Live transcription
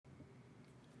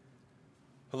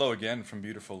Hello again from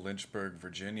beautiful Lynchburg,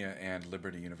 Virginia, and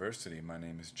Liberty University. My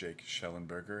name is Jake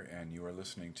Schellenberger, and you are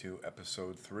listening to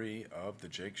episode 3 of The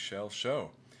Jake Shell Show.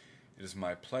 It is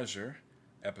my pleasure,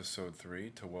 episode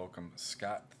 3, to welcome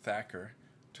Scott Thacker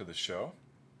to the show.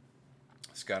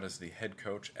 Scott is the head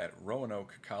coach at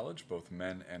Roanoke College, both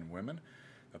men and women,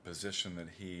 a position that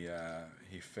he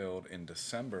filled in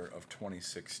December of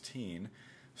 2016.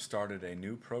 Started a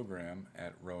new program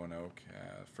at Roanoke.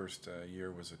 First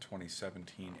year was a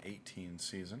 2017-18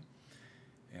 season.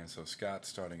 And so Scott's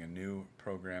starting a new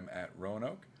program at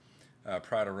Roanoke.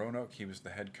 Prior to Roanoke, he was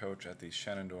the head coach at the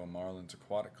Shenandoah Marlins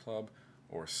Aquatic Club,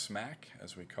 or SMAC,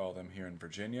 as we call them here in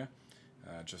Virginia,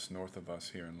 just north of us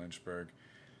here in Lynchburg.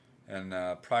 And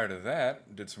prior to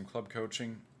that, did some club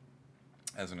coaching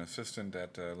as an assistant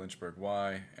at Lynchburg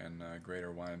Y and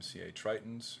Greater YMCA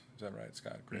Tritons. Is that right,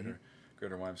 Scott? Greater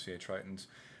YMCA Tritons.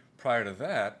 Prior to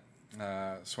that,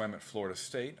 swam at Florida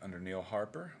State under Neil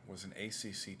Harper, was an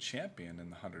ACC champion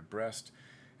in the 100 breast,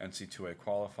 NC2A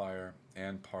qualifier,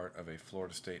 and part of a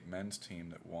Florida State men's team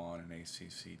that won an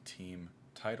ACC team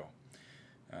title.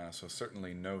 So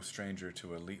certainly no stranger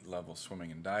to elite level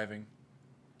swimming and diving.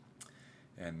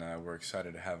 And we're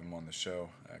excited to have him on the show.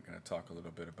 I'm going to talk a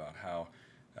little bit about how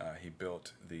he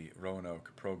built the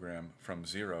Roanoke program from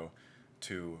zero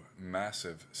to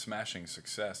massive, smashing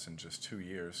success in just 2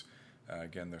 years.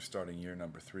 Again, they're starting year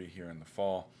number 3 here in the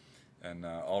fall, and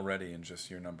already in just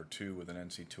year number 2 with an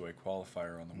NC2A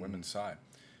qualifier on the women's side.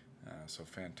 So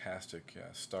fantastic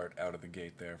start out of the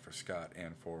gate there for Scott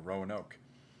and for Roanoke.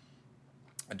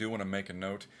 I do want to make a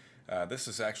note. This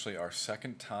is actually our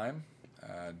second time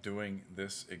doing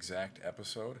this exact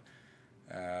episode.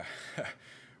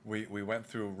 We went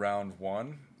through round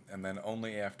 1, and then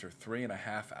only after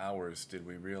 3.5 hours did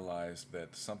we realize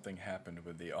that something happened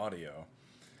with the audio,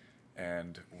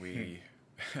 and we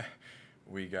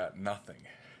got nothing.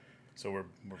 So we're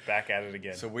back at it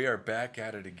again. So we are back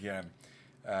at it again.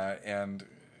 And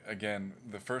again,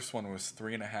 the first one was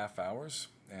 3.5 hours,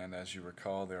 and as you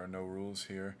recall, there are no rules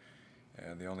here.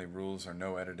 The only rules are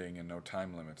no editing and no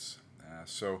time limits.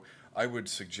 So I would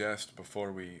suggest,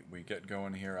 before we get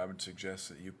going here, I would suggest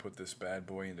that you put this bad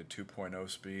boy into 2.0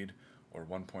 speed or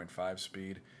 1.5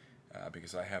 speed,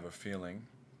 because I have a feeling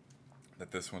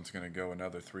that this one's going to go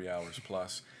another 3 hours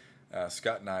plus.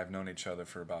 Scott and I have known each other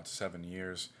for about 7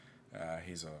 years.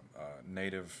 He's a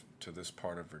native to this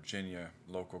part of Virginia,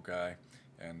 local guy,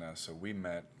 and so we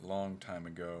met a long time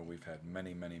ago. We've had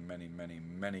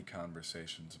many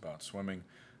conversations about swimming,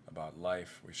 about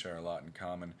life. We share a lot in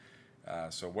common.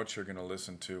 So what you're going to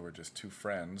listen to are just two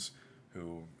friends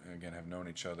who, again, have known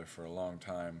each other for a long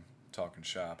time, talking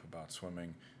shop about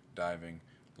swimming, diving,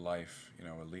 life,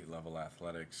 elite level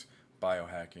athletics,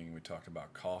 biohacking. We talked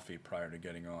about coffee prior to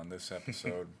getting on this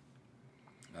episode.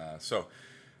 So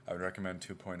I would recommend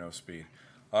 2.0 speed.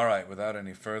 All right, without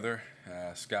any further,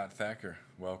 Scott Thacker,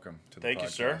 welcome to the podcast. Thank you,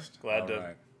 sir. Glad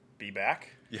to be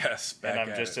back. Yes, back and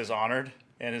I'm just as honored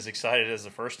and as excited as the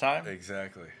first time.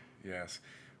 Exactly. Yes.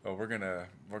 Well, we're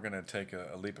gonna take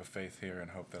a leap of faith here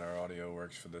and hope that our audio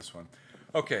works for this one.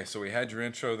 Okay, so we had your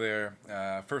intro there.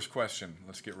 First question.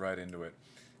 Let's get right into it.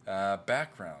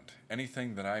 Background.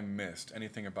 Anything that I missed?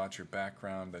 Anything about your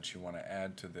background that you want to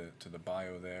add to the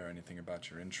bio there? Anything about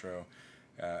your intro?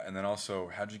 And then also,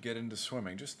 how'd you get into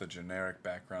swimming? Just the generic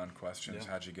background questions.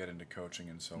 Yeah. How'd you get into coaching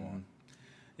and so on?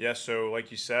 Yeah, so like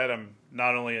you said, I'm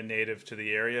not only a native to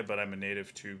the area, but I'm a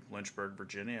native to Lynchburg,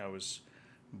 Virginia. I was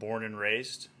born and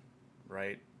raised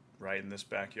right in this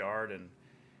backyard, and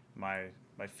my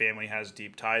family has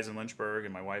deep ties in Lynchburg,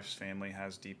 and my wife's family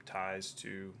has deep ties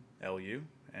to LU,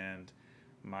 and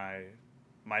my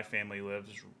family lives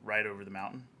right over the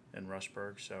mountain in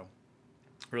Rustburg, so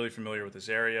really familiar with this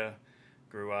area.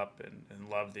 Grew up and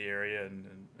loved the area,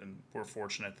 and we're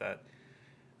fortunate that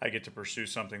I get to pursue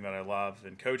something that I love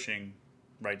in coaching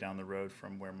right down the road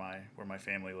from where my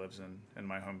family lives in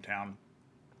my hometown.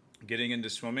 Getting into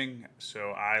swimming,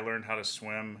 so I learned how to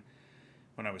swim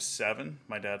when I was 7.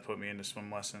 My dad put me into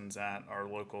swim lessons at our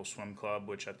local swim club,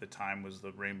 which at the time was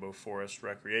the Rainbow Forest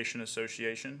Recreation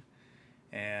Association,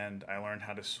 and I learned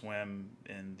how to swim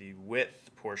in the width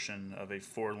portion of a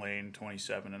 4-lane,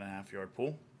 27.5-yard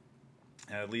pool.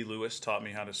 Lee Lewis taught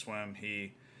me how to swim.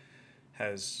 He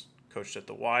has coached at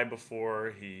the Y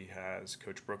before. He has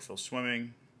coached Brookville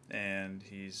Swimming, and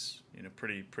he's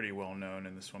pretty well known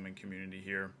in the swimming community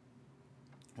here.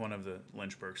 One of the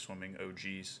Lynchburg swimming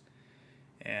OGs.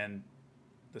 And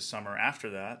the summer after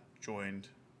that, joined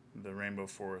the Rainbow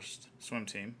Forest swim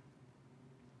team.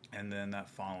 And then that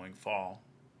following fall,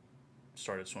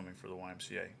 started swimming for the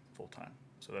YMCA full time.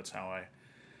 So that's how I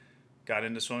got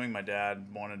into swimming. My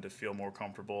dad wanted to feel more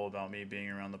comfortable about me being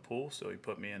around the pool, so he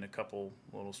put me in a couple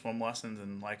little swim lessons.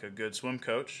 And like a good swim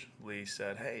coach, Lee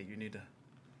said, "Hey, you need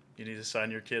to sign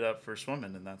your kid up for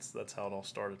swimming," and that's how it all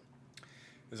started.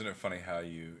 Isn't it funny how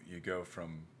you go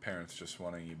from parents just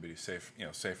wanting you to be safe,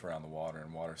 safe around the water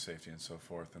and water safety and so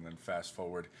forth, and then fast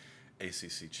forward,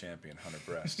 ACC champion Hunter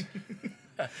Breast,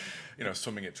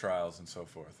 swimming at trials and so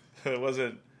forth. It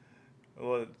wasn't.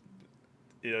 Well,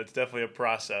 it's definitely a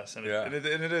process, and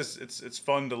it is. It's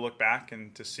fun to look back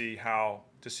and to see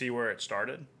where it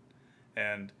started,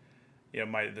 and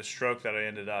the stroke that I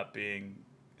ended up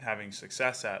having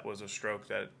success at was a stroke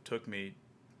that took me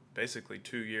basically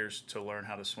 2 years to learn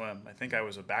how to swim. I think I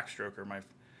was a backstroker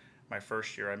my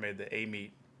first year. I made the A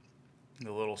meet,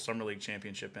 the little summer league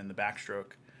championship in the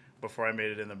backstroke before I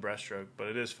made it in the breaststroke. But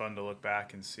it is fun to look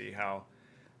back and see how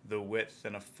the width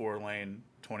in a 4-lane,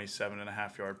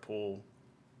 27.5-yard pool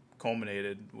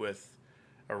culminated with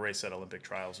a race at Olympic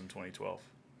trials in 2012.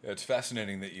 Yeah, it's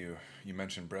fascinating that you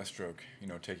mentioned breaststroke,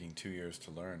 taking 2 years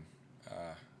to learn.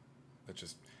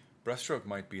 Breaststroke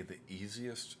might be the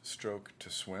easiest stroke to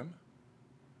swim,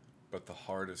 but the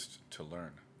hardest to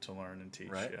learn. To learn and teach,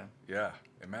 right? Yeah. Yeah,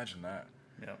 imagine that.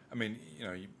 Yeah. I mean,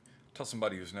 you tell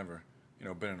somebody who's never,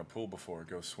 been in a pool before,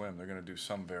 go swim, they're going to do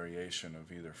some variation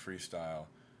of either freestyle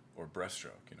or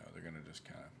breaststroke. They're going to just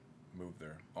kind of move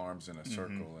their arms in a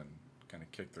circle and kind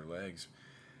of kick their legs.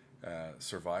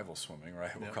 Survival swimming,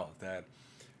 right? We'll call it that.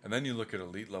 And then you look at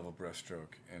elite level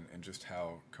breaststroke and just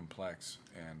how complex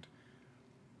and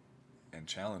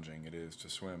challenging it is to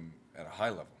swim at a high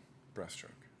level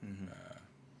breaststroke.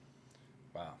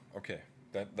 Wow. Okay.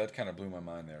 That kind of blew my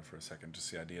mind there for a second.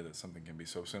 Just the idea that something can be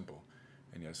so simple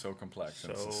and yet so complex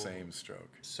and it's the same stroke.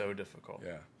 So difficult.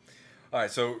 Yeah. All right.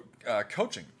 So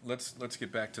coaching. Let's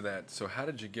get back to that. So how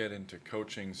did you get into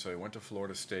coaching? So you went to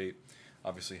Florida State.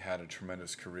 Obviously had a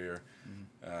tremendous career.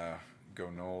 Go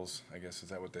Noles. I guess is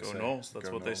that what they say? Go Noles.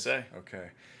 That's what they say. Okay.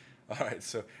 All right.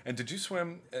 So, and did you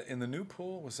swim in the new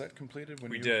pool? Was that completed when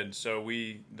we did? So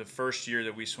the first year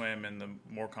that we swam in the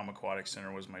Morecambe Aquatic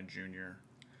Center was my junior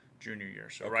year.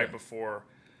 So right before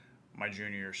my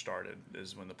junior year started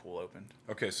is when the pool opened.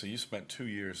 Okay. So you spent 2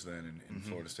 years then in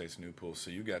Florida State's new pool.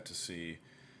 So you got to see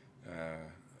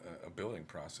a building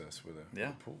process with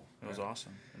a pool. It was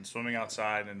awesome. And swimming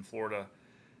outside in Florida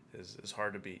is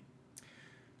hard to beat.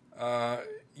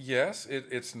 Yes,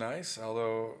 it's nice.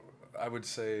 Although I would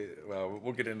say, well,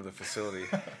 we'll get into the facility.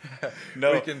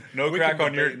 No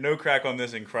crack on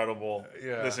this incredible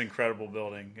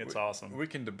building. It's awesome. We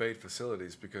can debate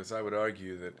facilities because I would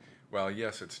argue that, well,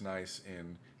 yes, it's nice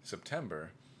in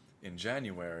September. In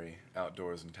January,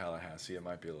 outdoors in Tallahassee, it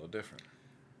might be a little different.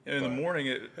 In the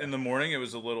morning, it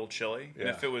was a little chilly, and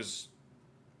if it was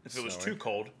too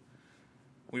cold,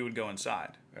 we would go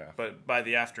inside. Yeah. But by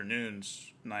the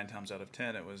afternoons, 9 times out of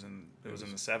 10, it was in the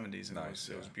 70s, and nice,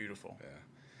 it was beautiful. Yeah,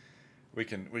 we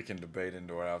can debate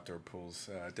indoor outdoor pools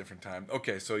at different time.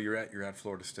 Okay, so you're at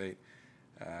Florida State.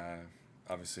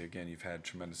 Obviously, again, you've had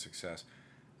tremendous success.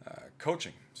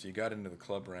 Coaching. So you got into the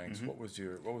club ranks. What was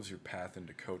your path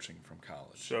into coaching from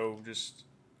college? So just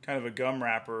kind of a gum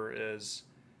wrapper is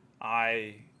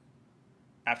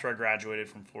after I graduated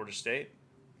from Florida State,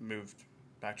 moved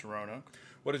back to Roanoke.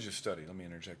 What did you study? Let me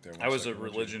interject there. I was a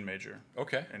religion major.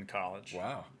 Okay. In college.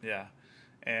 Wow. Yeah,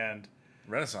 and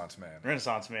Renaissance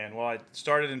man. Well, I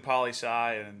started in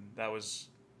poli-sci, and that was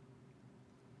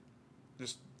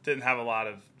just didn't have a lot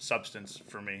of substance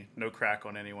for me. No crack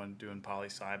on anyone doing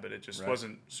poli-sci, but it just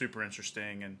wasn't super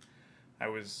interesting, and I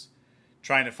was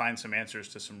trying to find some answers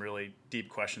to some really deep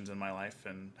questions in my life,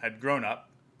 and had grown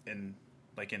up in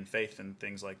faith and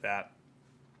things like that,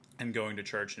 and going to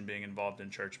church and being involved in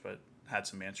church, but had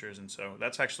some answers. And so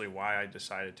that's actually why I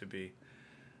decided to be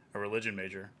a religion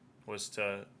major, was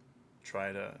to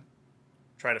try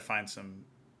to find some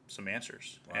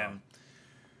answers. Wow. And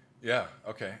yeah,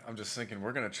 okay. I'm just thinking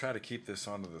we're going to try to keep this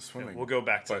onto the swimming. We'll go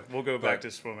back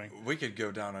to swimming. We could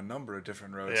go down a number of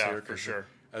different roads here. For sure.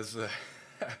 As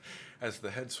the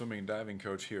head swimming and diving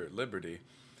coach here at Liberty,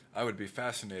 I would be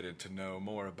fascinated to know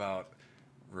more about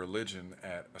religion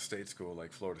at a state school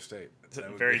like Florida State.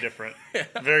 Very different.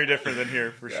 Very different than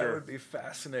here, for sure. It would be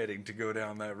fascinating to go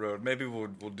down that road. Maybe we'll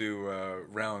do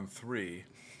round 3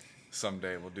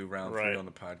 someday. We'll do round 3 on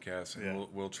the podcast, and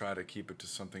we'll try to keep it to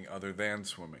something other than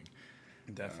swimming.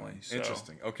 Definitely.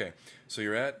 Interesting. Okay, so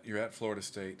you're at Florida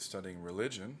State studying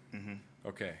religion.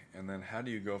 Okay, and then how do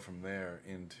you go from there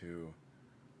into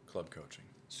club coaching?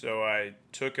 So I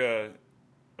took a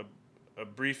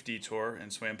brief detour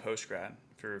and swam post-grad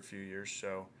for a few years.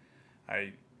 So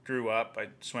I grew up, I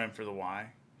swam for the Y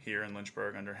here in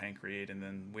Lynchburg under Hank Reed, and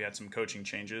then we had some coaching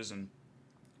changes, and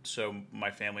so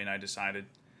my family and I decided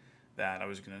that I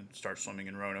was going to start swimming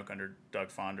in Roanoke under Doug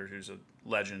Fonder, who's a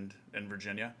legend in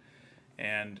Virginia,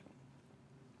 and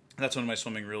that's when my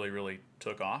swimming really, really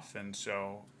took off. And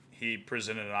so he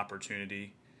presented an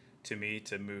opportunity to me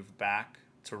to move back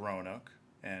to Roanoke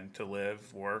and to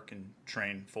live, work, and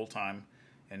train full-time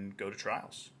and go to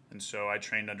trials. And so I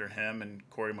trained under him and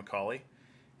Corey McCauley.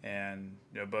 And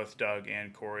both Doug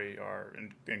and Corey are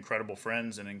incredible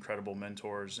friends and incredible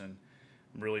mentors. And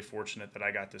I'm really fortunate that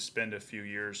I got to spend a few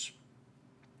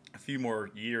more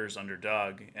years under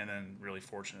Doug, and then really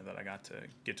fortunate that I got to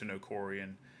get to know Corey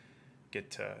and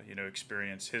get to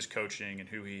experience his coaching and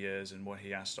who he is and what he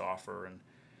has to offer.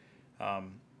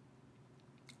 And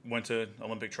went to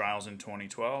Olympic trials in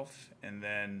 2012, and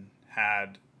then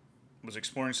was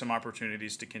exploring some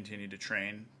opportunities to continue to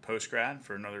train post-grad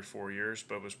for another 4 years,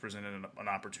 but was presented an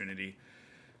opportunity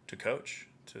to coach,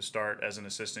 to start as an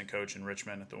assistant coach in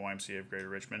Richmond at the YMCA of Greater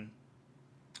Richmond.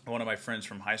 One of my friends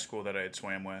from high school that I had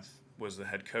swam with was the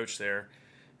head coach there,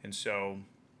 and so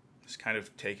I was kind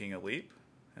of taking a leap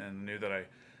and knew that I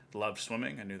loved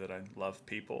swimming. I knew that I loved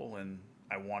people, and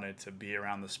I wanted to be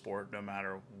around the sport no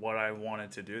matter what I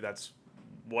wanted to do. That's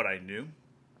what I knew.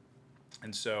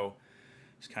 And so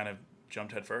just kind of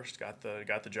jumped head first, got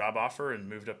the job offer, and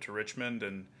moved up to Richmond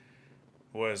and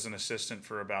was an assistant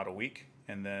for about a week.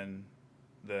 And then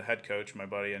the head coach, my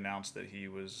buddy, announced that he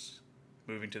was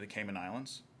moving to the Cayman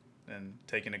Islands and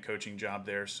taking a coaching job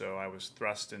there. So I was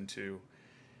thrust into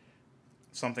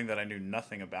something that I knew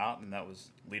nothing about, and that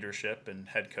was leadership and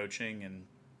head coaching, and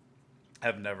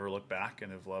have never looked back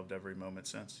and have loved every moment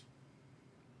since.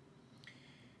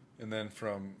 And then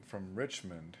from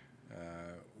Richmond,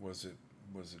 was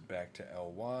it back to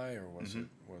LY, or was it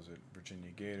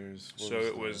Virginia Gators?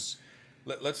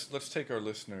 Let's take our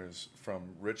listeners from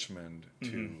Richmond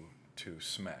to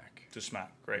SMAC. To SMAC,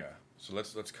 great. Yeah. So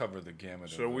let's cover the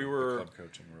gamut of the club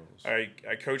coaching rules.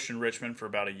 I coached in Richmond for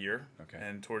about a year. Okay.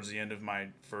 And towards the end of my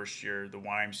first year, the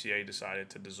YMCA decided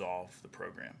to dissolve the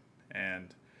program.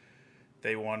 And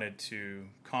they wanted to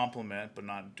complement but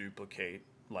not duplicate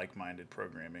like-minded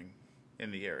programming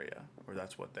in the area, or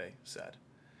that's what they said.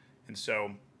 And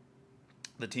so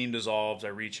the team dissolves. I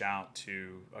reach out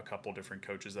to a couple different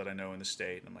coaches that I know in the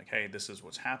state, and I'm like, hey, this is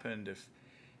what's happened.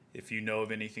 If you know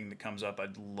of anything that comes up,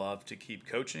 I'd love to keep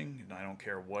coaching. And I don't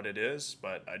care what it is,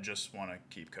 but I just want to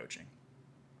keep coaching.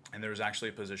 And there was actually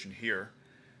a position here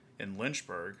in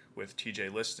Lynchburg with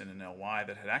TJ Liston in LY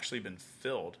that had actually been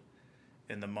filled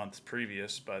in the months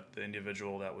previous, but the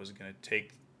individual that was going to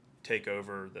take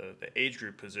over the age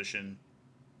group position,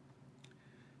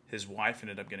 his wife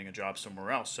ended up getting a job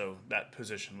somewhere else, so that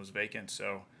position was vacant.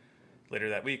 So later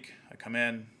that week, I come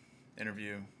in,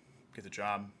 interview, get the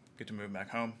job, get to move back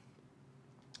home.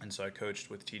 And so I coached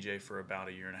with TJ for about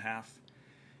a year and a half.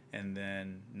 And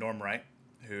then Norm Wright,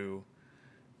 who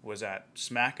was at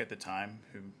SMAC at the time,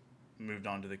 who moved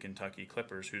on to the Kentucky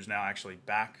Clippers, who's now actually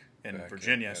back in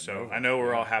Virginia. So Nova. I know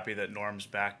we're all happy that Norm's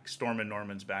back, Storm and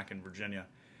Norman's back in Virginia.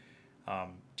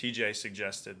 TJ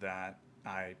suggested that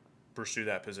I pursue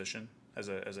that position as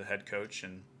a head coach,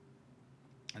 and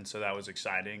so that was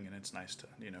exciting, and it's nice to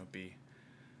be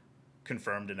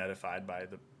confirmed and edified by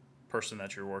the person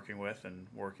that you're working with and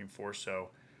working for. So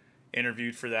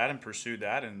interviewed for that and pursued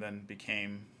that, and then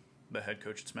became the head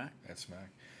coach at SMAC. At SMAC.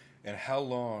 And how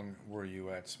long were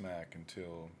you at SMAC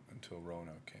until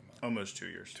Roanoke came up? Almost 2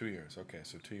 years. 2 years. Okay,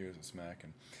 so 2 years at SMAC,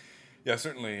 and yeah,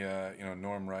 certainly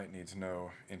Norm Wright needs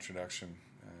no introduction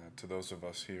to those of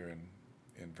us here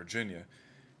in Virginia.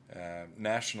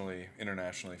 Nationally,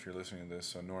 internationally, if you're listening to this,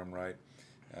 so Norm Wright,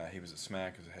 he was at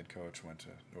SMAC as a head coach, went to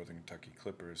Northern Kentucky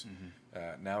Clippers.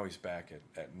 Now he's back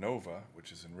at Nova,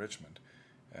 which is in Richmond,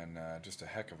 and just a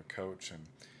heck of a coach. And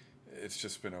it's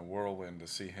just been a whirlwind to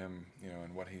see him,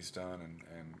 and what he's done,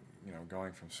 and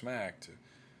going from SMAC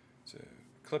to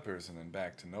Clippers and then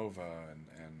back to Nova,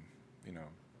 and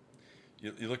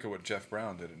you look at what Jeff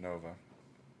Brown did at Nova,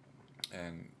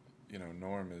 and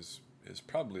Norm is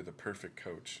probably the perfect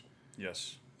coach.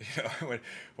 Yes.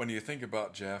 When you think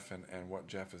about Jeff and what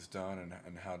Jeff has done,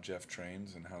 and how Jeff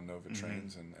trains and how Nova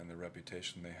trains, and the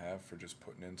reputation they have for just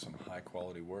putting in some high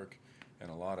quality work and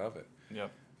a lot of it.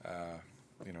 Yep.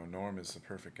 Norm is the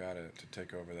perfect guy to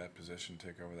take over that position,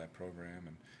 take over that program,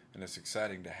 and it's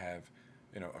exciting to have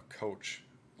a coach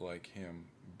like him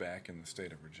back in the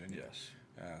state of Virginia. Yes.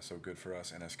 So good for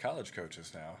us, and as college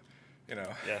coaches now,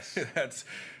 yes, that's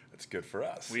good for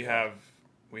us. We have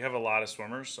a lot of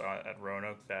swimmers at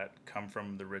Roanoke that come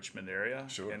from the Richmond area.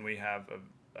 Sure. And we have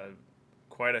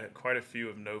quite a few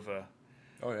of Nova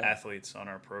athletes on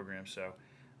our program. So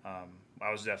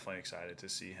I was definitely excited to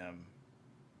see him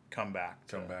come back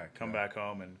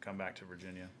home and come back to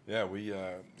Virginia. Yeah, we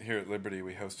here at Liberty,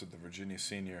 we hosted the Virginia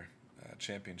Senior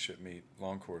Championship meet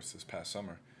long course this past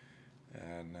summer,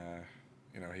 and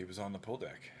he was on the pool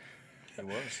deck. He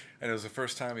was, and it was the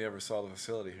first time he ever saw the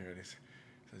facility here, and he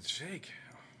said, "Jake,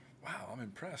 wow, I'm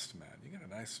impressed, man. You got a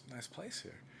nice place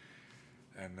here."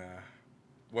 And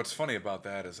what's funny about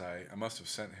that is I must have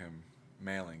sent him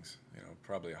mailings,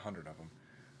 probably 100 of them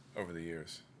over the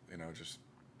years, just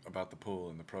about the pool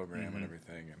and the program and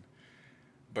everything.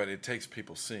 But it takes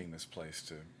people seeing this place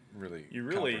to really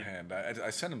comprehend. I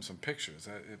sent him some pictures.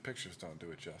 Pictures don't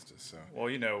do it justice. So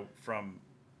well, from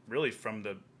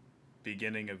the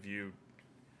beginning of you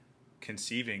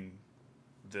conceiving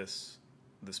this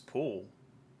pool,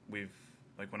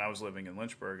 like when I was living in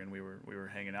Lynchburg and we were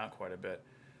hanging out quite a bit,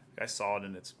 I saw it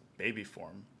in its baby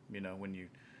form.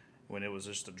 When it was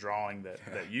just a drawing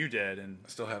that you did, and I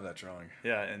still have that drawing.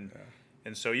 Yeah,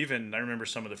 and so even I remember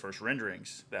some of the first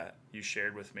renderings that you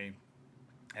shared with me,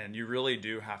 and you really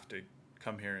do have to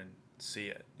come here and see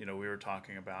it. We were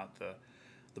talking about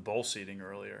the bowl seating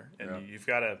earlier, and you've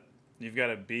got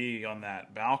to be on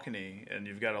that balcony, and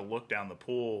you've got to look down the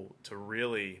pool to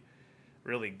really,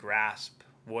 really grasp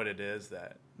what it is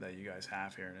that you guys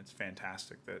have here, and it's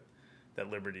fantastic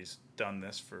that Liberty's done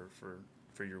this for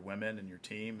your women and your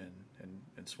team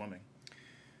and swimming.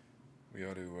 We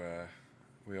ought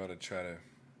to try to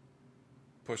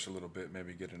push a little bit,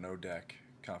 maybe get an ODAC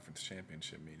conference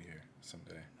championship meet here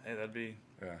someday. Hey, that'd be.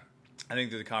 Yeah. I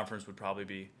think that the conference would probably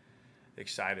be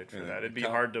excited for that. It'd be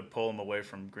hard to pull them away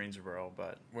from Greensboro,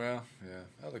 but. Well, yeah.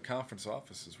 Oh, the conference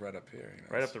office is right up here.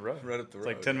 Right up the road. Right up the road.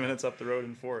 It's like 10 minutes up the road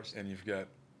in Forest. And you've got,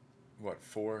 what,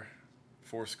 four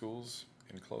schools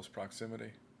in close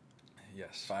proximity?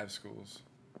 Yes. 5 schools.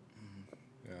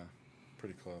 Yeah,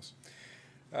 pretty close.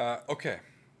 Okay,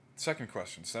 second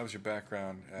question. So that was your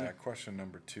background. Question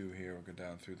number 2 here. We'll go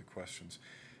down through the questions.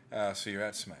 So you're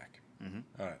at SMAC.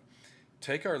 All right.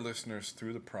 Take our listeners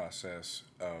through the process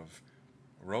of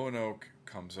Roanoke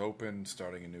comes open,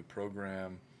 starting a new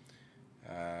program.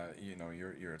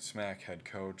 You're at SMAC, head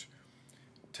coach.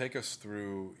 Take us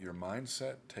through your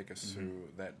mindset. Take us through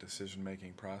that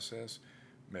decision-making process.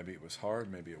 Maybe it was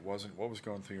hard, maybe it wasn't. What was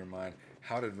going through your mind?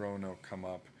 How did Roanoke come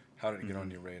up? How did it get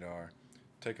on your radar?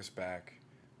 Take us back.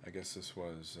 I guess this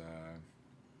was,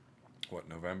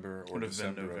 November or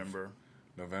December?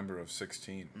 November of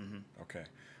 16. Okay.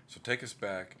 So take us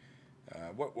back.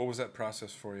 What was that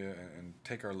process for you? And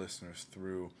take our listeners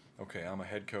through, okay, I'm a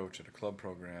head coach at a club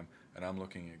program, and I'm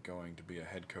looking at going to be a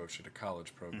head coach at a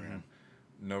college program.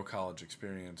 No college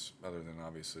experience other than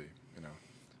obviously,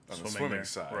 on the swimming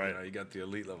side. Right. You got the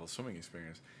elite level swimming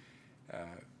experience.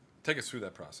 Take us through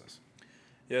that process.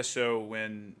 Yeah, so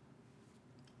when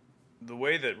the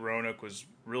way that Roanoke was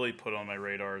really put on my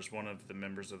radar is one of the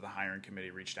members of the hiring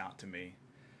committee reached out to me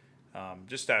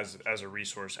just as a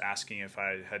resource, asking if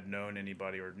I had known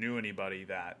anybody or knew anybody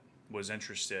that was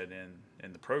interested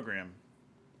in the program.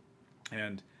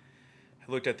 And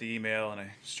I looked at the email and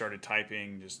I started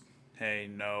typing just, hey,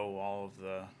 no, all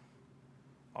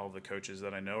of the coaches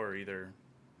that I know are either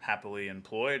happily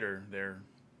employed or they're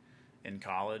in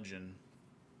college, and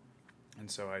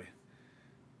so I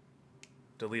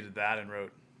deleted that and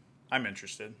wrote, I'm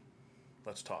interested,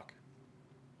 let's talk.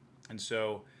 And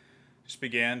so just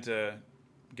began to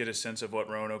get a sense of what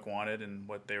Roanoke wanted and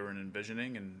what they were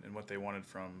envisioning and what they wanted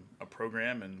from a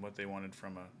program and what they wanted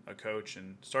from a coach,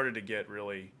 and started to get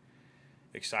really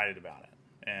excited about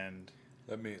it. And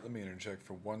let me interject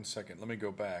for 1 second. Let me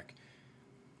go back.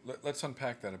 Let's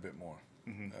unpack that a bit more,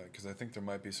 because I think there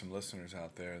might be some listeners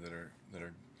out there that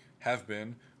have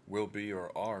been, will be,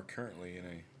 or are currently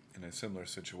in a similar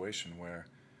situation where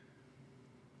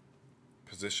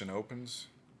position opens,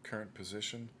 current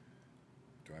position.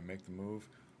 Do I make the move?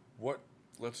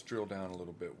 Let's drill down a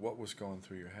little bit. What was going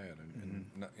through your head?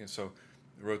 And so,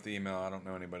 you wrote the email. I don't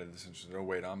know anybody that's interested. Oh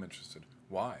wait, I'm interested.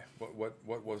 Why?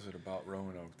 What was it about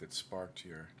Roanoke that sparked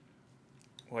your?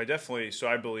 Well,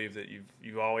 I believe that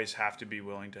you always have to be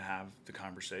willing to have the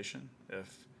conversation.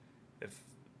 If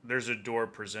there's a door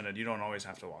presented, you don't always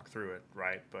have to walk through it,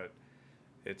 right? But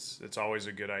it's always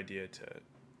a good idea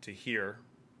to hear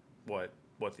what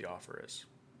the offer is.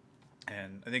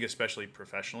 And I think especially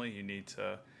professionally, you need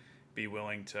to be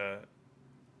willing to,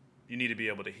 you need to be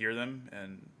able to hear them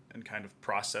and kind of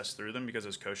process through them, because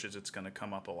as coaches, it's going to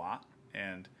come up a lot.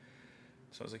 And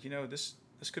so I was like, this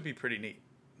could be pretty neat.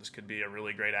 This could be a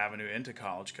really great avenue into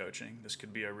college coaching. This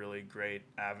could be a really great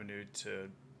avenue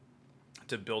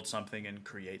to build something and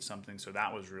create something. So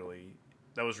that was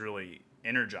really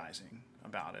energizing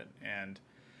about it. And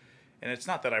And it's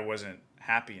not that I wasn't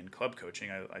happy in club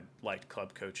coaching. I liked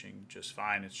club coaching just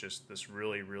fine. It's just this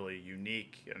really, really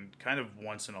unique and kind of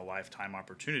once in a lifetime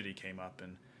opportunity came up.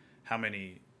 And how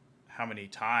many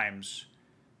times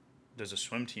does a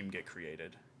swim team get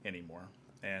created anymore?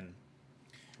 And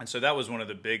so that was one of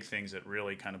the big things that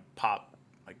really kind of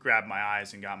grabbed my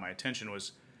eyes and got my attention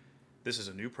was this is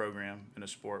a new program in a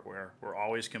sport where we're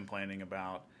always complaining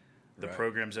about the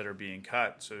programs that are being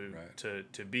cut. So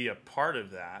to be a part of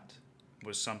that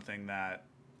was something that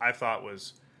I thought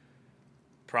was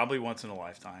probably once in a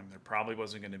lifetime. There probably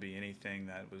wasn't going to be anything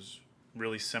that was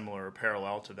really similar or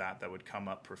parallel to that would come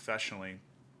up professionally.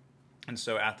 And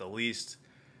so at the least,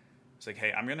 it's like,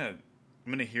 hey, I'm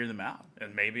gonna hear them out,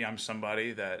 and maybe I'm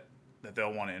somebody that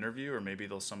they'll want to interview, or maybe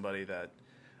they'll somebody that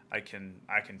I can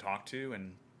talk to.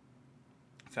 And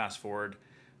fast forward,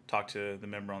 talk to the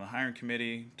member on the hiring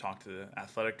committee, talk to the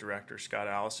athletic director Scott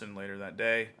Allison later that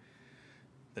day.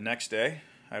 The next day,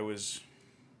 I was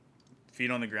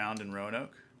feet on the ground in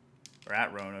Roanoke, or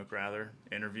at Roanoke rather,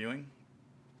 interviewing,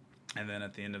 and then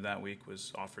at the end of that week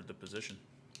was offered the position.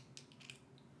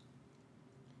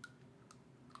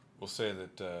 We'll say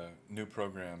that new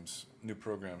programs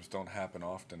don't happen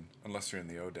often unless you're in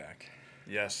the ODAC.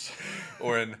 Yes.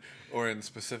 or in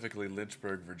specifically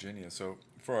Lynchburg, Virginia. So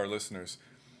for our listeners,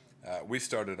 we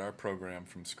started our program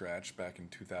from scratch back in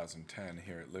 2010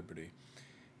 here at Liberty.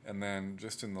 And then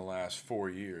just in the last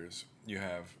 4 years, you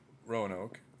have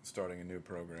Roanoke starting a new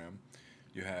program.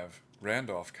 You have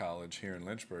Randolph College here in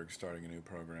Lynchburg starting a new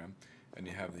program. And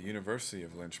you have the University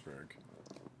of Lynchburg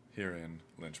here in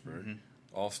Lynchburg. Mm-hmm.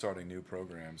 All starting new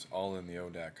programs, all in the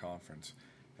ODAC conference.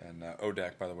 And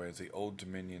ODAC, by the way, is the Old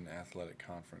Dominion Athletic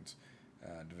Conference,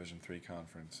 Division III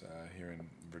conference here in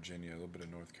Virginia, a little bit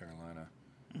of North Carolina.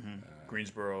 Mm-hmm.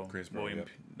 Greensboro, William,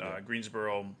 yep.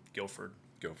 Greensboro, Guilford,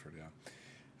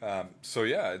 yeah. So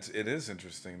yeah, it is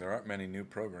interesting. There aren't many new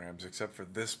programs except for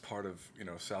this part of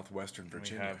southwestern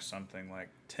Virginia. We have something like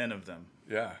 10 of them.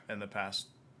 Yeah. In the past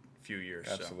few years.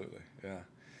 Absolutely. So. Yeah.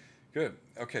 Good.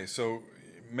 Okay, so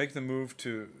make the move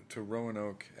to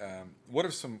Roanoke. What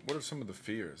are some of the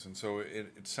fears? And so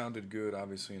it sounded good,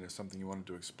 obviously, and it's something you wanted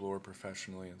to explore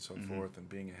professionally and so mm-hmm. forth, and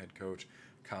being a head coach,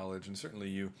 college, and certainly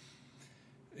you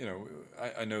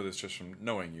I know this just from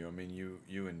knowing you. I mean,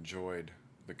 you enjoyed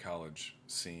the college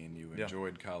scene. You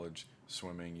enjoyed college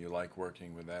swimming. You like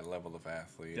working with that level of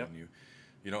athlete, and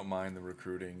you don't mind the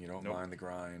recruiting. You don't mind the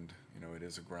grind. It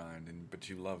is a grind, but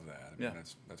you love that. I mean,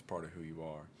 that's part of who you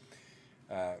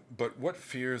are. But what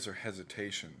fears or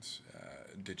hesitations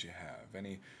did you have?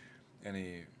 Any,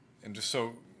 and just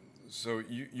so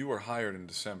you were hired in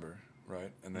December,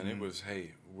 right? And then mm-hmm. it was,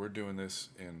 hey, we're doing this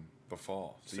in the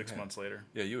fall. So 6 months later.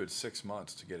 Yeah, you had 6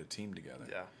 months to get a team together.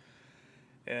 Yeah,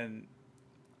 and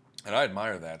I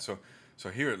admire that. So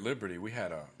here at Liberty, we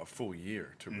had a full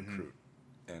year to mm-hmm. recruit,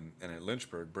 and at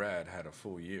Lynchburg, Brad had a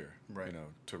full year,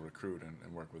 to recruit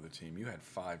and work with a team. You had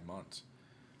 5 months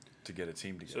to get a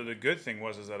team together. So the good thing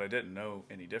was that I didn't know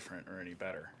any different or any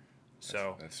better.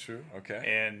 So that's true.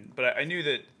 Okay. But I knew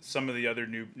that some of the other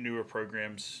newer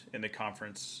programs in the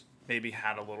conference maybe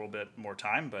had a little bit more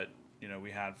time, but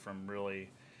we had from really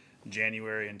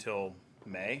January until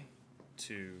May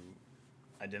to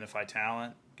identify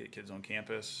talent, get kids on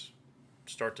campus,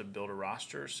 start to build a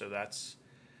roster. So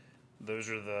those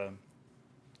are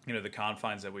the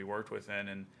confines that we worked within,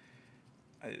 and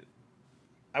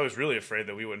I was really afraid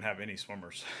that we wouldn't have any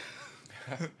swimmers.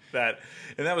 that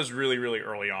was really, really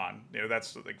early on.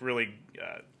 That's like really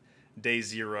day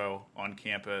zero on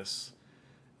campus.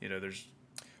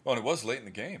 Well, and it was late in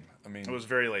the game. I mean, it was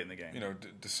very late in the game.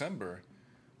 December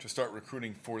to start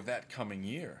recruiting for that coming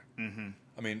year. Mm-hmm.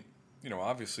 I mean,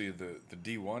 obviously the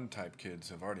D1 type kids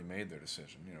have already made their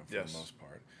decision, for the most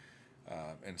part.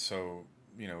 And so,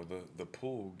 the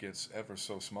pool gets ever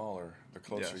so smaller the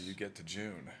closer you get to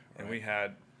June. Right? And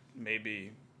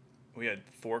we had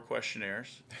 4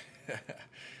 questionnaires.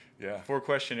 Yeah. 4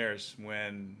 questionnaires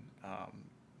when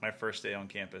my first day on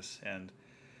campus. And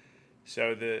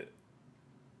so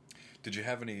Did you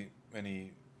have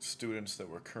any students that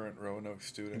were current Roanoke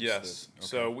students? Yes.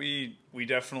 So we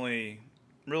definitely,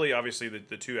 really obviously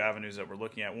the 2 avenues that we're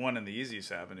looking at, one and the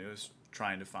easiest avenue is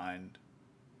trying to find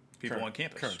people on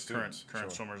campus.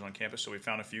 Current swimmers on campus. So we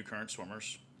found a few current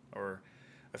swimmers or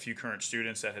a few current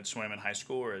students that had swam in high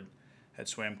school or had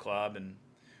swam club. And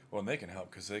they can help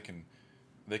because they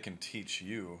can teach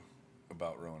you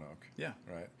about Roanoke. Yeah.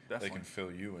 Right? Definitely. They can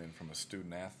fill you in from a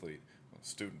student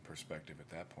perspective at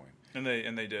that point. And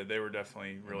they did. They were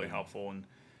definitely really helpful,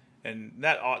 and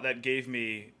that gave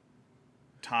me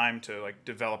time to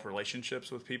develop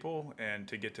relationships with people and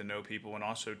to get to know people, and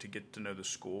also to get to know the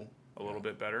school a a little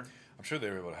bit better. I'm sure they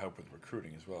were able to help with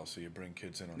recruiting as well. So you bring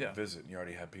kids in on a visit, and you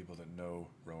already have people that know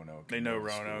Roanoke. They know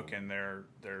Roanoke, and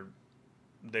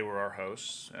they were our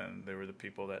hosts, and they were the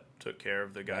people that took care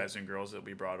of the guys and girls that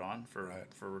we brought on for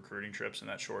recruiting trips in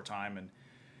that short time.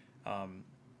 And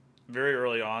very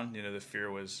early on, the fear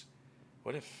was,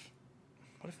 what if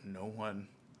no one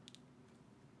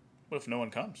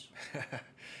comes?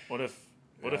 What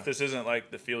if this isn't like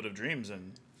the Field of Dreams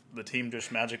and the team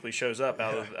just magically shows up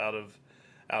out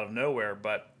of nowhere?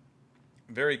 But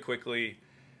very quickly,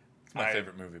 it's my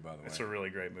favorite movie, by the way. It's a really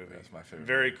great movie. That's my favorite.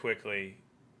 Very quickly,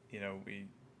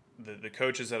 the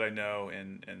coaches that I know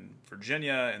in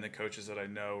Virginia and the coaches that I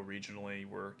know regionally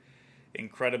were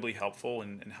incredibly helpful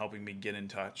in helping me get in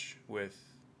touch with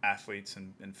athletes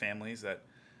and families that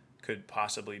could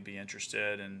possibly be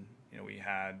interested. And we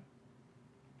had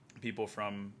people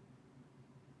from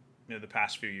the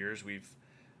past few years.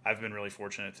 I've been really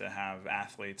fortunate to have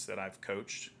athletes that I've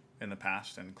coached in the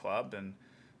past in club, and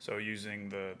so using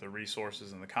the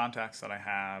resources and the contacts that I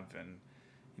have, and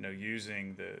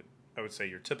using I would say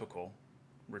your typical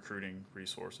recruiting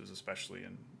resources, especially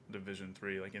in Division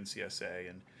III, like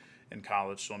NCSA and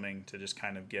college swimming, to just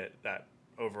kind of get that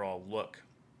overall look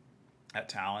at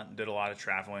talent. Did a lot of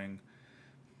traveling,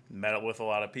 met up with a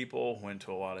lot of people, went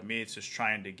to a lot of meets, just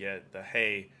trying to get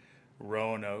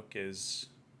Roanoke is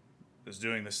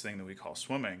doing this thing that we call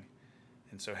swimming.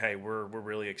 And so, hey, we're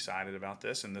really excited about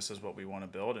this, and this is what we want to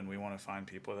build, and we want to find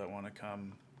people that want to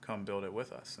come build it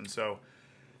with us. And so,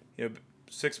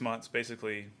 6 months,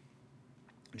 basically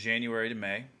January to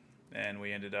May, and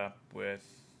we ended up with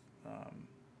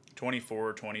 24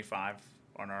 or 25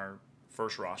 on our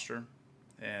first roster.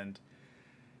 And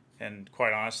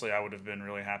quite honestly, I would have been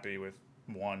really happy with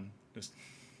just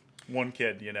one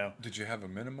kid, Did you have a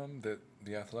minimum that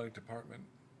the athletic department?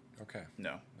 Okay.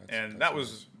 No. That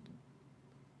was,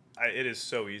 it is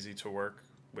so easy to work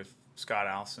with Scott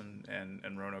Allison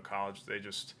and Roanoke College. They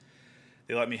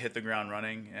let me hit the ground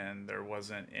running, and there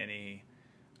wasn't I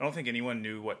don't think anyone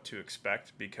knew what to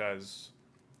expect, because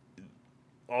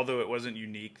although it wasn't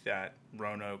unique that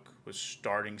Roanoke was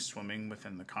starting swimming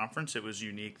within the conference, it was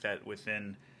unique that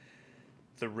within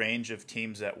the range of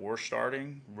teams that were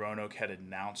starting, Roanoke had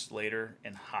announced later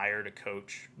and hired a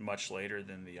coach much later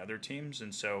than the other teams.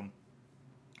 And so,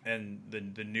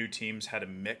 the new teams had a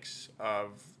mix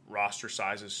of roster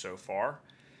sizes so far.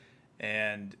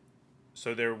 And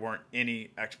so there weren't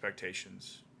any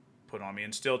expectations put on me.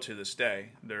 And still to this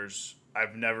day,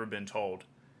 I've never been told,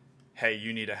 hey,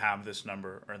 you need to have this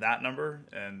number or that number.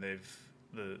 And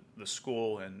the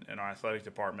school and our athletic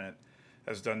department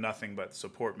has done nothing but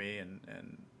support me and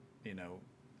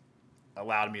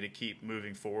allowed me to keep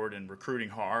moving forward and recruiting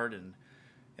hard, and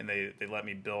they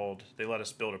let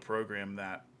us build a program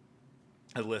that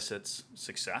elicits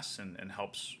success and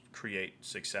helps create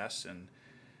success, and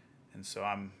so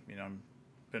I'm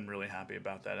been really happy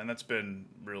about that, and that's been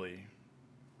really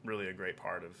a great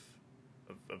part of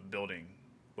building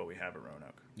what we have at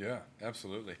Roanoke. Yeah,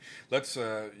 absolutely. That's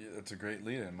a great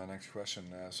lead-in. My next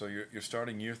question. So you're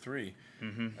starting year 3.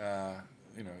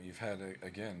 Mm-hmm. You've had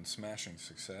again smashing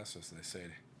success, as they say,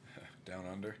 down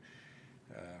under,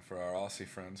 for our Aussie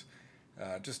friends.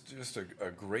 Just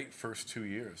a great first 2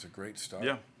 years, a great start.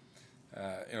 Yeah.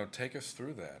 Take us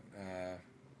through that.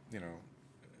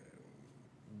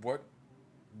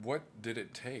 What did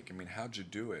it take? I mean, how'd you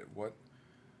do it?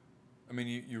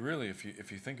 You really, if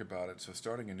you think about it, so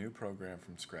starting a new program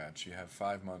from scratch, you have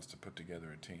 5 months to put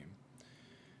together a team.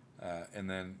 And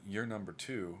then year number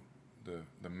 2,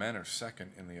 the men are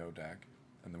second in the ODAC,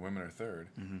 and the women are third.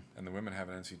 Mm-hmm. And the women have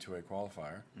an NC2A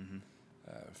qualifier, Mm-hmm.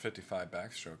 55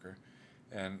 backstroker.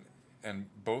 And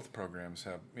both programs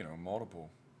have, multiple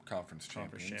conference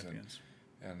champions.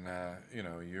 And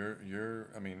you're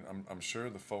I'm sure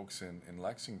the folks in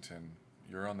Lexington,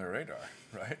 you're on their radar,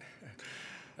 right?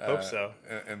 Hope so.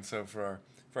 And so for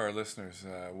our listeners,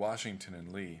 Washington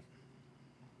and Lee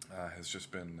has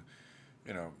just been,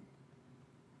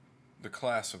 the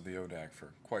class of the ODAC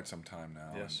for quite some time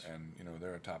now. Yes. And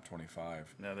they're a top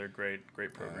 25. No, they're great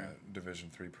program.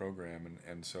 Division III program.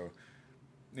 And so,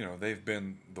 they've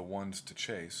been the ones to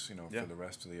chase, for the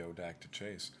rest of the ODAC to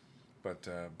chase. But,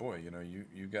 boy,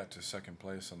 you got to second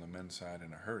place on the men's side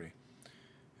in a hurry.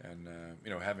 And,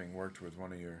 having worked with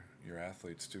one of your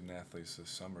student athletes this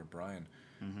summer, Brian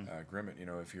Grimmett,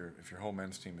 if your whole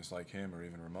men's team is like him or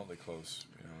even remotely close,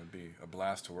 it'd be a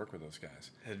blast to work with those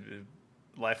guys.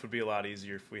 Life would be a lot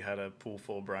easier if we had a pool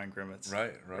full of Brian Grimmetts.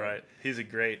 Right. He's a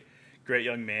great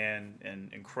young man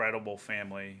and incredible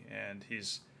family, and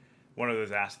he's one of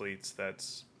those athletes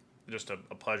that's just a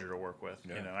pleasure to work with.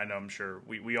 Yeah. I know I'm sure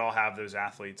we all have those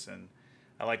athletes, and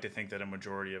I like to think that a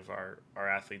majority of our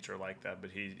athletes are like that, but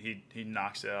he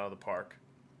knocks it out of the park.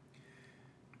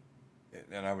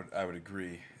 And I would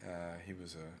agree. He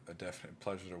was a definite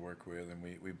pleasure to work with, and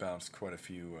we bounced quite a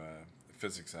few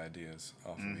physics ideas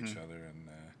off of each other, and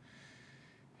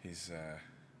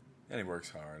and he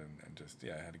works hard, and just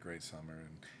had a great summer.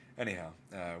 And anyhow,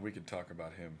 we could talk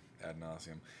about him ad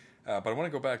nauseum. But I want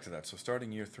to go back to that. So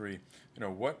starting year 3,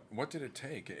 what did it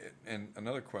take? And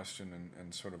another question,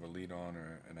 and sort of a lead on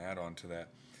or an add on to that.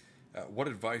 What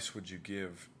advice would you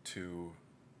give to,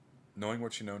 knowing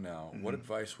what you know now, what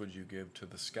advice would you give to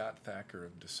the Scott Thacker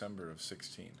of December of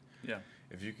 16? Yeah.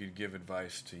 If you could give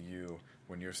advice to you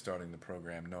when you're starting the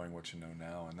program, knowing what you know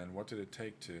now, and then what did it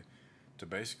take to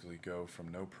basically go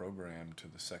from no program to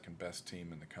the second best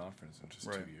team in the conference in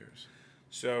just 2 years?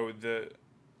 So the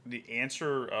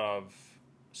answer of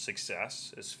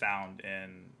success is found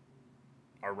in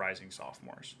our rising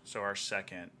sophomores. So our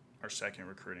second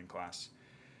recruiting class.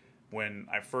 When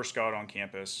I first got on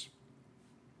campus,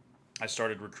 I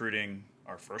started recruiting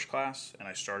our first class and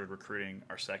I started recruiting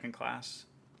our second class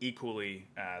equally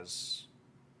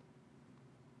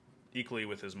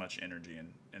with as much energy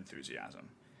and enthusiasm.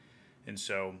 And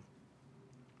so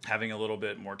having a little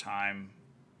bit more time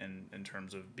in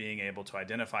terms of being able to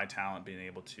identify talent, being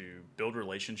able to build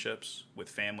relationships with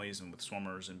families and with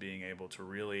swimmers, and being able to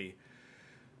really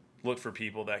look for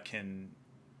people that can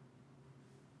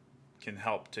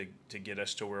help to get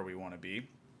us to where we want to be.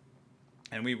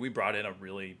 And we brought in a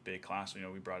really big class.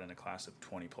 We brought in a class of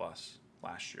 20 plus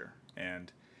last year,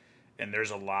 and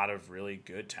there's a lot of really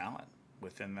good talent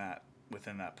within that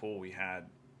pool. We had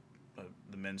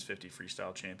the men's 50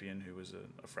 freestyle champion who was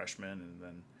a freshman, and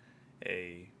then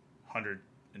a 100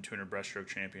 and 200 breaststroke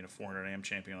champion, a 400 AM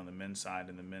champion on the men's side,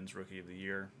 and the men's rookie of the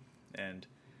year. And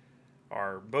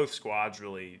both squads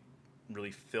really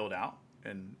filled out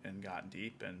and got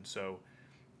deep. And so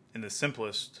in the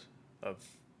simplest of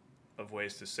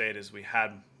ways to say it is we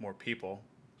had more people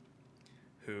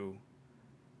who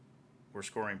were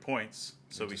scoring points,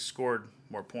 so we scored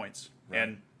more points. Right.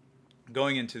 And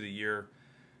going into the year,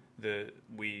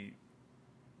 we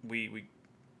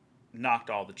knocked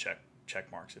all the check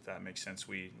marks, if that makes sense.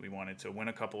 We wanted to win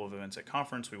a couple of events at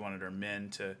conference. We wanted our men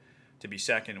to be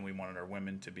second, and we wanted our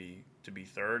women to be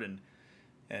third.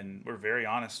 And we're very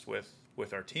honest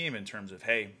with our team in terms of,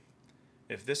 hey,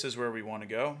 if this is where we want to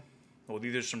go, well,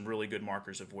 these are some really good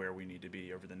markers of where we need to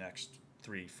be over the next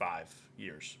 3-5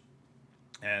 years.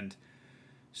 And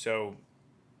so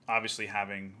obviously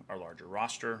having our larger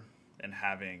roster and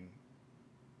having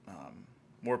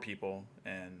more people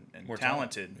and more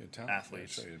talented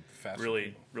athletes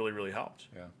really helped.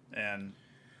 Yeah.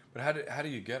 But how do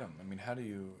you get them? I mean,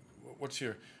 what's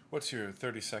your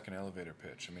 30-second elevator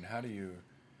pitch? I mean,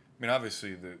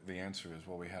 obviously the answer is,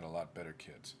 well, we had a lot better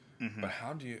kids. But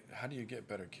how do you get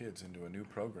better kids into a new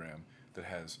program that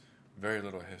has very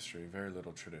little history, very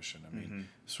little tradition? I mean,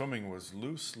 swimming was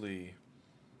loosely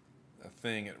a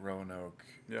thing at Roanoke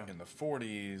in the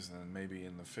 40s and maybe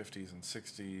in the 50s and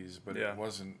 60s, but it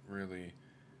wasn't really,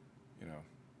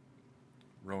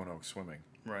 Roanoke swimming.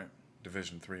 Right.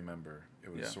 Division III member.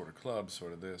 It was sort of club,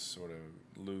 sort of this, sort of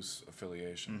loose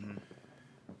affiliation.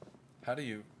 How do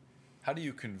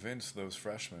you convince those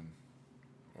freshmen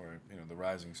or the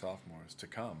rising sophomores to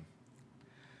come?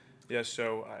 Yeah,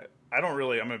 so I'm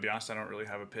going to be honest, I don't really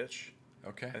have a pitch.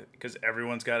 Okay. Because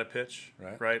everyone's got a pitch,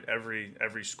 right?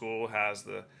 Every school has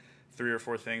the 3 or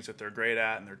 4 things that they're great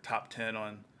at, and they're top 10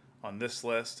 on this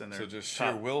list, and they're just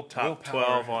top, sheer willpower, top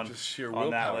 12 on just sheer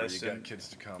on that willpower. list. You got kids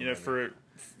to come.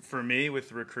 For me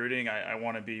with recruiting, I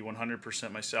want to be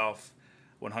 100% myself,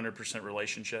 100%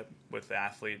 relationship with the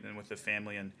athlete and with the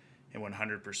family, and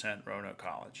 100% Roanoke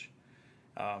College.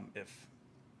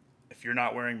 If you're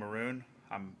not wearing maroon,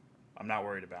 I'm not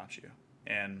worried about you.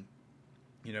 And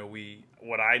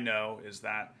what I know is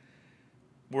that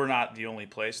we're not the only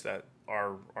place that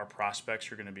our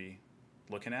prospects are going to be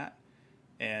looking at.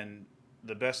 And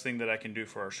the best thing that I can do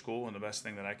for our school and the best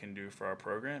thing that I can do for our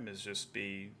program is just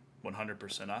be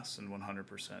 100% us and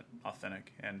 100%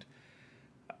 authentic. And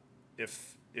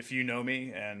if you know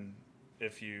me and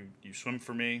if you swim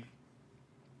for me,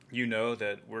 you know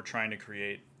that we're trying to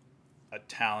create a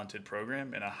talented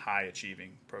program and a high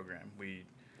achieving program. We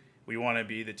want to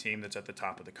be the team that's at the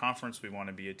top of the conference. We want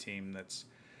to be a team that's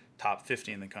top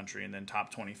 50 in the country and then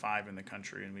top 25 in the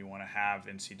country. And we want to have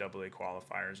NCAA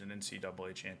qualifiers and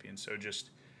NCAA champions. So just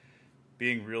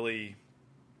being really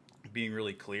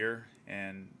clear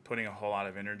and putting a whole lot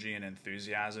of energy and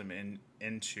enthusiasm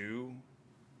into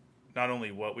not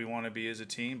only what we want to be as a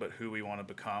team, but who we want to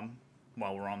become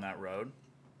while we're on that road.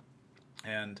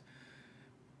 And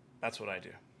that's what I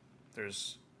do.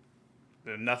 There's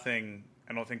nothing,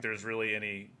 I don't think there's really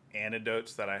any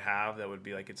anecdotes that I have that would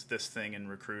be like, it's this thing in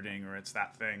recruiting or it's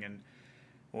that thing. And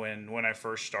when I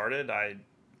first started, I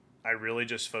really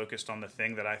just focused on the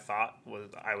thing that I thought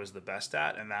I was the best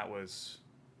at, and that was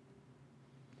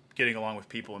getting along with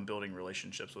people and building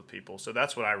relationships with people. So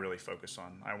that's what I really focus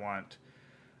on. I want,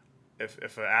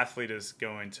 if an athlete is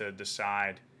going to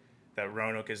decide that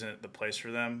Roanoke isn't the place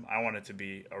for them, I want it to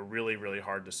be a really, really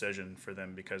hard decision for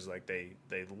them, because like they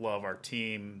love our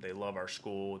team, they love our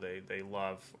school, they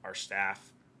love our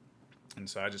staff. And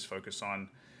so I just focus on,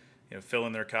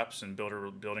 filling their cups and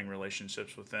building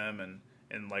relationships with them,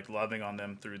 and like loving on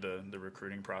them through the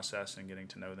recruiting process and getting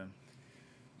to know them.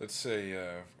 Let's say,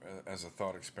 as a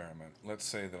thought experiment, let's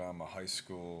say that I'm a high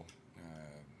school,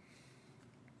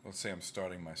 let's say I'm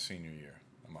starting my senior year.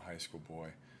 I'm a high school boy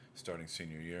starting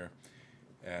senior year,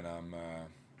 and I'm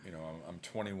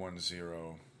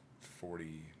 21-0,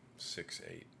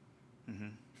 46-8,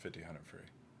 50, 100 free.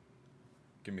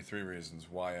 Give me 3 reasons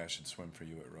why I should swim for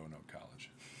you at Roanoke College.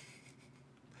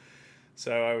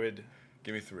 So I would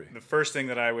give me 3. The first thing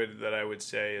that I would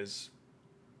say is,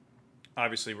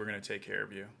 obviously we're going to take care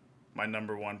of you. My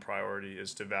number one priority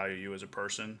is to value you as a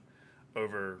person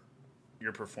over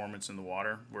your performance in the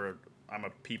water. I'm a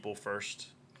people first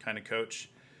kind of coach.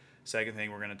 Second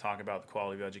thing, we're going to talk about the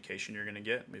quality of education you're going to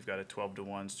get. We've got a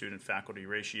 12-to-1 student-faculty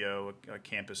ratio, a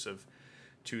campus of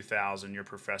 2,000. Your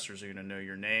professors are going to know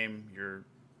your name.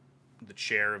 The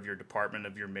chair of your department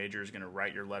of your major is going to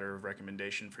write your letter of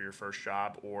recommendation for your first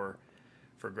job or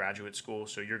for graduate school.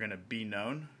 So you're going to be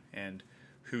known, and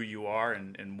who you are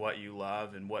and what you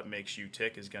love and what makes you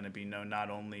tick is going to be known not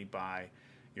only by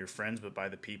your friends, but by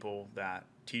the people that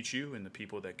teach you and the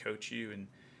people that coach you.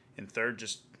 And third,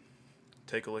 just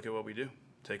take a look at what we do.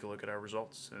 Take a look at our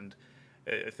results. And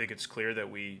I think it's clear that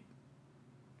we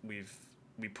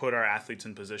put our athletes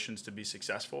in positions to be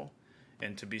successful,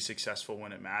 and to be successful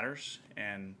when it matters.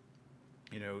 And,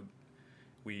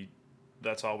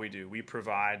 that's all we do. We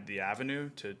provide the avenue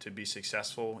to be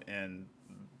successful in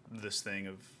this thing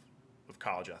of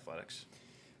college athletics.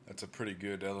 That's a pretty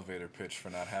good elevator pitch for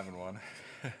not having one.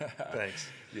 Thanks.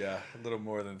 Yeah, a little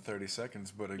more than 30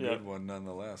 seconds, but a good one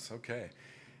nonetheless. Okay.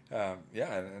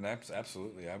 And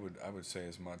absolutely, I would say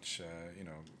as much,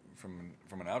 from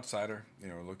an outsider,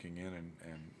 looking in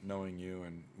and knowing you,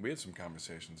 and we had some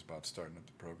conversations about starting up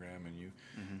the program, and you,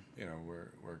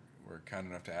 were kind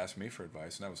enough to ask me for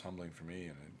advice, and that was humbling for me,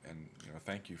 and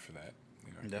thank you for that.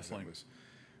 Definitely.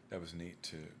 That was neat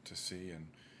to see, and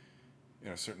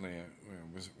certainly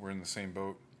we're in the same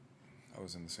boat. I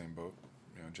was in the same boat.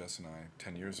 Jess and I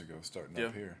 10 years ago starting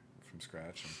up here from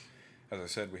scratch, and as I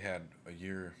said, we had a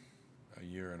year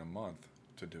and a month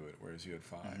to do it, whereas you had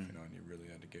 5, and you really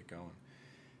had to get going.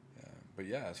 But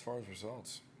yeah, as far as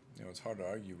results, it's hard to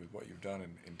argue with what you've done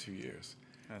in 2 years.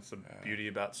 That's the beauty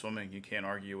about swimming. You can't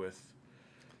argue with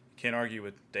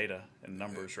data and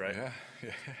numbers, right? Yeah.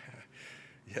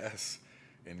 Yes.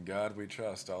 In God we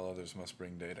trust. All others must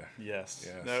bring data. Yes.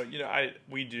 No,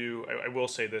 we do. I will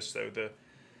say this though: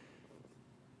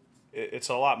 it's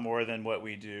a lot more than what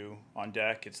we do on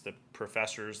deck. It's the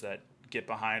professors that get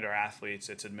behind our athletes.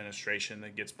 It's administration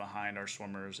that gets behind our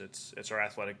swimmers. It's our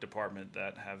athletic department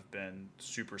that have been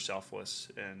super selfless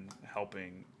in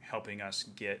helping us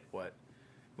get what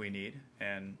we need.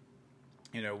 And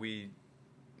we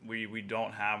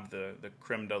don't have the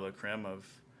creme de la creme of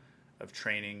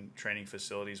training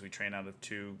facilities. We train out of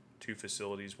two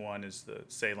facilities. One is the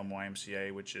Salem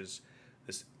YMCA, which is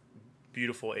this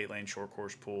beautiful 8-lane short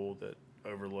course pool that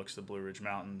overlooks the Blue Ridge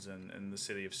Mountains and the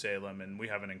city of Salem, and we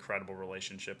have an incredible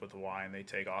relationship with the Y, and they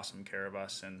take awesome care of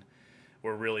us, and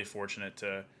we're really fortunate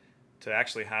to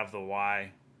actually have the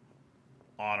Y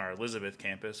on our Elizabeth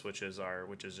campus, which is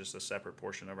just a separate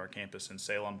portion of our campus in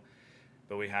Salem.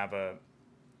 But we have a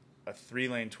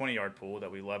 3-lane 20-yard pool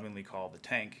that we lovingly call the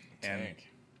Tank.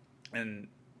 And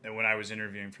when I was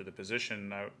interviewing for the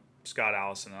position, Scott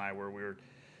Allison and I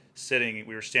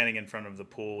we were standing in front of the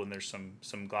pool, and there's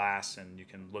some glass, and you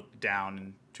can look down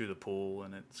into the pool,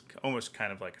 and it's almost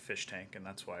kind of like a fish tank, and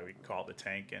that's why we call it the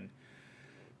Tank. And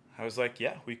I was like,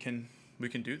 yeah, we can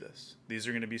do this. These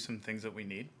are going to be some things that we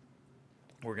need.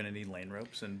 We're going to need lane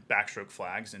ropes and backstroke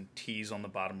flags and tees on the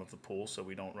bottom of the pool so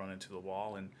we don't run into the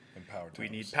wall, and power towers. We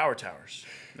need power towers.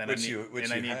 Which you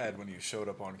had when you showed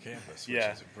up on campus, which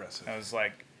is impressive. I was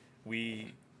like,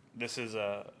 this is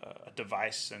a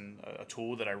device and a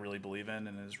tool that I really believe in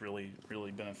and is really, really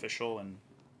beneficial, and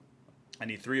I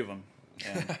need 3 of them.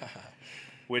 And,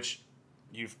 which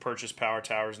you've purchased power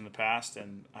towers in the past,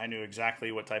 and I knew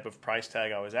exactly what type of price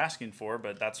tag I was asking for,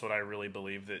 but that's what I really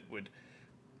believe that would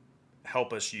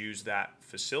help us use that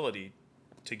facility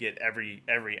to get every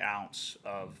ounce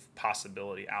of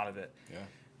possibility out of it. Yeah.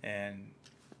 And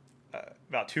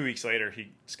about 2 weeks later,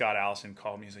 Scott Allison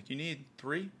called me. He's like, "You need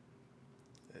 3?"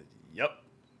 Yep,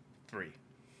 3.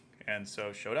 And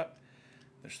so showed up.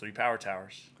 There's 3 power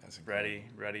towers ready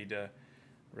to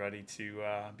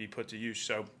be put to use.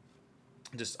 So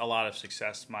just a lot of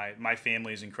success. My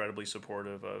family is incredibly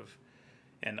supportive of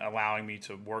and allowing me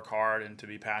to work hard and to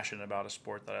be passionate about a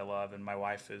sport that I love. And my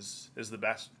wife is the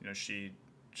best. You know,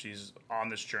 she's on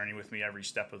this journey with me every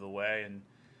step of the way,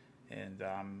 and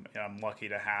I'm lucky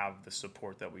to have the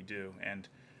support that we do. And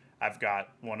I've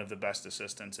got one of the best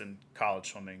assistants in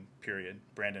college swimming, period,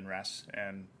 Brandon Ress,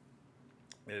 and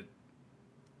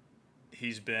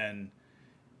he's been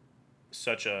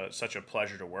such a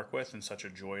pleasure to work with and such a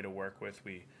joy to work with.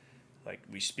 We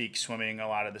speak swimming a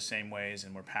lot of the same ways,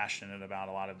 and we're passionate about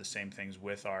a lot of the same things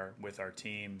with our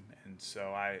team. And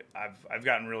so I've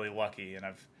gotten really lucky, and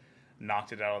I've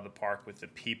knocked it out of the park with the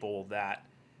people that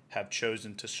have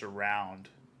chosen to surround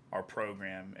our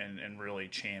program and really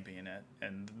champion it,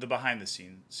 and the behind the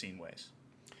scene ways.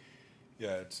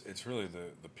 Yeah, it's really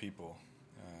the people,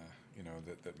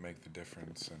 that make the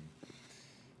difference. And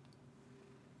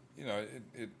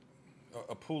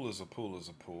a pool is a pool is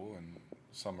a pool, and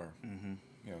some are,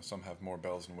 some have more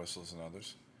bells and whistles than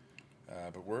others.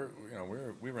 But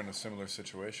we were in a similar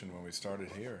situation when we started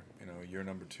here. Year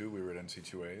number 2, we were at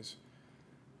NC2As,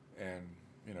 and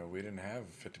we didn't have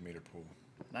a 50-meter pool.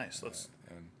 Nice.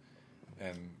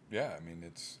 And yeah, I mean,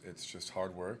 it's just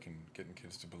hard work and getting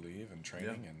kids to believe and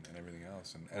training and everything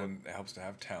else, and it helps to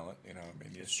have talent.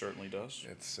 It certainly does.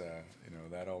 It's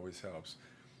that always helps,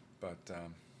 but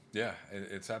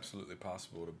it's absolutely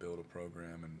possible to build a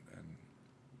program and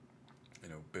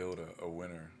build a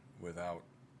winner without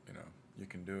you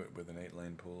can do it with an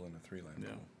 8-lane pool and a 3-lane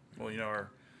pool. Well,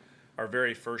 our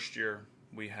very first year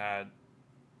we had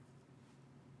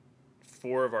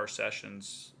 4 of our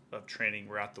sessions of training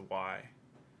were at the Y,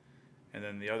 and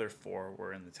then the other 4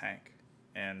 were in the tank.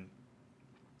 And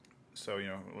so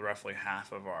roughly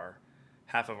half of our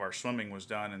swimming was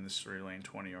done in this 3-lane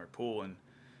 20-yard pool.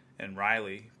 And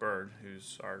Riley Bird,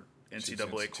 who's our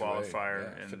NCAA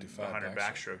qualifier in the 100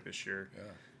 backstroke this year,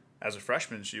 as a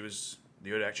freshman she was the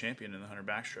ODAC champion in the 100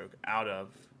 backstroke out of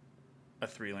a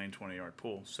 3-lane 20-yard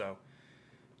pool. So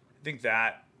I think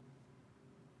that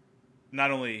not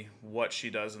only what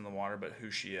she does in the water, but who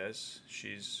she is.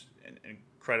 She's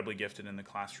incredibly gifted in the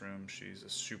classroom. She's a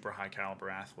super high caliber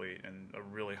athlete and a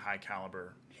really high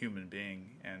caliber human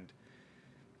being. And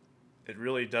it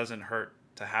really doesn't hurt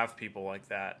to have people like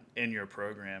that in your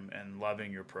program and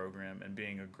loving your program and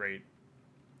being a great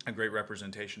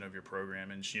representation of your program.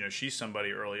 And she's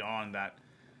somebody early on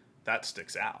that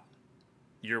sticks out.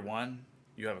 Year 1,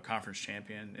 you have a conference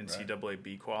champion, NCAA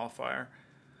B qualifier.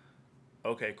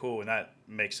 Okay, cool, and that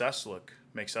makes us look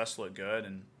good,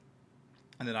 and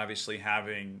then obviously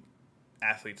having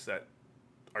athletes that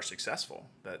are successful,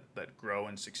 that grow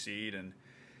and succeed,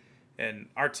 and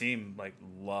our team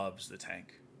loves the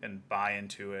tank and buy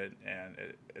into it, and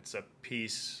it's a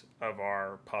piece of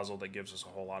our puzzle that gives us a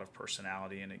whole lot of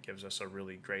personality, and it gives us a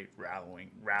really great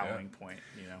rallying point.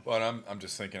 Well, and I'm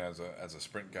just thinking as a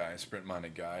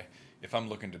sprint-minded guy, if I'm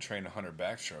looking to train a 100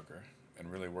 backstroker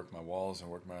and really work my walls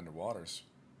and work my underwaters,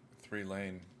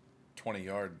 3-lane,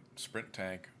 20-yard sprint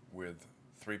tank with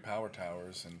 3 power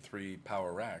towers and 3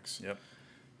 power racks. Yep.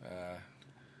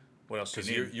 What else do you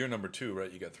need? Because you're number 2,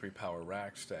 right? You got 3 power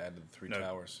racks to add to the 3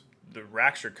 towers. The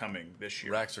racks are coming this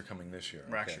year. Racks are coming this year.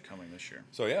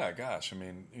 So yeah, gosh, I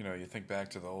mean, you think back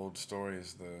to the old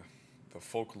stories, the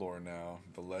folklore now,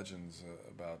 the legends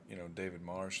about David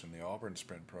Marsh and the Auburn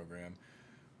sprint program.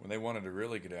 When they wanted to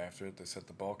really get after it, they set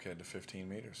the bulkhead to 15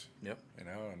 meters. Yep. And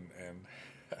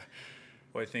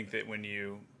well, I think that when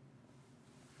you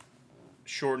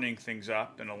shortening things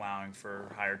up and allowing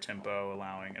for higher tempo,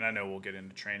 and I know we'll get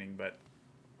into training, but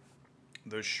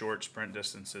those short sprint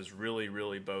distances really,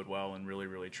 really bode well and really,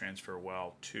 really transfer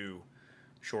well to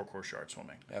short course yard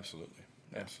swimming. Absolutely.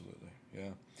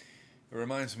 Yeah. It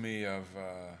reminds me of,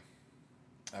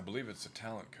 I believe it's a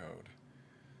talent code,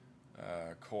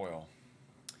 COIL.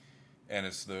 And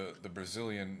it's the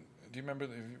Brazilian. Do you remember?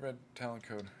 Have you read Talent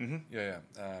Code? Mm-hmm. Yeah.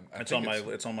 It's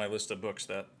on my list of books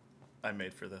that I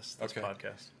made for this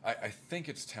podcast. I think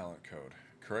it's Talent Code.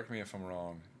 Correct me if I'm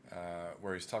wrong.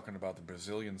 Where he's talking about the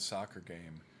Brazilian soccer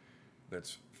game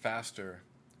that's faster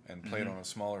and played on a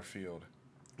smaller field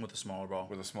with a smaller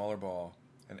ball.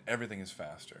 and everything is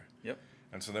faster. Yep.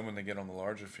 And so then when they get on the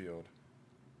larger field,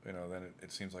 then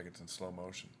it seems like it's in slow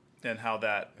motion. And how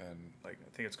that, And like,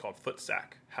 I think it's called foot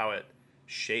sack, how it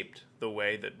shaped the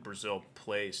way that Brazil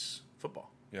plays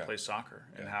football, plays soccer,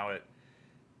 and how it,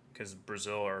 because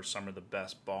Brazil are some of the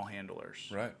best ball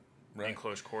handlers, right, in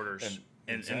close quarters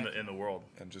and in the world,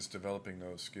 and just developing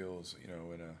those skills,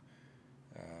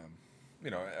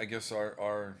 I guess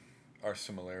our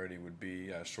similarity would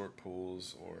be short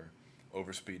pulls or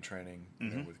overspeed training,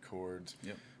 with cords.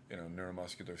 Yep.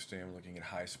 Neuromuscular stim, looking at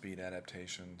high speed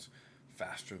adaptations,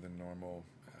 faster than normal,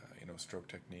 stroke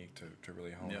technique to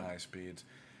really hone high speeds.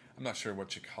 I'm not sure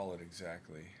what you call it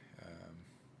exactly.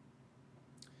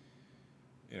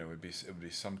 It would be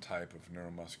some type of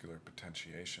neuromuscular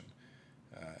potentiation,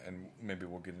 and maybe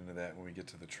we'll get into that when we get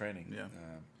to the training. Yeah.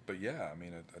 But yeah, I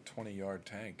mean, a 20-yard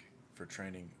tank for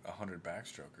training a 100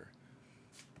 backstroker.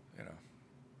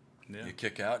 You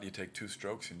kick out, you take 2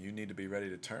 strokes, and you need to be ready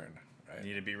to turn. Right.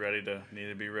 Need to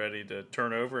be ready to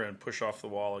turn over and push off the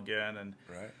wall again. And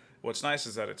right. What's nice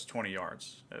is that it's 20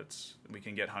 yards. We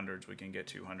can get hundreds, we can get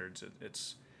 200s.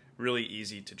 It's really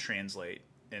easy to translate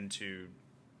into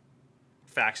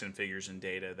facts and figures and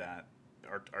data that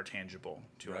are tangible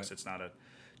to us. It's not a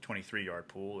 23-yard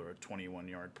pool or a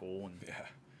 21-yard pool, and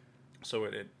so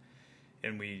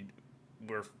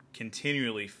we're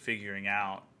continually figuring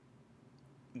out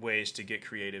ways to get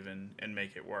creative and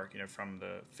make it work. From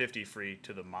the 50 free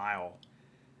to the mile,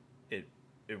 it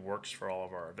works for all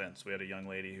of our events. We had a young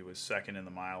lady who was second in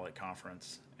the mile at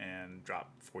conference and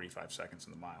dropped 45 seconds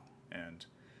in the mile and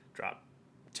dropped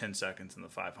 10 seconds in the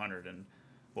 500. And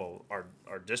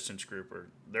our distance group,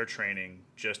 they're training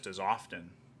just as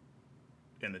often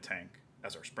in the tank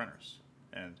as our sprinters.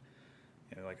 And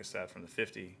like I said, from the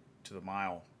 50 to the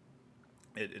mile,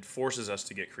 it forces us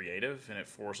to get creative, and it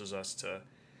forces us to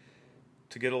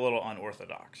get a little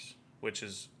unorthodox, which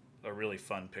is a really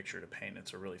fun picture to paint.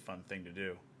 It's a really fun thing to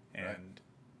do, and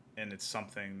it's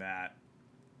something that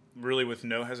really, with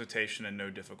no hesitation and no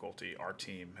difficulty, our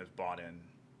team has bought in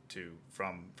to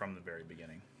from the very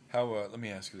beginning. How let me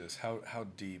ask you this: How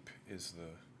deep is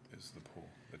the pool,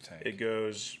 the tank?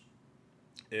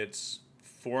 It's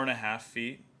 4.5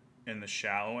 feet in the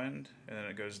shallow end, and then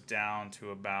it goes down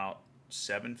to about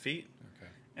 7 feet,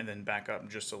 and then back up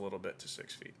just a little bit to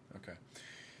 6 feet. Okay.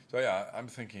 So yeah, I'm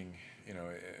thinking,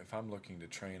 if I'm looking to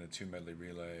train a 2 medley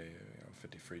relay,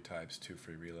 50 free types, 2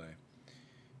 free relay,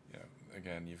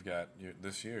 again,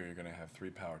 this year you're going to have 3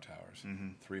 power towers,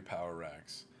 3 power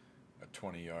racks, a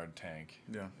 20-yard tank,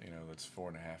 that's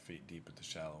 4.5 feet deep at the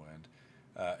shallow end.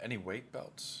 Any weight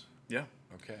belts? Yeah.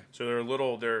 Okay. So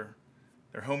they're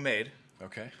homemade.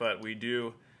 Okay. But we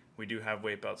do have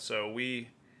weight belts. So we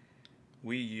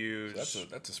use. So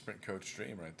that's a Sprint Coach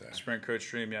dream right there. Sprint Coach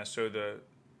dream, yeah. So the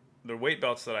weight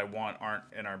belts that I want aren't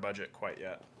in our budget quite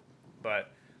yet,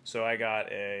 but so we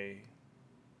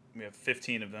have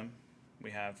 15 of them.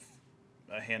 We have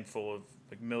a handful of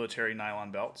military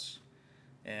nylon belts,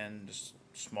 and just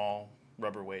small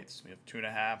rubber weights. We have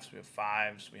 2.5s, we have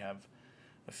 5s, we have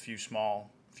a few small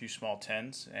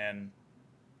 10s, and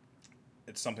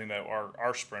it's something that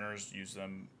our sprinters use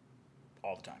them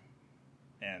all the time.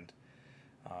 And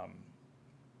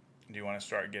do you want to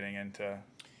start getting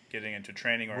into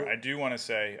training? Or I do want to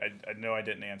say, I know I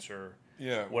didn't answer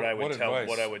what I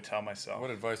would tell myself. What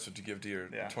advice would you give to your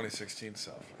 2016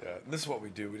 self? Yeah, this is what we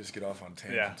do. We just get off on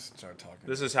tangents and start talking.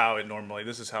 This is how it normally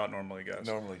goes.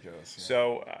 Yeah.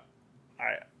 So,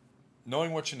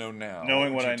 knowing what you know now,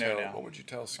 what I know now, what would you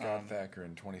tell Scott Thacker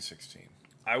in 2016?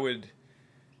 I would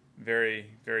very,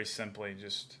 very simply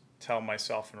just tell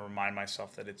myself and remind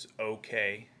myself that it's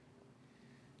okay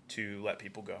to let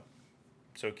people go.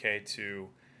 It's okay to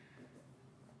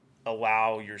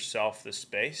allow yourself the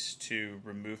space to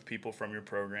remove people from your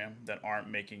program that aren't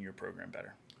making your program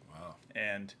better. Wow.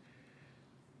 And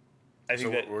I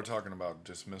think that we're talking about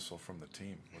dismissal from the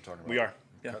team. We're talking about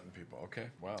cutting people. Okay.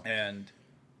 Wow. And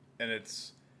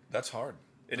that's hard.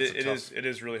 It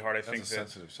is really hard. I think that's a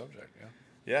sensitive subject. Yeah.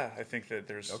 Yeah, I think that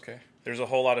there's a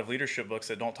whole lot of leadership books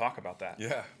that don't talk about that.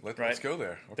 Yeah, let's go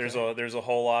there. Okay. There's a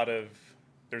whole lot of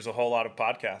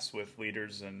podcasts with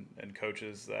leaders and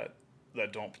coaches that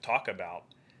don't talk about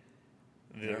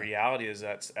the reality is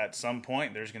that at some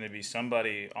point there's going to be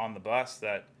somebody on the bus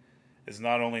that is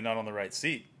not only not on the right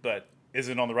seat, but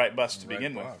isn't on the right bus to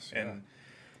begin with. Yeah. And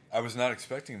I was not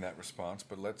expecting that response,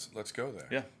 but let's go there.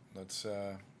 Yeah. Let's.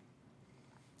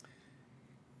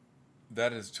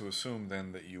 That is to assume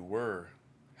then that you were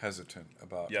hesitant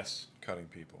about cutting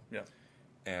people. Yeah.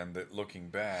 And that looking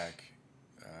back,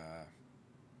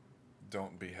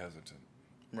 don't be hesitant.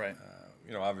 Right.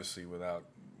 Obviously we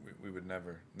would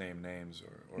never name names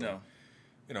or no.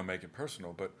 Make it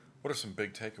personal, but What are some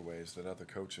big takeaways that other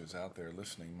coaches out there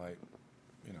listening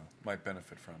might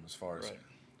benefit from as far as Right.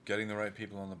 getting the right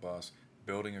people on the bus,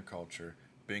 building a culture,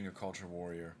 being a culture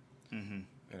warrior, Mm-hmm.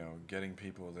 getting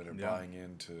people that are Yeah. buying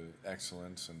into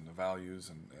excellence and the values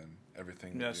and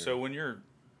everything. Yeah. That So when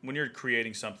you're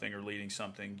creating something or leading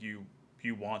something,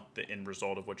 you want the end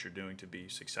result of what you're doing to be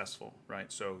successful,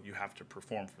 right? So you have to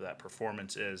perform for that.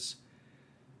 Performance is,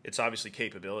 it's obviously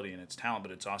capability and it's talent,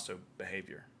 but it's also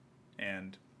behavior.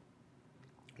 And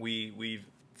we've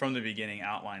from the beginning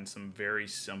outlined some very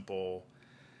simple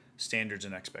standards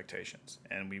and expectations,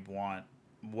 and we want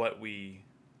what we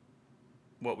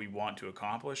want to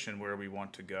accomplish and where we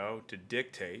want to go to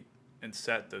dictate and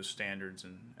set those standards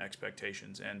and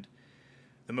expectations. And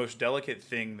the most delicate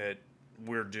thing that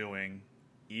we're doing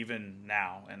even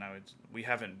now, and we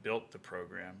haven't built the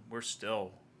program, we're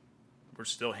still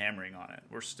hammering on it,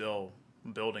 we're still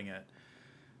building it.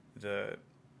 The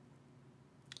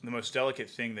most delicate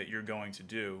thing that you're going to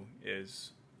do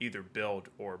is either build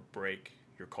or break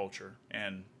your culture.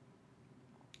 And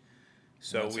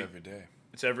so that's every day.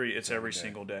 It's every day.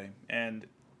 single day. And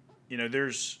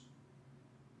there's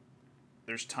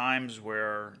times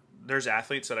where there's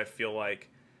athletes that I feel like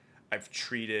I've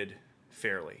treated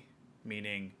fairly,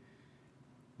 meaning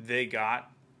they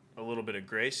got a little bit of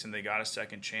grace and they got a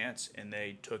second chance and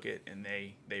they took it and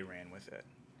they ran with it.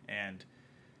 And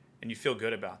you feel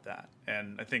good about that.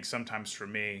 And I think sometimes for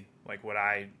me, like what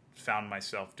I found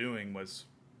myself doing was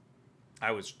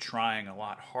I was trying a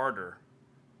lot harder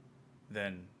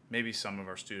than maybe some of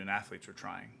our student athletes were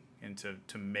trying, and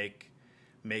to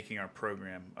making our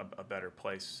program a better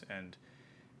place.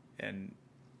 And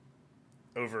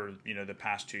over the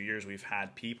past 2 years, we've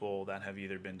had people that have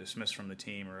either been dismissed from the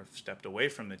team or have stepped away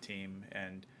from the team,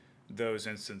 and those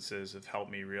instances have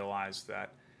helped me realize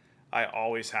that I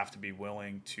always have to be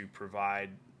willing to provide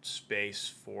space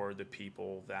for the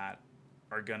people that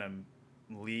are going to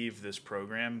leave this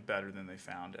program better than they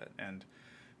found it. And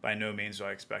by no means do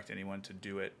I expect anyone to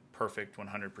do it perfect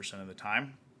 100% of the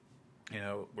time.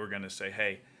 We're going to say,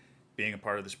 hey, being a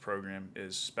part of this program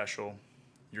is special.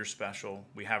 You're special.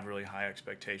 We have really high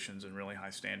expectations and really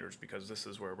high standards because this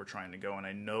is where we're trying to go. And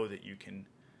I know that you can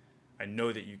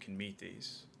meet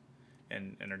these,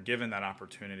 and are given that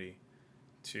opportunity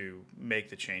to make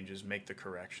the changes, make the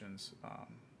corrections,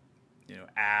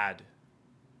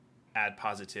 add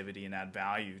positivity and add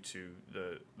value to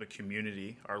the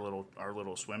community, our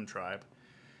little swim tribe,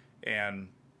 and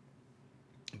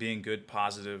being good,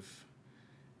 positive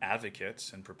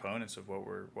advocates and proponents of what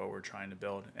we're trying to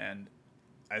build. And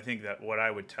I think that what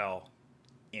I would tell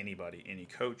anybody, any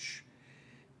coach,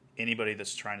 anybody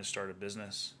that's trying to start a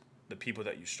business, the people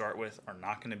that you start with are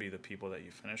not going to be the people that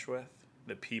you finish with.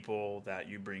 The people that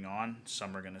you bring on,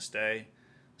 some are going to stay,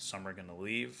 some are going to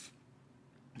leave,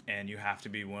 and you have to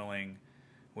be willing,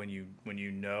 when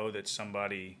you know that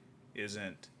somebody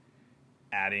isn't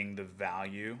adding the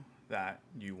value that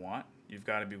you want, you've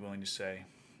got to be willing to say,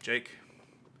 Jake,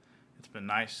 it's been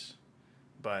nice,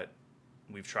 but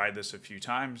we've tried this a few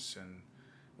times and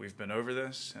we've been over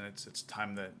this, and it's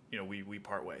time that we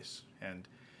part ways. And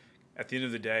at the end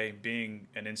of the day, being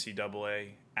an NCAA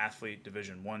athlete,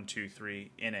 Division 1, 2,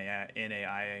 3,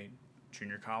 NAIA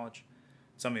junior college,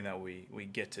 it's something that we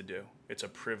get to do. It's a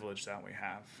privilege that we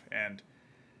have. And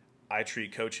I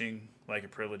treat coaching like a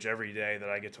privilege every day that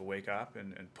I get to wake up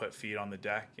and put feet on the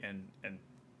deck and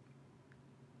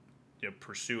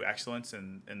pursue excellence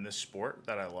in this sport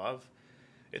that I love.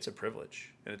 It's a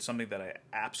privilege, and it's something that I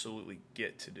absolutely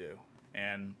get to do.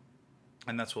 And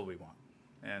that's what we want.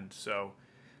 And so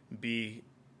be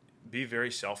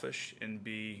very selfish and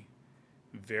be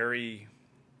very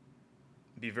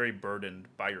burdened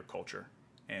by your culture,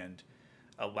 and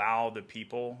allow the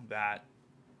people that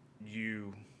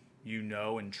you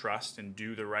know and trust and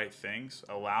do the right things,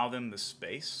 allow them the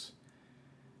space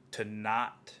to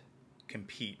not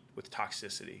compete with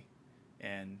toxicity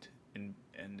and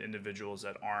individuals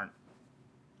that aren't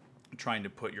trying to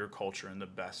put your culture in the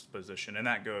best position. And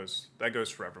that goes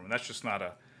for everyone. That's just not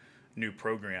a new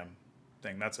program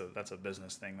thing. That's a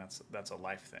business thing. That's a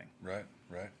life thing. Right.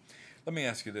 Let me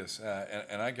ask you this,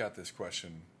 and I got this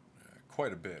question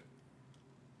quite a bit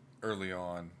early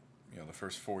on, the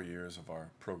first 4 years of our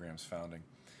program's founding.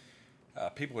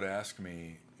 People would ask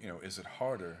me, is it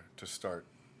harder to start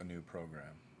a new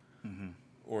program? Mm-hmm.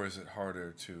 Or is it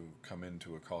harder to come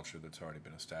into a culture that's already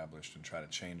been established and try to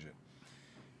change it?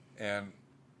 And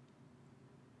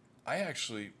I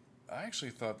actually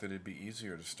thought that it'd be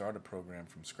easier to start a program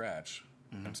from scratch,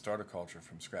 mm-hmm. and start a culture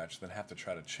from scratch than have to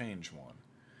try to change one.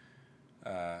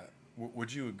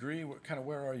 Would you agree? What kind of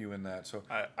where are you in that? So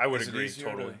I would is it agree easier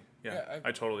totally.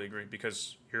 I totally agree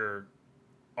because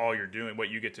all you're doing, what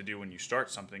you get to do when you start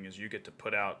something is you get to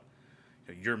put out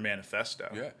your manifesto.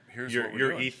 Yeah, here's your what we're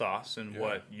your doing. ethos and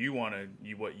what you want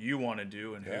to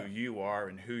do and who you are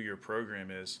and who your program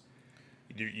is.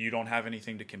 You don't have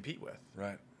anything to compete with.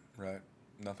 Right.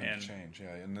 Nothing to change.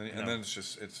 Yeah, and then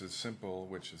it's as simple,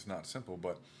 which is not simple,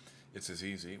 but it's as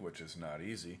easy, which is not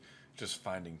easy. Just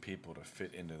finding people to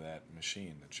fit into that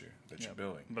machine that you're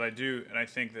building. But I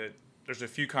think that there's a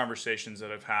few conversations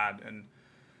that I've had, and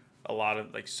a lot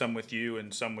of some with you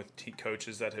and some with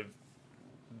coaches that have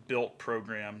built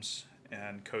programs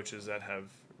and coaches that have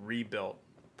rebuilt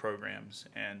programs,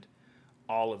 and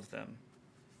all of them,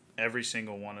 every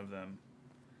single one of them,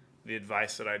 the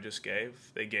advice that I just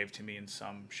gave, they gave to me in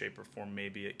some shape or form.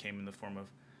 Maybe it came in the form of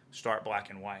start black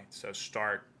and white. So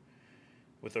start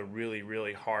with a really,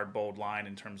 really hard, bold line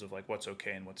in terms of what's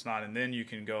okay and what's not. And then you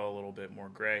can go a little bit more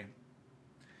gray,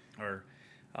 or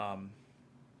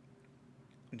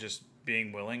just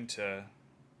being willing to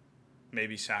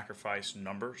maybe sacrifice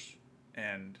numbers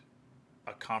and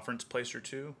a conference place or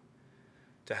two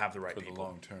to have the right people.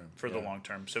 For the long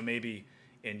term. So maybe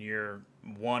in year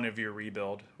one of your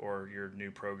rebuild or your new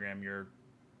program, your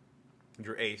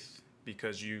eighth,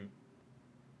 because you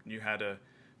had to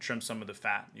trim some of the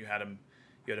fat. You had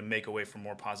to make a way for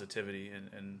more positivity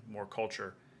and more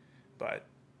culture. But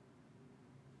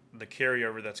the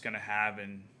carryover that's going to have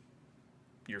in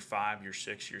year 5, year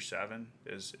 6, year 7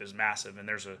 is massive. And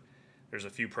there's a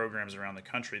few programs around the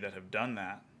country that have done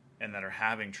that and that are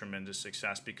having tremendous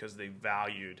success because they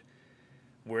valued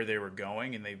where they were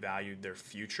going and they valued their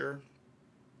future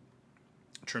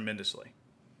tremendously.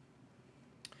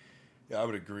 Yeah, I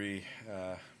would agree.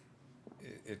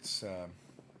 It's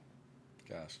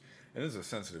it is a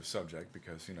sensitive subject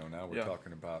because now we're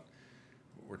talking about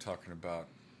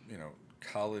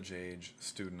college age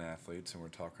student athletes, and we're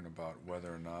talking about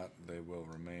whether or not they will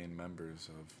remain members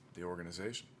of the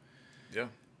organization. Yeah.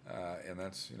 And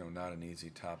that's not an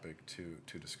easy topic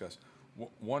to discuss.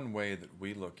 One way that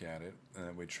we look at it, and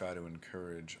that we try to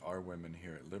encourage our women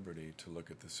here at Liberty to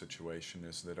look at the situation,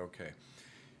 is that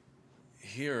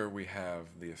here we have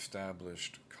the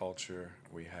established culture,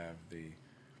 we have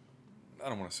I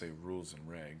don't want to say rules and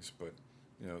regs, but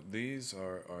these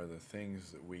are the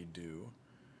things that we do.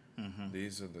 Mm-hmm.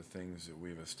 These are the things that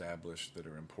we've established that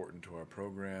are important to our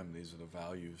program. These are the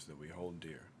values that we hold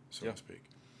dear, so to speak.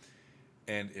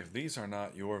 And if these are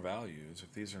not your values,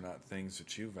 if these are not things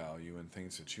that you value and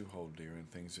things that you hold dear and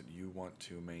things that you want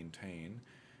to maintain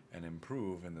and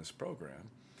improve in this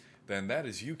program, then that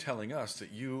is you telling us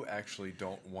that you actually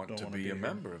don't want to be a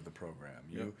member of the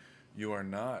program. You are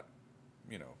not,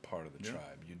 part of the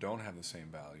tribe. You don't have the same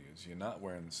values. You're not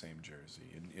wearing the same jersey.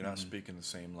 You're not speaking the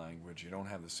same language. You don't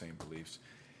have the same beliefs.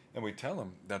 And we tell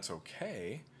them that's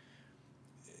okay.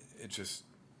 It just,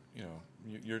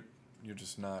 you're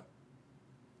just not.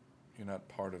 You're not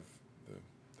part of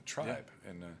the tribe,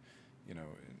 and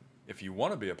if you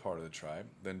want to be a part of the tribe,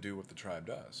 then do what the tribe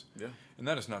does. Yeah. And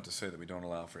that is not to say that we don't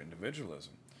allow for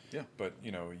individualism. Yeah. But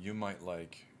you might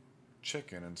like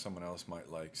chicken, and someone else might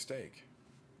like steak.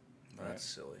 Right? That's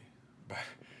silly. But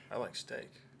I like steak.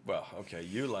 Well, okay,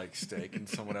 you like steak, and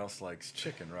someone else likes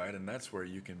chicken, right? And that's where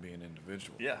you can be an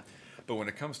individual. Yeah. But when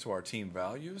it comes to our team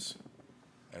values,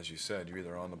 as you said, you're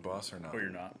either on the bus or not. Or you're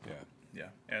not. Yeah.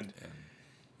 Yeah.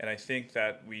 And I think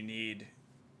that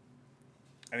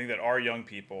our young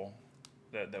people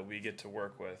that we get to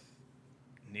work with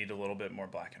need a little bit more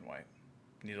black and white,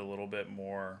 need a little bit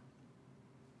more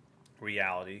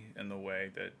reality in the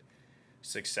way that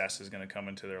success is going to come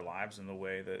into their lives and the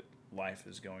way that life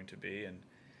is going to be.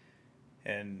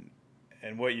 And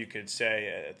what you could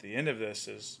say at the end of this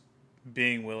is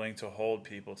being willing to hold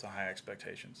people to high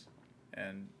expectations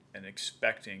and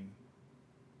expecting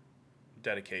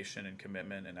dedication and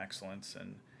commitment and excellence,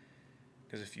 and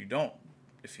because if you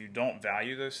don't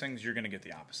value those things, you're going to get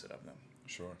the opposite of them.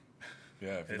 Sure.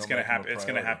 Yeah. It's going to happen. It's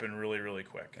going to happen really, really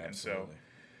quick. Absolutely. And so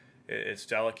it's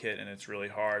delicate and it's really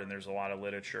hard. And there's a lot of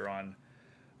literature on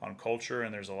culture,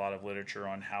 and there's a lot of literature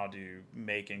on how to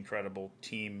make incredible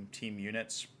team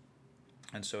units.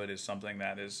 And so it is something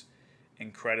that is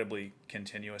incredibly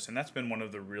continuous, and that's been one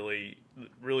of the really,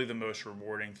 really the most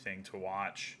rewarding thing to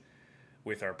watch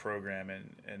with our program.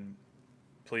 And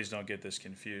please don't get this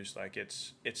confused.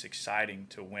 It's exciting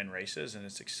to win races, and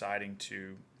it's exciting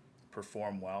to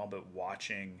perform well, but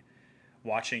watching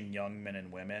young men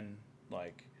and women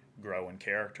grow in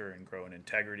character and grow in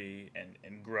integrity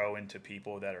and grow into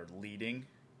people that are leading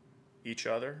each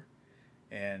other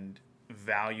and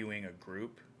valuing a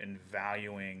group and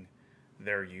valuing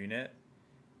their unit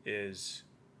is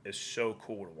so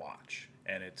cool to watch,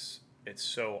 and it's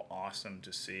so awesome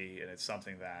to see, and it's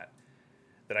something that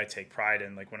I take pride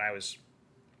in. Like when I was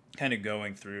kind of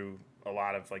going through a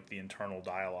lot of like the internal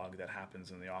dialogue that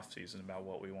happens in the off season about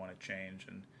what we want to change,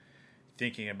 and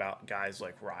thinking about guys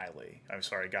like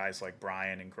guys like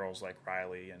Brian and girls like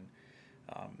Riley, and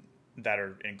that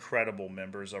are incredible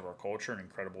members of our culture and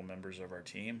incredible members of our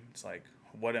team. It's like,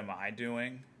 what am I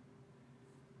doing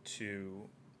to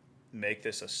make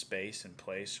this a space and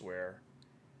place where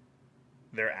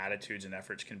their attitudes and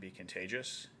efforts can be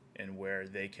contagious, and where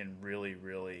they can really,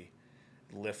 really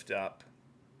lift up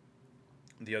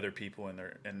the other people in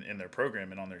their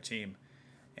program and on their team,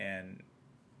 and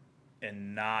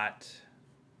not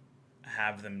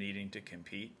have them needing to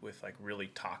compete with like really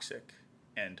toxic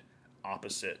and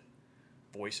opposite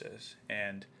voices.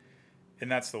 And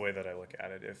that's the way that I look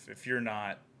at it. If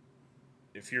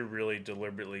you're really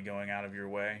deliberately going out of your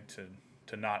way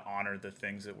to not honor the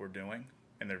things that we're doing,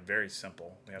 and they're very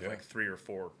simple. We have like 3 or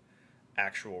 4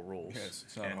 actual rules. Yes,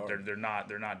 it's not and hard. they're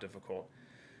not difficult.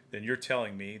 Then you're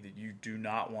telling me that you do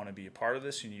not want to be a part of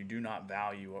this, and you do not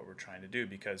value what we're trying to do,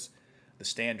 because the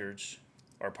standards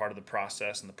are part of the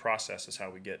process, and the process is how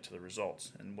we get to the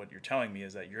results. And what you're telling me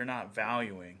is that you're not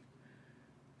valuing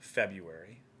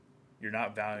February, you're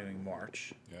not valuing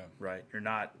March, right? You're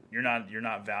not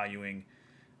valuing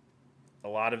a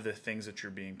lot of the things that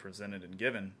you're being presented and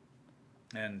given,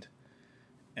 and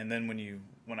then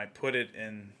when I put it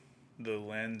in the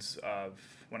lens of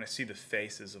when I see the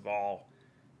faces of all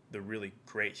the really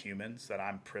great humans that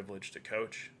I'm privileged to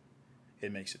coach,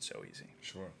 it makes it so easy.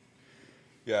 Sure.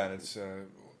 Yeah, and it's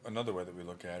another way that we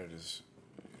look at it is,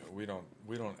 we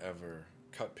don't ever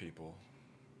cut people.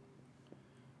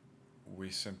 We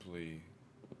simply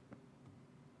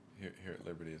here at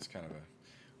Liberty, it's kind of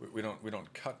we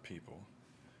don't cut people,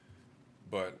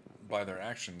 but by their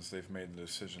actions, they've made the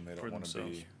decision they don't want to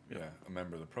be a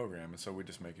member of the program, and so we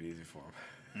just make it easy for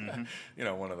them.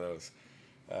 Mm-hmm. One of those.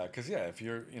 Because if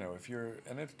you're,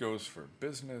 and it goes for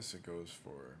business, it goes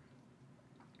for,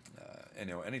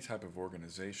 any type of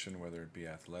organization, whether it be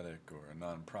athletic or a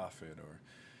nonprofit, or,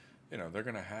 they're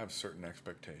going to have certain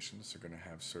expectations. They're going to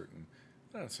have certain,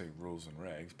 I don't say rules and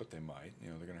regs, but they might.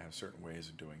 They're going to have certain ways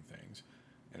of doing things,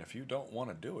 and if you don't want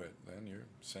to do it, then you're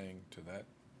saying to that,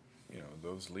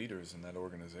 those leaders in that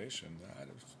organization, I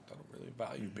don't really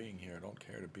value being here. I don't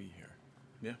care to be here.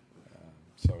 Yeah.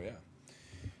 So yeah.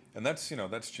 And that's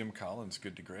Jim Collins'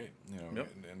 Good to Great.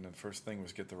 And the first thing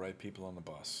was get the right people on the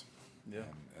bus. Yeah,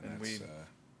 and that's,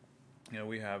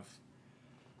 we have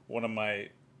one of my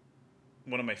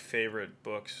favorite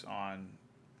books on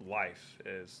life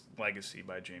is Legacy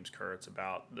by James Kerr. It's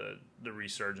about the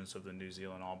resurgence of the New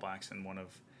Zealand All Blacks, and one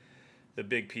of the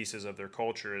big pieces of their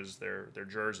culture is their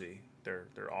jersey,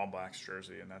 their All Blacks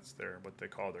jersey, and that's what they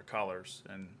call their colors.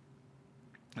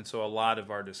 And so a lot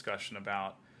of our discussion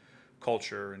about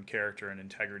culture and character and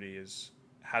integrity is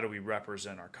how do we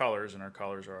represent our colors, and our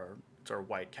colors it's our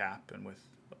white cap and with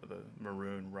the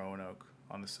maroon Roanoke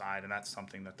on the side, and that's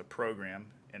something that the program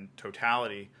in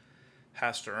totality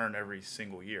has to earn every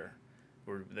single year.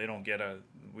 We don't get a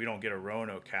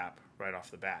Roanoke cap right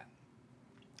off the bat,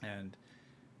 and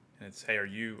it's, hey, are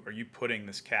you putting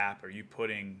this cap, are you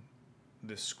putting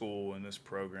this school and this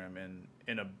program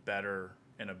in a better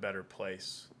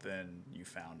place than you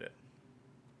found it?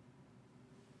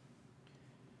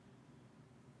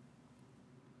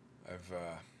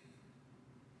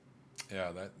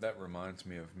 That reminds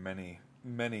me of many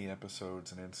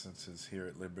episodes and instances here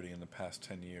at Liberty in the past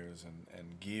 10 years,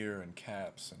 and gear and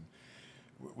caps, and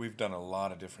we've done a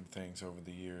lot of different things over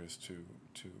the years to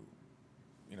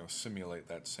simulate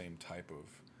that same type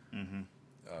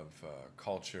of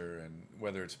culture, and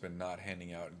whether it's been not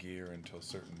handing out gear until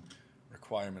certain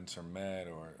requirements are met,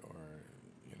 or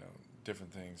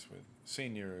different things with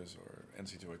seniors or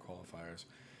NCAA qualifiers,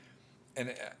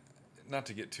 and not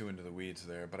to get too into the weeds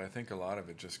there, but I think a lot of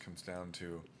it just comes down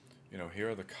to, here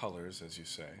are the colors, as you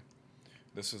say.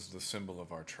 This is the symbol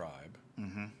of our tribe.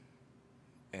 Mm-hmm.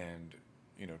 And,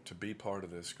 to be part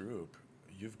of this group,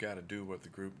 you've got to do what the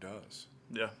group does.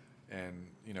 Yeah. And,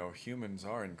 humans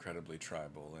are incredibly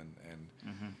tribal, and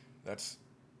that's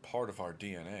part of our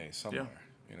DNA somewhere,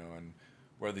 and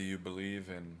whether you believe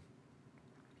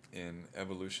in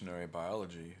evolutionary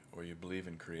biology or you believe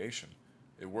in creation,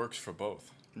 it works for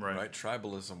both. Right?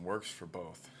 Tribalism works for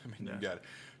both. I mean, you've got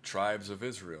tribes of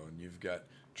Israel, and you've got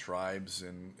tribes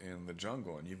in the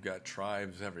jungle, and you've got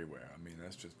tribes everywhere. I mean,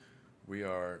 that's just, we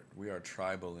are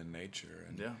tribal in nature,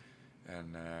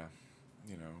 and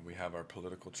we have our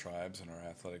political tribes and our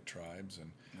athletic tribes,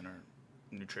 and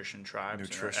nutrition tribes,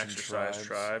 Nutrition and our exercise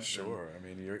tribes. Sure. I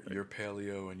mean, you're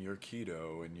paleo and you're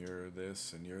keto and you're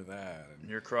this and you're that. And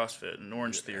you're CrossFit and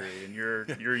Orange Theory and you're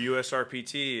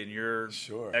USRPT and you're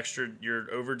sure.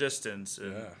 you're over distance.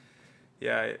 And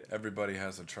yeah. Everybody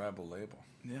has a tribal label.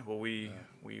 Yeah. Well, we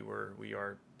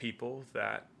are people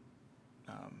that.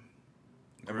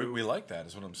 We like that,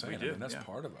 is what I'm saying. We do, I mean, that's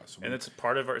part of us. And it's a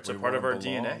part of our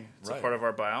DNA. It's a part of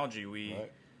our biology.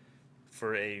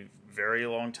 For a very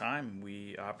long time,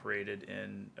 we operated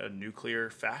in a nuclear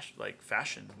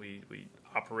fashion. We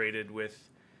operated with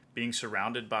being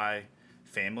surrounded by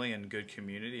family and good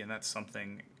community, and that's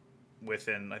something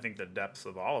within, I think, the depths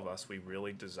of all of us. We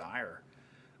really desire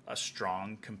a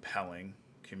strong, compelling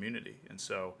community, and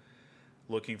so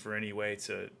looking for any way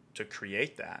to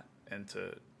create that and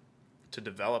to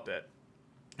develop it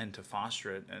and to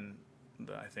foster it. And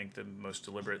I think the most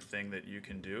deliberate thing that you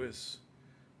can do is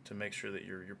to make sure that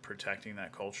you're protecting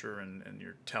that culture and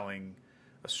you're telling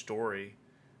a story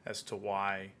as to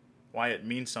why it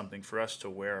means something for us to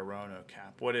wear a Roanoke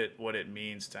cap, what it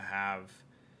means to have,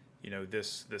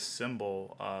 this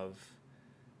symbol of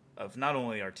not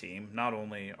only our team, not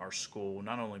only our school,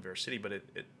 not only our city, but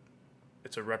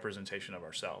it's a representation of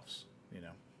ourselves,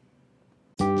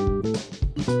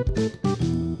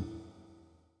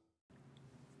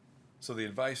 So the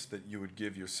advice that you would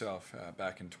give yourself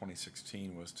back in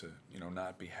 2016 was to,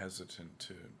 not be hesitant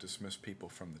to dismiss people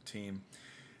from the team.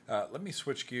 Let me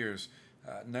switch gears.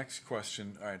 Next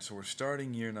question. All right, so we're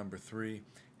starting year number 3,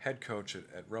 head coach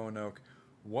at Roanoke.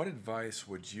 What advice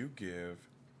would you give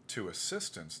to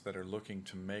assistants that are looking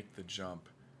to make the jump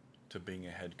to being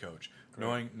a head coach?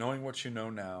 Knowing what you know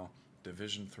now,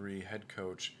 Division III head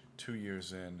coach, 2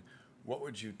 years in, what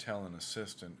would you tell an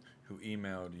assistant who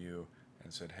emailed you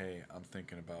and said, "Hey, I'm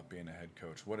thinking about being a head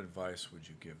coach"? What advice would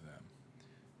you give them?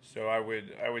 So I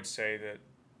would say that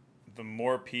the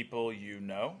more people you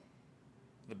know,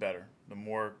 the better. The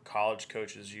more college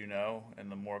coaches you know,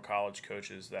 and the more college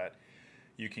coaches that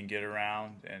you can get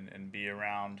around and be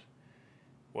around,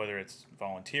 whether it's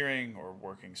volunteering or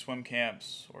working swim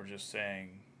camps or just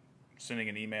sending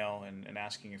an email and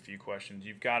asking a few questions,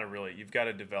 you've got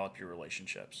to develop your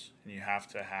relationships, and you have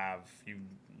to have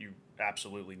you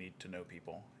absolutely need to know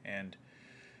people.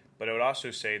 But I would also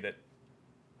say that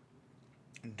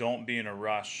don't be in a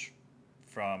rush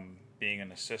from being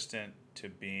an assistant to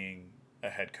being a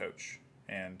head coach.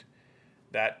 And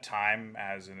that time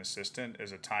as an assistant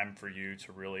is a time for you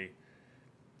to really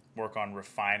work on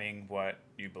refining what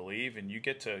you believe, and you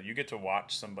get to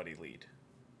watch somebody lead.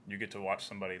 You get to watch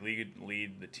somebody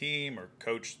lead the team, or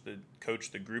coach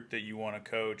the group that you want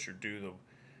to coach, or do the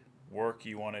work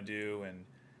you want to do. And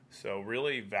so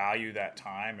really value that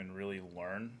time and really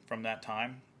learn from that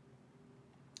time.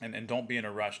 And don't be in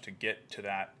a rush to get to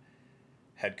that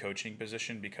head coaching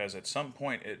position, because at some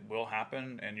point it will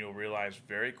happen and you'll realize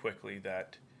very quickly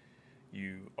that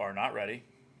you are not ready.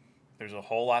 There's a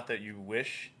whole lot that you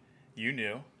wish you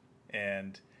knew,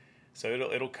 and so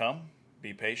it'll come.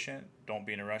 Be patient. Don't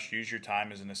be in a rush. Use your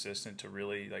time as an assistant to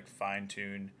really fine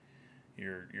tune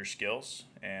your skills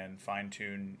and fine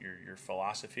tune your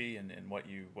philosophy and what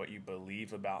you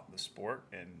believe about the sport,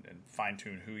 and fine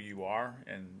tune who you are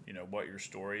and what your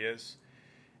story is,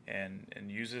 and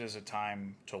use it as a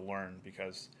time to learn.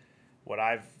 Because what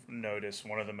I've noticed,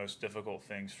 one of the most difficult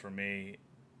things for me,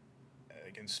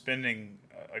 in spending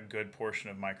a good portion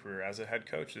of my career as a head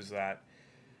coach, is that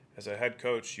as a head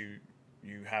coach you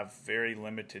have very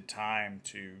limited time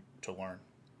to learn,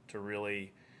 to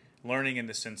really learning in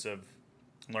the sense of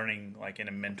learning like in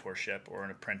a mentorship or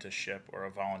an apprenticeship or a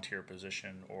volunteer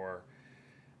position or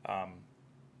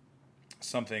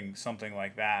something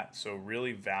like that. So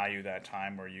really value that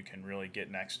time where you can really get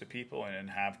next to people and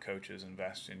have coaches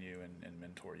invest in you and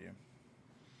mentor you.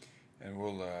 And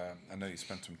I know you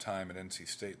spent some time at NC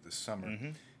State this summer,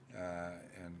 Mm-hmm.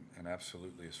 And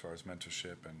absolutely as far as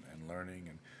mentorship and learning,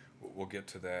 and we'll get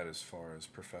to that as far as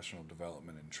professional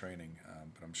development and training,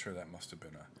 but I'm sure that must have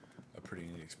been a pretty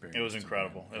neat experience. It was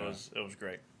incredible. It was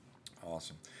great.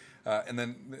 Awesome. And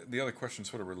then the other question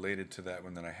sort of related to that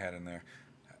one that I had in there.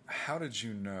 How did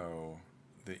you know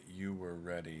that you were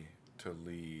ready to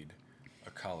lead a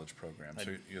college program?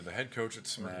 So you're the head coach at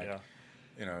SMAC.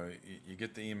 Yeah. You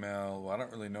get the email, well, I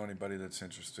don't really know anybody that's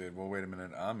interested. Well, wait a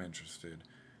minute, I'm interested.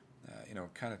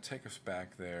 Kind of take us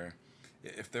back there.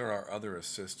 If there are other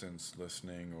assistants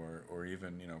listening or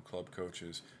even, club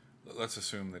coaches, let's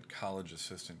assume that college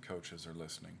assistant coaches are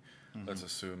listening. Mm-hmm. Let's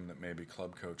assume that maybe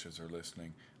club coaches are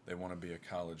listening. They want to be a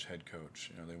college head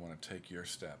coach. They want to take your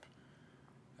step.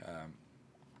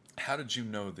 How did you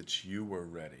know that you were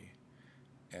ready?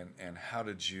 And how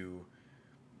did you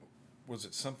was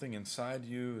it something inside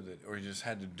you that, or you just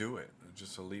had to do it,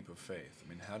 just a leap of faith? I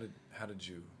mean, how did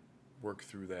you work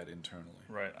through that internally?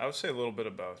 Right. I would say a little bit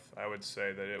of both. I would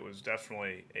say that it was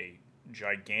definitely a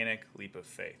gigantic leap of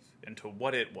faith into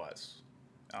what it was.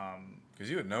 Because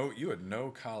you had no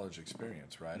college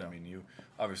experience, right? No. I mean, you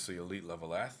obviously elite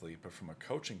level athlete, but from a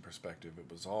coaching perspective,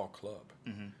 it was all club.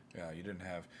 Mm-hmm. Yeah, you didn't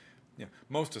have,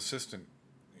 most assistant,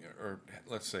 or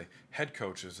let's say head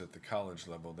coaches at the college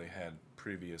level, they had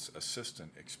previous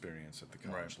assistant experience at the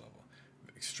college level.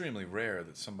 Extremely rare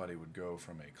that somebody would go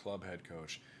from a club head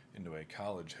coach into a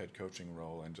college head coaching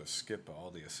role and just skip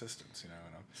all the assistants.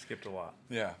 Skipped a lot.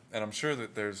 Yeah, and I'm sure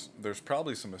that there's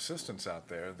probably some assistants out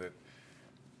there that,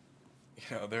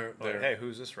 they're hey,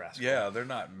 who's this rascal? Yeah, they're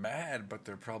not mad, but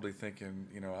they're probably thinking,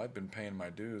 I've been paying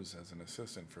my dues as an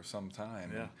assistant for some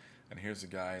time, and here's a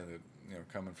guy that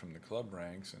coming from the club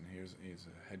ranks, and he's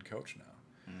a head coach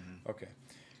now. Mm-hmm. Okay,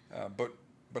 but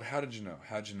how did you know?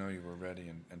 How did you know you were ready,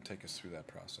 and take us through that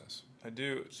process? I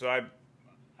do. So I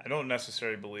don't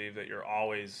necessarily believe that you're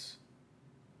always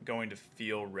going to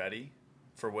feel ready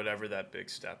for whatever that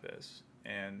big step is,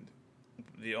 and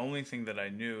the only thing that I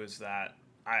knew is that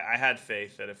I had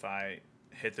faith that if I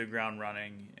hit the ground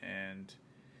running and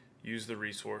used the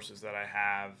resources that I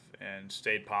have and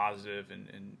stayed positive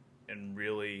and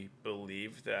really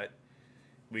believed that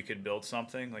we could build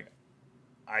something, like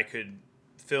I could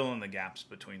fill in the gaps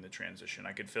between the transition.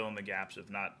 I could fill in the gaps of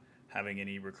not having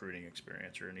any recruiting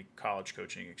experience or any college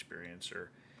coaching experience.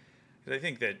 Because I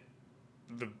think that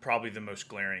probably the most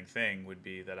glaring thing would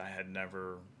be that I had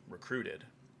never recruited.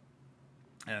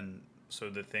 And so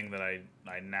the thing that I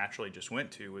naturally just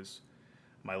went to was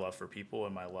my love for people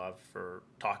and my love for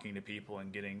talking to people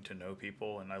and getting to know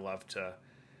people. And I love to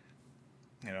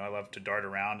dart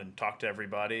around and talk to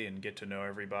everybody and get to know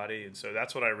everybody. And so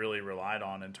that's what I really relied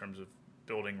on in terms of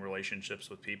building relationships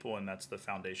with people. And that's the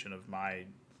foundation of my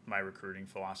recruiting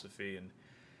philosophy. And,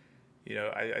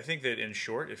 I think that in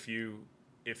short, if you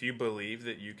believe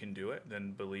that you can do it,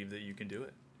 then believe that you can do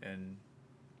it. And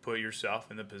put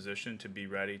yourself in the position to be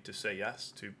ready to say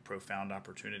yes to profound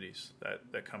opportunities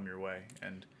that come your way.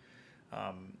 And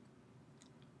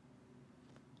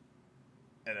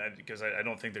because I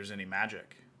don't think there's any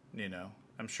magic,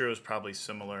 I'm sure it was probably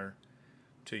similar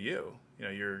to you.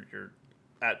 You're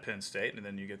at Penn State, and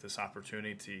then you get this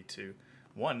opportunity to,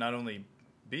 one, not only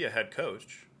be a head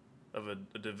coach of a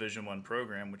Division I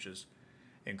program, which is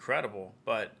incredible,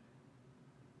 but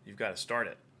you've got to start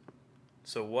it.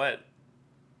 So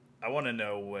I want to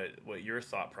know what your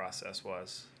thought process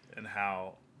was, and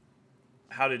how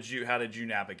did you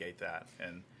navigate that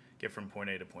and get from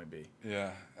point A to point B?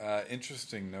 Yeah,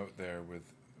 interesting note there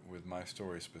with my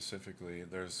story specifically.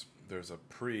 There's a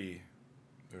prequel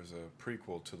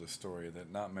to the story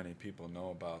that not many people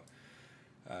know about.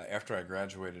 After I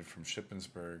graduated from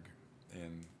Shippensburg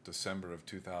in December of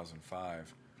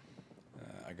 2005,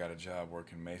 I got a job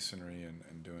working masonry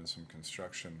and doing some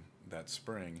construction that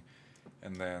spring.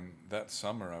 And then that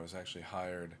summer, I was actually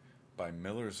hired by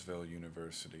Millersville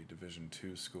University, Division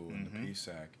II school in the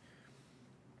PSAC. I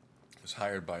was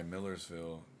hired by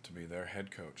Millersville to be their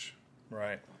head coach.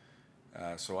 Right.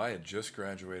 So I had just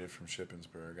graduated from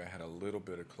Shippensburg. I had a little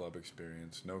bit of club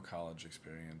experience, no college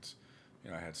experience.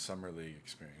 I had summer league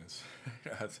experience.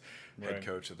 I was head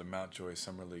coach of the Mount Joy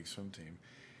Summer League swim team.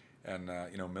 And,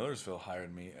 Millersville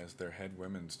hired me as their head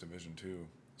women's Division II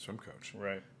swim coach.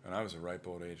 Right. And I was a ripe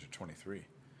old age of 23.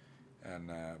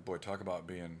 And, boy, talk about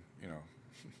being,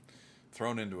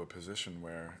 thrown into a position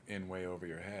where in way over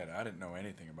your head. I didn't know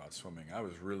anything about swimming. I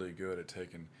was really good at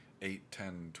taking 8,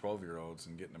 10, 12-year-olds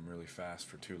and getting them really fast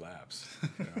for 2 laps.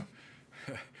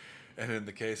 And in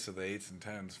the case of the 8s and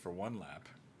 10s, for 1 lap.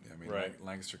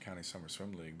 Lancaster County Summer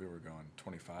Swim League, we were going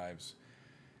 25s,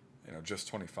 just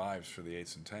 25s for the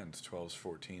 8s and 10s, 12s,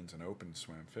 14s, and open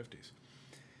swam 50s.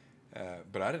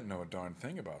 But I didn't know a darn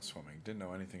thing about swimming. Didn't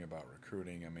know anything about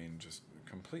recruiting. Just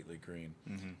completely green.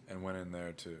 Mm-hmm. And went in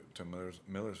there to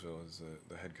Millersville as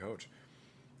the head coach.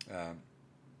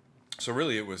 So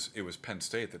really, it was Penn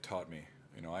State that taught me.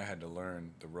 I had to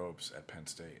learn the ropes at Penn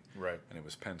State. Right. And it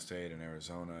was Penn State and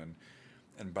Arizona,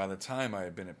 and by the time I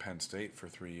had been at Penn State for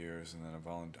 3 years, and then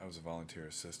I was a volunteer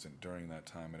assistant during that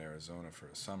time at Arizona for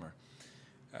a summer.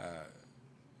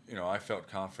 I felt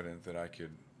confident that I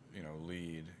could,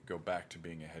 lead, go back to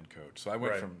being a head coach. So I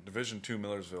went from Division II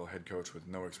Millersville head coach with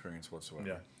no experience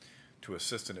whatsoever to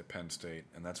assistant at Penn State,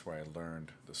 and that's where I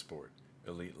learned the sport,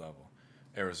 elite level.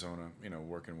 Arizona,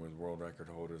 working with world record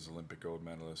holders, Olympic gold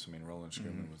medalists. Roland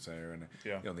Schumann was there, and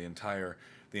the entire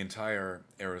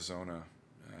Arizona,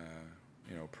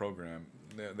 program.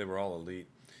 They were all elite.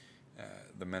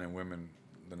 The men and women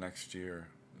the next year,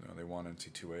 they won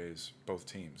NC2As, both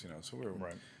teams. So we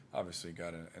Right. obviously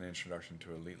got an introduction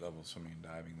to elite level swimming and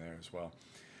diving there as well.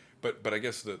 But I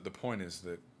guess the point is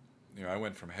that I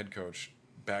went from head coach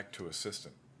back to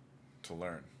assistant to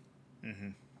learn. Mm-hmm.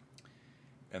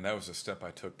 And that was a step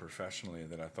I took professionally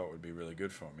that I thought would be really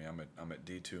good for me. I'm at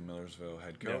D2 Millersville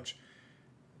head coach. Yeah.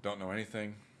 Don't know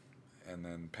anything. And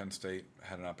then Penn State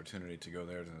had an opportunity to go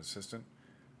there as an assistant.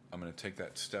 I'm going to take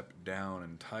that step down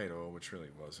in title, which really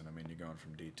wasn't. I mean, you're going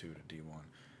from D2 to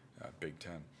D1, Big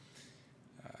Ten.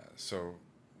 So,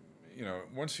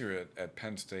 once you're at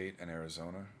Penn State and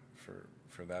Arizona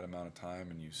for that amount of time,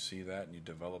 and you see that and you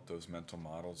develop those mental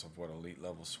models of what elite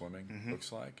level swimming Mm-hmm.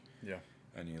 looks like, Yeah.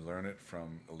 and you learn it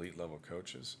from elite level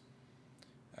coaches,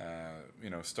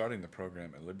 starting the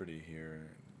program at Liberty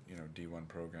here, D1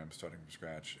 program starting from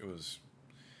scratch, it was,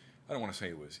 I don't want to say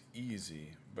it was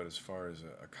easy, but as far as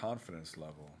a confidence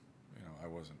level, I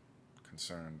wasn't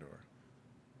concerned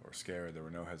or scared. There were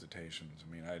no hesitations.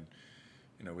 I mean,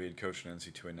 we had coached an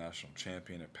NC2A national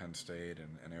champion at Penn State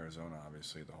and Arizona.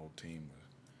 Obviously, the whole team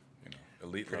was,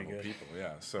 elite Pretty level good. people.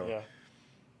 Yeah. So, Yeah.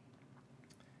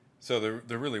 so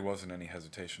there really wasn't any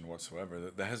hesitation whatsoever.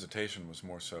 The hesitation was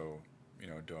more so,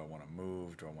 do I want to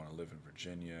move? Do I want to live in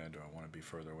Virginia? Do I want to be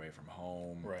further away from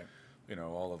home? Right.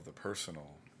 All of the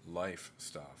personal life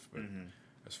stuff. But Mm-hmm.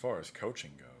 as far as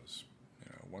coaching goes,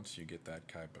 once you get that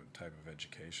type of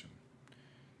education,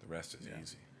 the rest is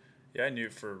easy. Yeah, I knew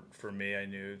for me, I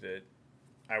knew that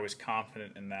I was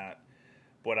confident in that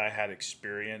what I had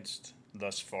experienced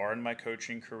thus far in my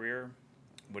coaching career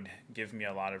would give me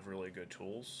a lot of really good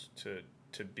tools to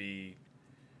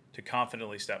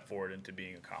confidently step forward into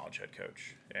being a college head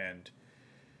coach. And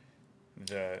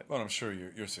well, I'm sure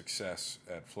your success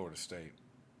at Florida State,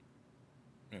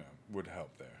 would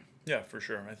help there. Yeah, for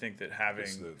sure. I think that having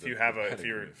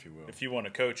if you want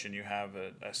to coach and you have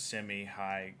a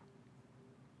semi-high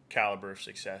caliber of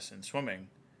success in swimming,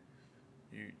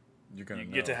 you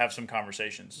get to have some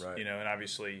conversations, right. And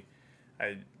obviously,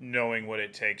 knowing what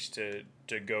it takes to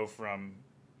go from,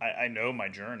 I know my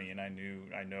journey, and I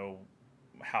know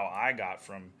how I got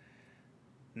from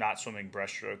not swimming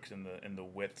breaststrokes in the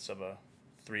widths of a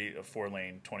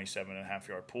 4-lane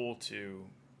 27.5-yard pool to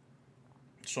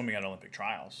swimming at Olympic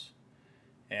trials,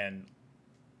 and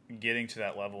getting to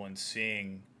that level and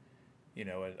seeing,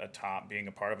 being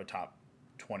a part of a top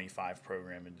 25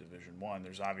 program in Division I.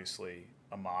 There's obviously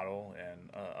a model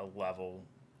and a level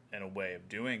and a way of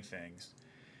doing things,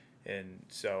 and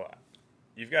so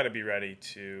you've got to be ready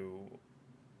to.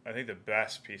 I think the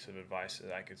best piece of advice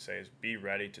that I could say is be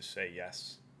ready to say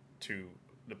yes to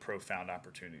the profound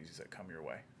opportunities that come your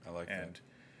way. I like that. And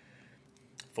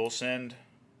full send,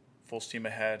 full steam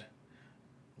ahead,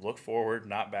 look forward,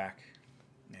 not back,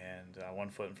 and one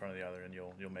foot in front of the other, and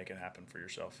you'll make it happen for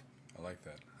yourself. I like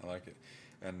that. I like it.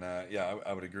 And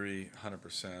I would agree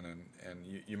 100%. And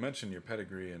you mentioned your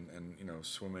pedigree and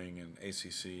swimming and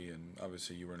ACC, and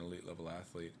obviously you were an elite level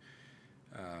athlete.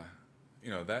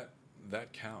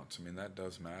 That counts. I mean, that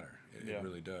does matter. It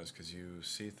really does, because you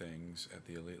see things at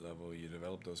the elite level. You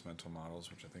develop those mental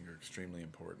models, which I think are extremely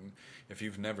important. If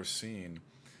you've never seen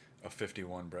a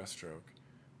 51 breaststroke,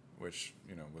 which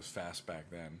was fast back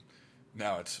then,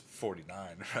 now it's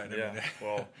 49, right?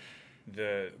 Yeah.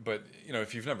 But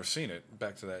if you've never seen it,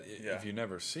 back to that. Yeah. If you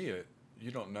never see it, you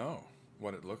don't know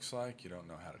what it looks like. You don't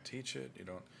know how to teach it. You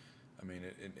don't. I mean,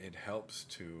 it helps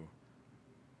to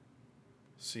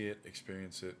see it,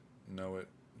 experience it, know it,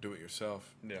 do it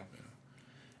yourself. Yeah.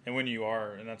 And when you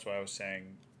are, and that's why I was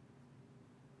saying,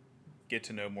 get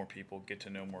to know more people, get to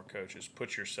know more coaches,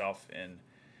 put yourself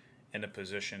in a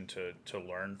position to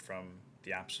learn from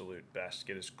the absolute best.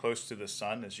 Get as close to the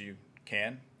sun as you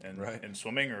can in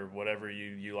swimming or whatever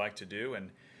you like to do,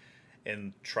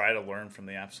 and try to learn from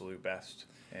the absolute best.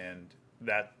 And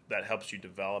that helps you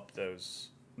develop those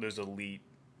elite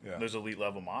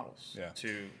level models. Yeah.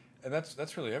 And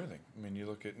that's really everything. I mean, you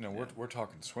look at, we're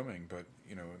talking swimming, but,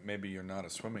 maybe you're not a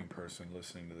swimming person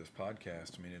listening to this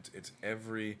podcast. I mean, it's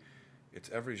every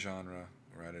genre,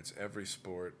 right? It's every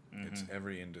sport. Mm-hmm. It's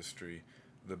every industry.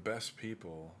 The best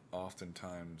people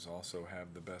oftentimes also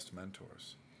have the best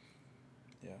mentors.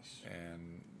 Yes.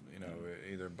 And,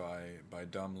 either by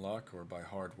dumb luck or by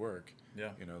hard work,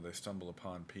 they stumble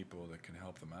upon people that can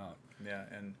help them out. Yeah,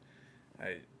 and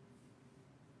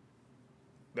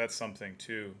that's something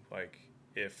too. Like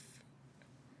if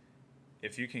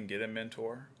you can get a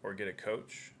mentor or get a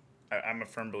coach, I'm a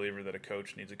firm believer that a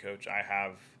coach needs a coach. I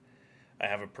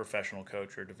have a professional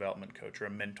coach or a development coach or a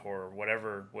mentor or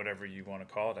whatever you want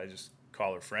to call it. I just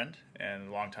call her friend, and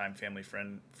a longtime family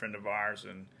friend of ours,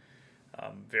 and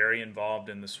very involved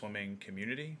in the swimming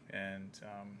community, and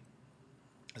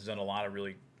has done a lot of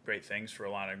really great things for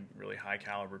a lot of really high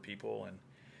caliber people. And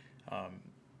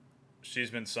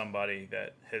she's been somebody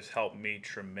that has helped me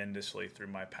tremendously through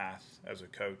my path as a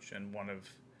coach, and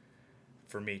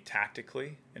for me,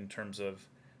 tactically, in terms of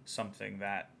something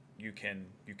that you can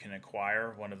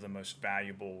acquire. One of the most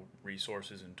valuable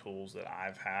resources and tools that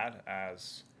I've had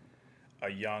as a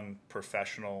young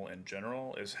professional in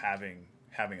general is having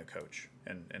a coach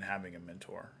and having a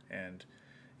mentor. And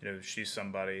she's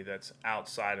somebody that's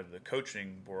outside of the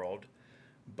coaching world,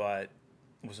 but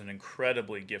was an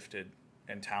incredibly gifted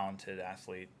and talented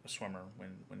athlete, a swimmer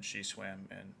when she swam.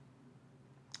 And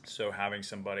so having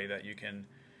somebody that you can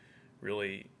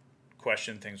really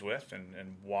question things with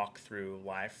and walk through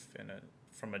life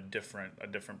from a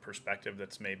different perspective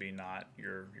that's maybe not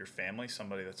your family,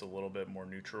 somebody that's a little bit more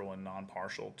neutral and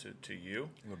non-partial to you.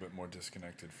 A little bit more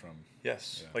disconnected from...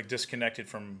 Yes, yeah. Like disconnected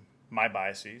from my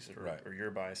biases Right. or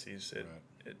your biases.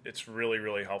 Right. It's really,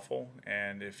 really helpful.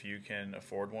 And if you can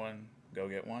afford one, go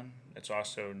get one. It's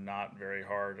also not very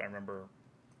hard. I remember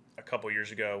a couple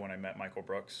years ago when I met Michael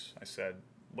Brooks, I said,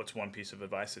 "What's one piece of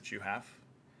advice that you have?"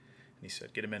 And he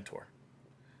said, "Get a mentor."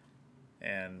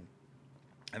 And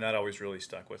that always really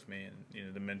stuck with me.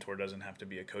 And the mentor doesn't have to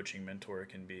be a coaching mentor. It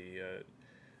can be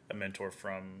a mentor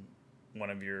from one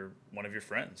of your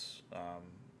friends,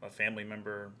 a family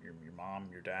member, your mom,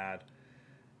 your dad.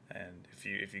 And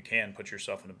if you can, put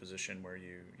yourself in a position where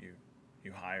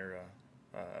you hire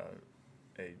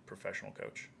a professional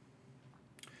coach.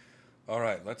 All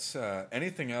right. Let's.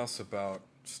 Anything else about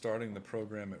starting the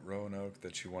program at Roanoke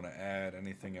that you want to add?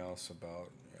 Anything else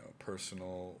about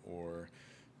personal or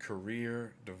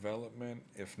career development?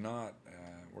 If not,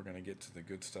 we're going to get to the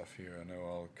good stuff here. I know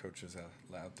all coaches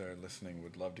out there listening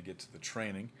would love to get to the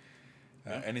training.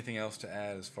 Yeah. Anything else to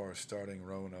add as far as starting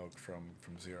Roanoke from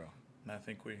zero? I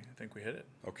think we hit it.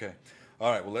 Okay.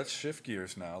 All right. Well, let's shift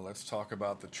gears now. Let's talk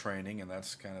about the training, and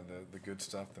that's kind of the good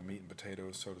stuff, the meat and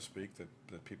potatoes, so to speak,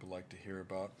 that people like to hear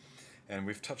about. And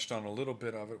we've touched on a little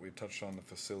bit of it. We've touched on the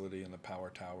facility and the power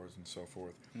towers and so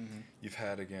forth. Mm-hmm. You've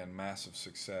had, again, massive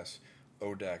success,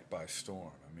 ODAC by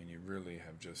storm. I mean, you really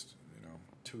have just,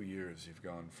 2 years you've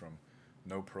gone from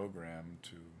no program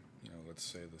to, let's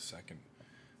say the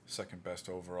second best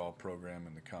overall program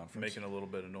in the conference. Making a little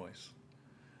bit of noise.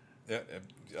 Yeah,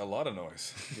 a lot of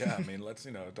noise. Yeah, I mean, let's,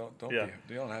 don't Yeah.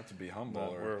 you don't have to be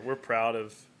humble. No, we're proud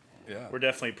of. Yeah. We're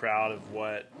definitely proud of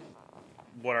what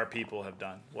our people have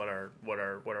done, what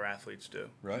our athletes do.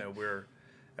 Right. We're,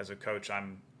 as a coach,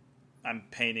 I'm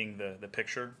painting the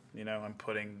picture. I'm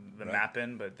putting the Right. map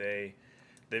in, but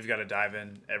they've got to dive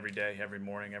in every day, every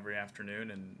morning, every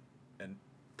afternoon, and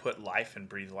put life and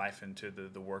breathe life into the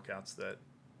workouts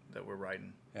that we're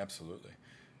writing. Absolutely.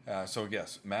 So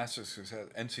yes, massive success.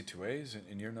 NC2As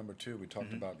in year number 2. We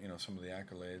talked about some of the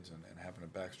accolades and having a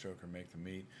backstroker make the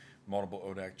meet, multiple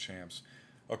ODAC champs.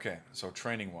 Okay, so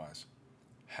training wise,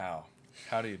 how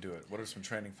do you do it? What are some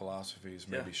training philosophies?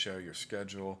 Maybe share your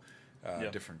schedule,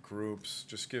 different groups.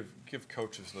 Just give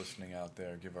coaches listening out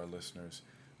there, give our listeners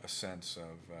a sense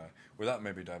of without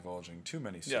maybe divulging too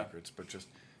many secrets, but just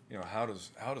how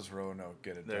does Roanoke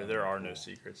get it done? There are no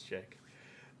secrets, Jake.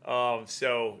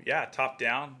 Top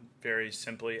down, very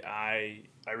simply, I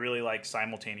really like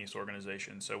simultaneous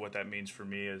organization. So what that means for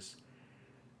me is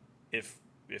if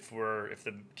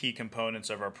the key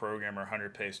components of our program are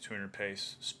 100 pace, 200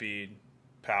 pace, speed,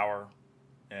 power,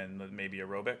 and maybe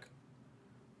aerobic,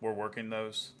 we're working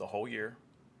those the whole year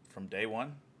from day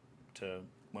one to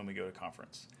when we go to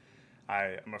conference.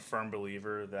 I'm a firm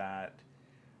believer that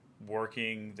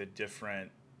working the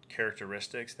different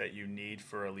characteristics that you need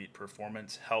for elite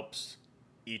performance helps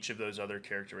each of those other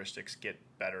characteristics get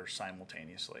better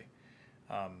simultaneously.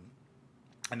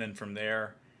 And then from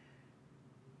there,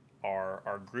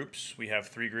 our groups, we have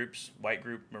 3 groups: white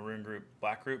group, maroon group,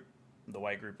 black group. The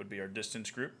white group would be our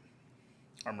distance group.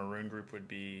 Our maroon group would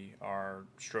be our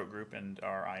stroke group and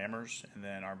our IMers, and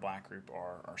then our black group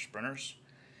are our sprinters.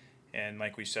 And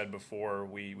like we said before,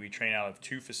 we train out of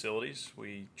 2 facilities.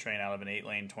 We train out of an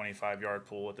 8-lane, 25-yard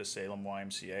pool at the Salem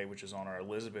YMCA, which is on our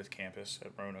Elizabeth campus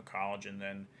at Roanoke College. And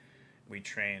then we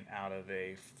train out of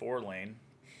a 3-lane,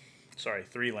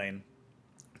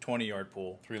 20-yard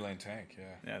pool. 3-lane tank,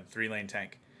 yeah. Yeah, 3-lane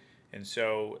tank. And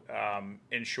so,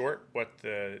 in short, what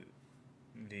the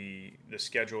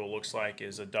schedule looks like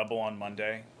is a double on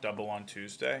Monday, double on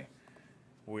Tuesday.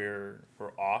 We're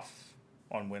off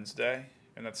on Wednesday.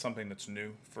 And that's something that's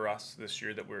new for us this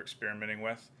year that we're experimenting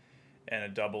with. And a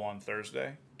double on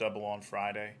Thursday, double on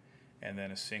Friday, and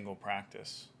then a single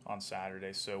practice on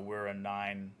Saturday. So we're a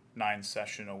nine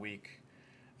session a week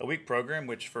a week program,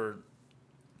 which for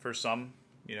some,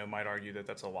 might argue that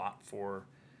that's a lot for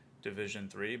Division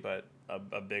III, but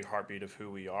a big heartbeat of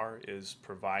who we are is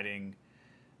providing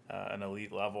an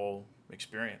elite level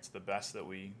experience, the best that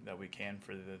we can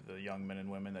for the young men and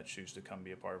women that choose to come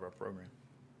be a part of our program.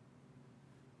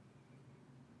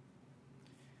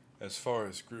 As far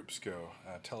as groups go,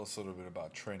 tell us a little bit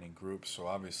about training groups. So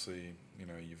obviously,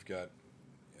 you've got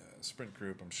a sprint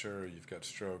group, I'm sure, you've got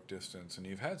stroke, distance, and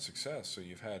you've had success. So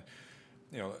you've had,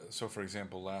 so for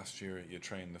example, last year you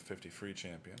trained the 50 free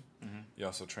champion. Mm-hmm. You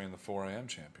also trained the 4 AM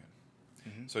champion.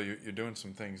 Mm-hmm. So you're doing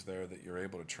some things there that you're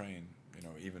able to train,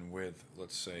 even with,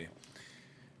 let's say,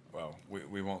 well,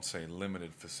 we won't say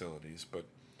limited facilities, but,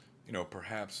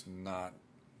 perhaps not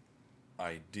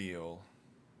ideal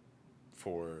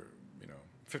for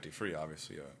 50 free.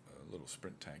 Obviously a little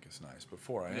sprint tank is nice, but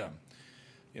 4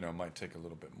 AM might take a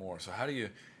little bit more. So how do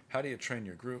you train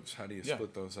your groups? How do you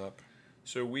split those up?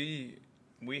 So we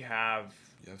have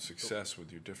success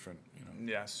with your different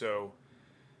so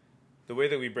the way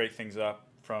that we break things up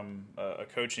from a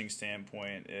coaching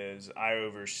standpoint is I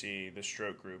oversee the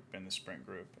stroke group and the sprint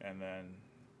group, and then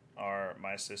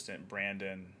my assistant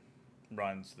Brandon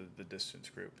runs the distance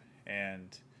group,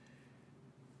 and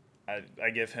I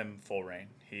give him full reign.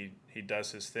 He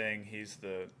does his thing. He's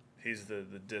the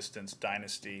distance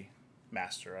dynasty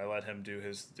master. I let him do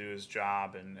his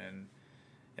job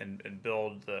and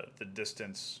build the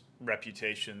distance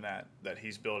reputation that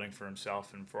he's building for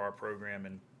himself and for our program.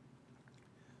 And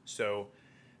so,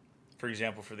 for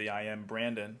example, for the IM,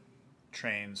 Brandon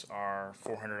trains our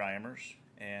 400 IMers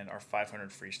and our 500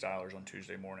 freestylers on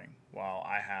Tuesday morning, while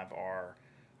I have our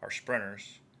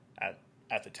sprinters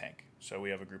at the tank. So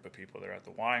we have a group of people that are at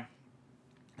the Y,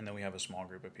 and then we have a small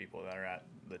group of people that are at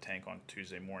the tank on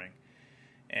Tuesday morning.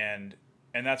 And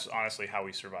that's honestly how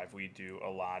we survive. We do a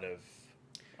lot of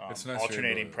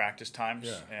alternating practice times.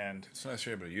 Yeah. And it's nice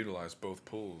you're able to utilize both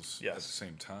pools at the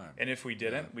same time. And if we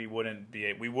didn't, we wouldn't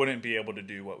be able to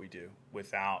do what we do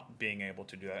without being able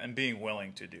to do that and being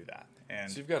willing to do that.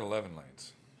 And so you've got 11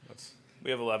 lanes.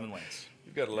 We have 11 lanes.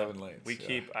 You've got 11 lanes.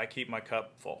 I keep my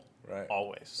cup full. Right.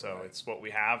 Always. So it's what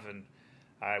we have, and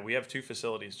we have 2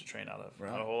 facilities to train out of.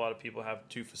 Right. Not a whole lot of people have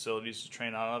 2 facilities to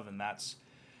train out of, and that's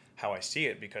how I see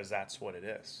it, because that's what it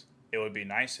is. It would be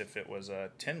nice if it was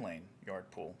a 10-lane yard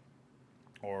pool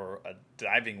or a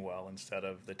diving well instead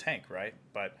of the tank, right?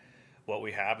 But what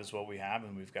we have is what we have,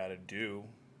 and we've got to do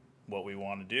what we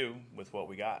want to do with what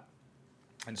we got.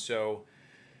 And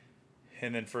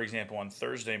then, for example, on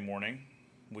Thursday morning,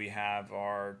 we have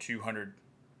our 200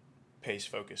 pace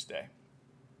focus day.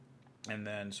 And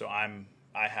then so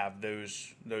I have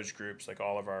those groups, like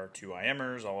all of our 2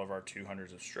 IMers, all of our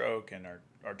 200s of stroke, and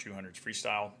our 200s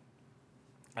freestyle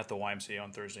at the YMCA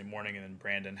on Thursday morning. And then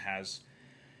Brandon has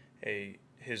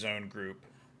his own group,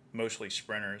 mostly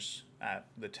sprinters, at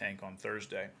the tank on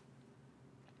Thursday.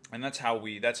 And that's how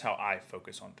I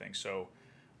focus on things. So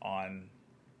on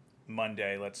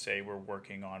Monday, let's say we're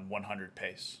working on 100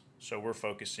 pace. So we're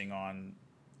focusing on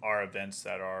our events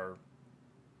that are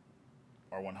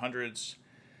our 100s.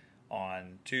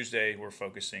 On Tuesday, we're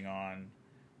focusing on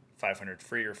 500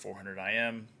 free or 400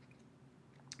 IM.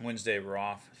 Wednesday, we're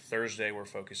off. Thursday, we're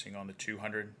focusing on the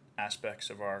 200 aspects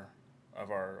of our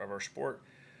sport.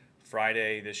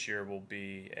 Friday this year will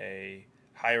be a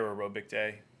higher aerobic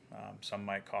day. Some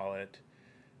might call it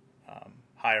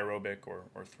high aerobic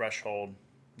or threshold,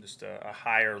 just a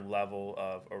higher level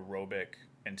of aerobic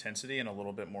intensity and a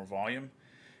little bit more volume.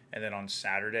 And then on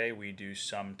Saturday, we do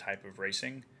some type of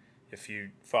racing. If you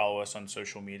follow us on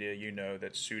social media, you know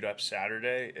that Suit Up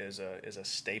Saturday is a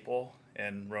staple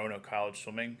in Roanoke College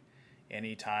swimming.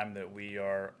 Anytime that we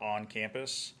are on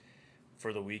campus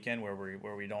for the weekend where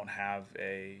we don't have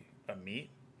a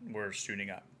meet, we're suiting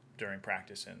up during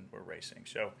practice and we're racing.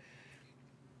 So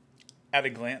at a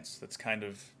glance, that's kind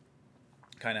of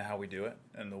how we do it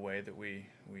and the way that we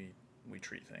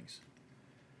treat things.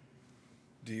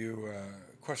 Do you,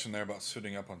 question there about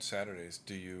suiting up on Saturdays,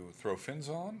 do you throw fins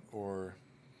on or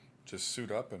just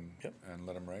suit up and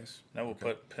let them race? No, we'll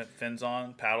put fins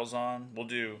on, paddles on. We'll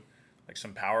do like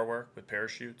some power work with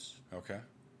parachutes. Okay.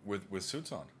 With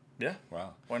suits on? Yeah.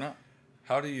 Wow. Why not?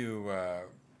 How do you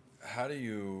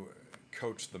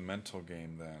coach the mental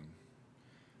game then?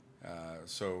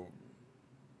 So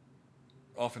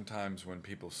oftentimes when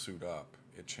people suit up,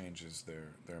 it changes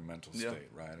their mental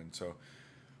state, right? And so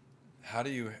how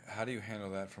do you handle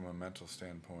that from a mental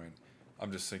standpoint?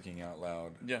 I'm just thinking out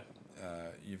loud. Yeah.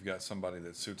 You've got somebody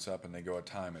that suits up and they go a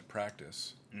time at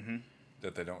practice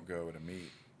that they don't go at a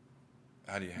meet.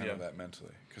 How do you handle that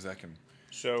mentally? Because that can,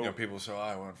 people say, "Oh,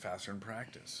 I want faster in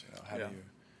practice." How do you?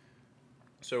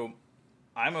 So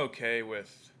I'm okay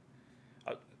with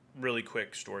a really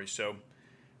quick story. So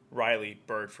Riley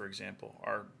Bird, for example,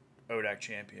 our ODAC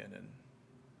champion and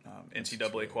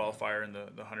NCAA qualifier in the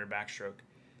 100 backstroke.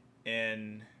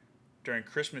 And during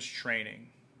Christmas training,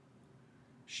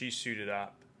 she suited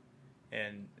up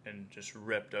and just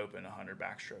ripped open 100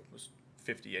 backstroke. It was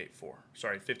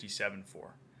 57.4.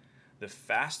 The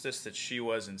fastest that she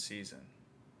was in season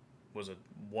was a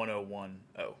 101.0.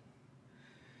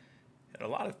 And a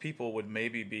lot of people would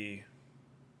maybe be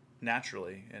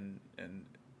naturally and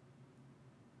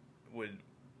would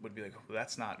be like, well,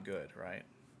 that's not good, right?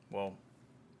 Well,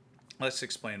 let's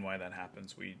explain why that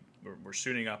happens. We're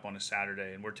suiting up on a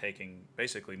Saturday, and we're taking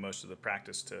basically most of the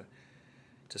practice to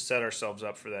set ourselves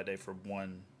up for that day for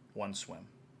one swim.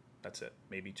 That's it,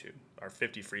 maybe two. Our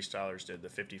 50 freestylers did the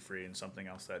 50 free and something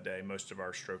else that day. Most of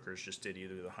our strokers just did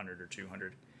either the 100 or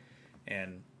 200.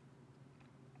 And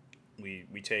we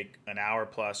take an hour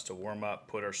plus to warm up,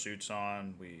 put our suits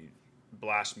on, we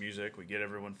blast music, we get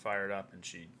everyone fired up, and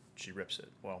she rips it.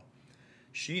 Well,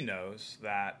 she knows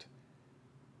that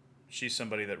she's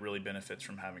somebody that really benefits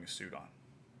from having a suit on.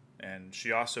 And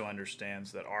she also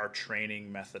understands that our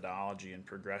training methodology and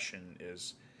progression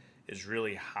is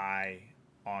really high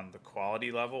on the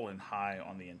quality level and high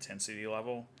on the intensity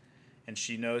level. And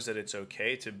she knows that it's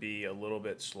okay to be a little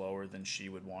bit slower than she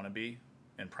would want to be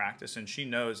in practice. And she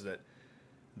knows that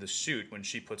the suit, when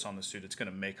she puts on the suit, it's going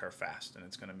to make her fast and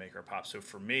it's going to make her pop. So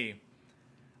for me,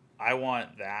 I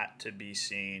want that to be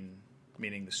seen,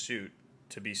 meaning the suit,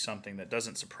 to be something that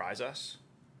doesn't surprise us,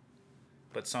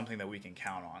 but something that we can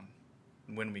count on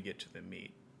when we get to the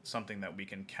meet, something that we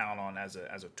can count on as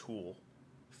a tool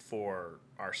for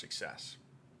our success.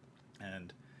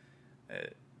 And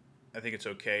I think it's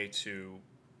okay to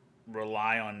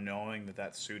rely on knowing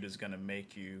that suit is going to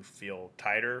make you feel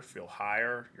tighter, feel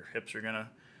higher, your hips are going to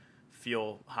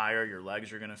feel higher, your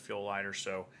legs are going to feel lighter.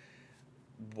 So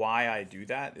why I do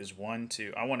that is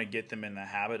I want to get them in the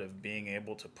habit of being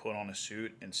able to put on a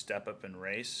suit and step up and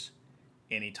race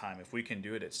anytime. If we can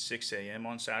do it at 6 a.m.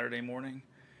 on Saturday morning,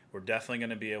 we're definitely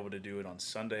going to be able to do it on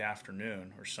Sunday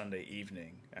afternoon or Sunday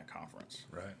evening at conference.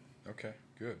 Right. Okay.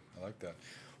 Good. I like that.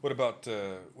 What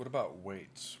about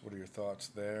weights? What are your thoughts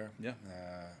there? Yeah.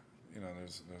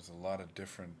 There's a lot of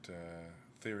different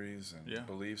theories and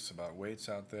beliefs about weights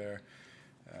out there.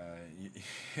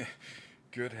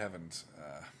 Good heavens.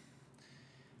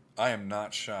 I am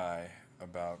not shy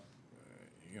about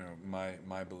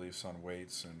my beliefs on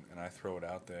weights, and I throw it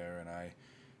out there, and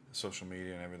social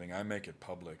media and everything, I make it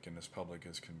public, and as public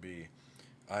as can be.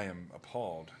 I am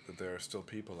appalled that there are still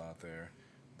people out there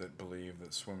that believe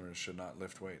that swimmers should not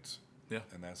lift weights. Yeah.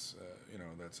 And that's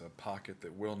that's a pocket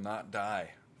that will not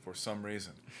die for some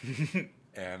reason.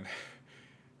 And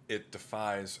it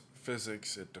defies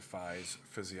physics, it defies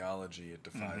physiology, it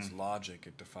defies logic,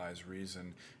 it defies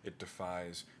reason, it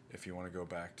defies, if you want to go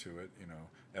back to it,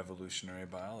 evolutionary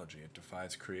biology, it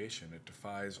defies creation, it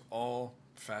defies all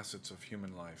facets of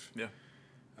human life. Yeah.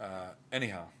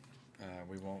 Anyhow,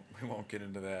 we won't get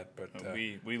into that, but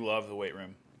we love the weight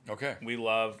room. Okay. We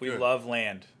love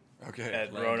land. Okay.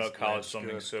 At Roanoke College Swimming.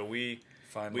 Good. So we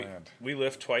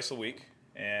lift twice a week,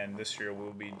 and this year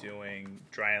we'll be doing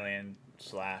dry land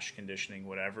 / conditioning,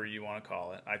 whatever you want to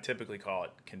call it. I typically call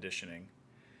it conditioning,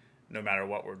 no matter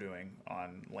what we're doing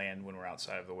on land when we're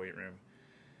outside of the weight room.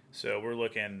 So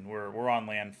we're on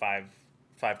land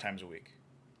five times a week.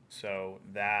 So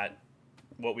that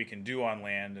what we can do on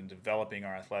land and developing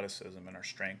our athleticism and our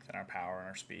strength and our power and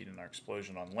our speed and our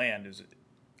explosion on land is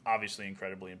obviously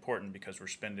incredibly important because we're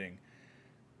spending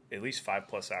at least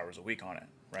 5+ hours a week on it,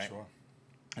 right? Sure.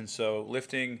 And so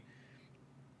lifting,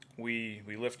 we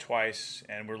lift twice,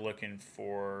 and we're looking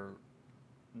for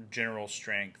general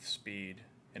strength, speed,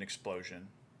 and explosion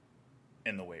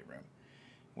in the weight room.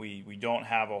 We don't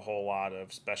have a whole lot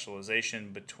of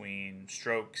specialization between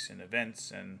strokes and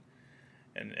events, and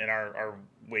our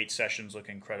weight sessions look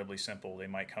incredibly simple. They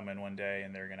might come in one day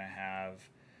and they're going to have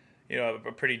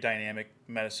a pretty dynamic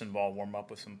medicine ball warm up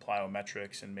with some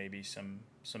plyometrics and maybe some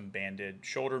banded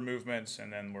shoulder movements,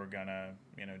 and then we're gonna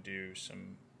do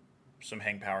some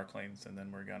hang power cleans, and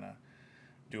then we're gonna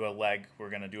do a leg. We're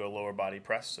gonna do a lower body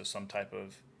press, so some type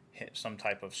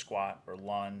of squat or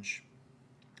lunge,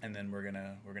 and then we're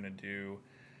gonna do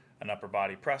an upper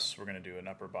body press. We're gonna do an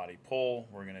upper body pull.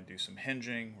 We're gonna do some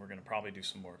hinging. We're gonna probably do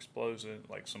some more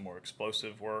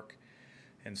explosive work,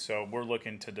 and so we're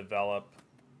looking to develop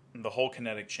the whole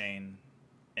kinetic chain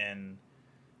in,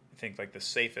 I think, like the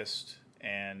safest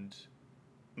and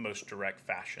most direct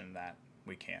fashion that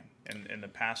we can. And in the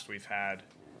past, we've had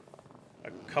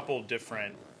a couple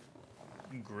different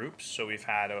groups. So we've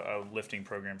had a lifting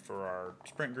program for our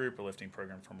sprint group, a lifting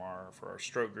program for our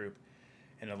stroke group,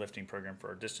 and a lifting program for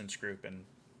our distance group, and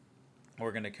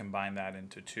we're going to combine that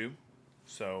into two.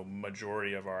 So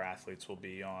majority of our athletes will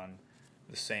be on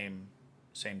the same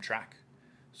track.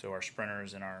 So our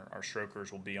sprinters and our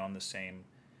strokers will be on the same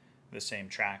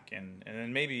track, and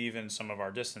then maybe even some of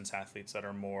our distance athletes that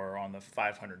are more on the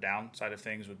 500 down side of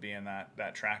things would be in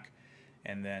that track,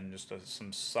 and then just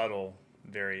some subtle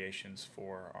variations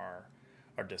for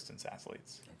our distance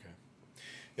athletes. Okay.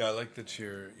 Yeah, I like that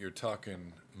you're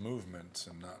talking movements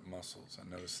and not muscles. I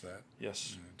noticed that.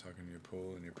 Yes. Talking your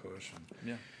pull and your push and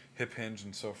Yeah. hip hinge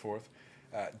and so forth.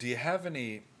 Do you have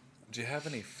any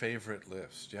favorite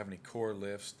lifts? Do you have any core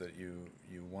lifts that you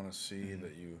want to see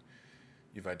that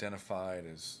you've identified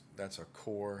as that's a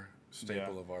core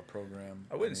staple of our program?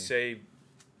 I wouldn't say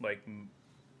like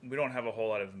we don't have a whole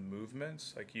lot of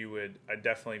movements. Like I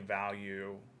definitely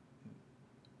value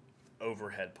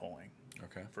overhead pulling.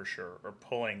 Okay. For sure, or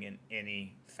pulling in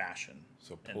any fashion.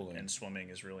 So pulling and swimming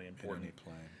is really important. In any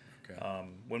plane. Okay.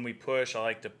 When we push, I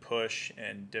like to push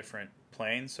in different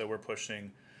planes. So we're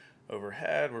pushing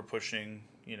overhead, we're pushing,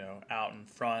 out in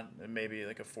front, and maybe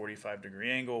like a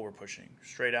 45-degree angle. We're pushing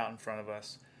straight out in front of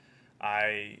us.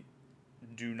 I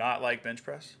do not like bench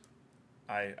press.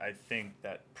 I think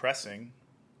that pressing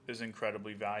is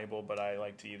incredibly valuable, but I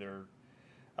like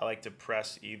to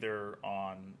press either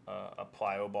on a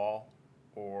plyo ball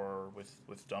or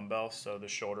with dumbbells, so the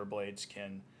shoulder blades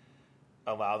can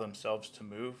allow themselves to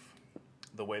move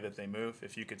the way that they move.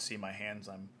 If you could see my hands,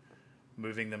 I'm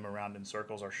moving them around in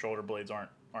circles. Our shoulder blades aren't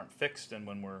fixed, and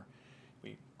when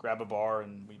we grab a bar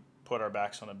and we put our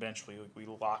backs on a bench, we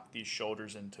lock these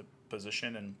shoulders into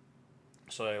position, and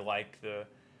so I like the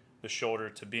shoulder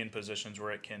to be in positions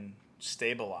where it can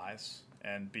stabilize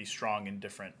and be strong in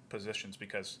different positions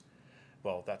because,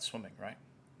 well, that's swimming, right?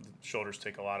 The shoulders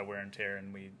take a lot of wear and tear,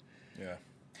 and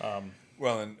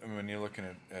well, and when you're looking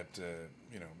at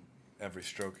every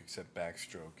stroke except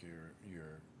backstroke,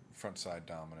 you're front side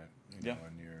dominant, and you're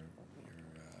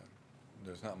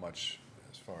there's not much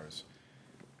as far as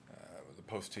the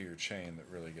posterior chain that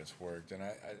really gets worked, and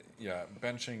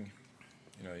benching,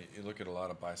 you look at a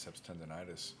lot of biceps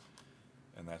tendonitis,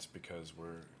 and that's because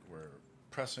we're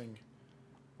pressing,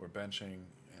 we're benching,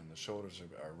 and the shoulders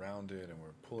are rounded, and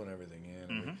we're pulling everything in.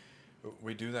 Mm-hmm.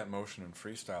 We do that motion in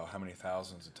freestyle how many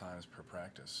thousands of times per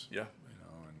practice? Yeah.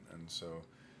 And so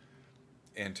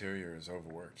anterior is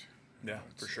overworked. Yeah,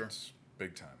 for sure. It's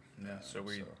big time. Yeah.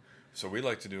 So we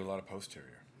like to do a lot of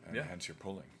posterior, and hence you're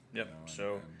pulling. Yep.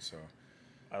 So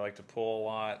I like to pull a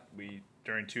lot.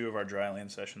 During 2 of our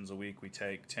dryland sessions a week, we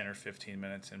take 10 or 15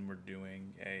 minutes, and we're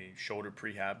doing a shoulder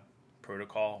prehab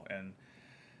protocol, and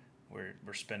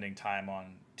we're spending time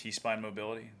on T-spine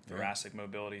mobility, thoracic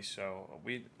mobility. So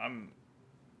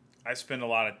I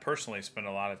personally spend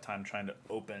a lot of time trying to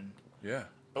open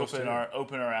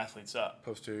our athletes up.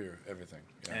 Posterior, everything.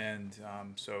 Yeah. And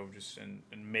so just in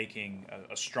making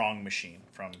a strong machine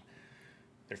from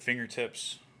their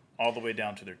fingertips all the way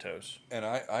down to their toes. And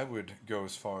I would go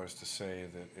as far as to say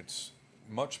that it's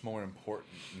much more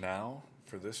important now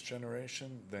for this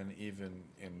generation than even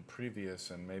in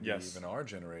previous and maybe even our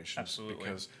generation. Absolutely.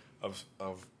 Because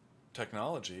of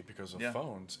technology, because of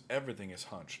phones, everything is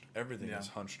hunched. Everything is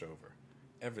hunched over.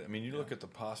 You look at the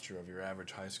posture of your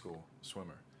average high school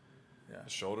swimmer. Yeah. The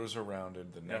shoulders are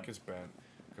rounded, the neck is bent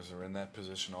because they're in that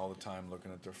position all the time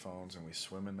looking at their phones, and we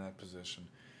swim in that position.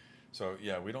 So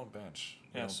we don't bench.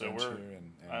 I'm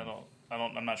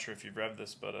not sure if you've read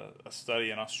this, but a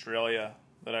study in Australia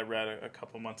that I read a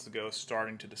couple months ago is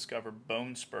starting to discover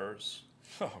bone spurs.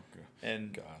 Oh,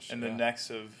 and the necks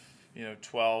of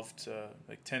 12 to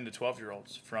 10 to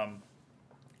 12-year-olds from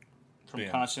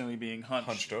constantly being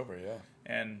hunched over. Yeah.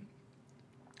 And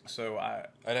so I'd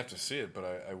have to see it,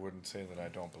 but I wouldn't say that I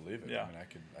don't believe it. Yeah.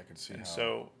 I could see and how.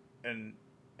 So and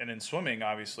in swimming,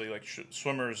 obviously,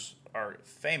 swimmers are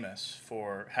famous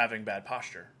for having bad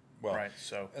posture. Well, right.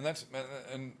 So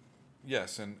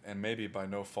yes, and maybe by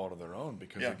no fault of their own,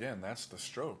 because again, that's the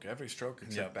stroke. Every stroke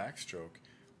except backstroke,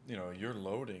 you're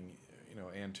loading,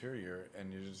 anterior,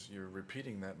 and you're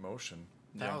repeating that motion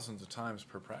thousands of times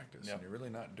per practice, and you're really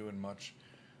not doing much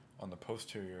on the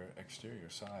posterior exterior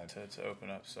side to open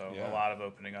up. So a lot of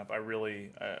opening up. I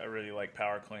really like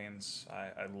power cleans.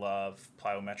 I love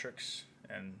plyometrics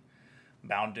and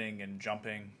bounding and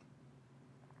jumping.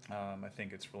 I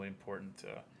think it's really important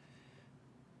to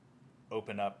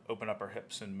open up our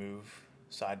hips and move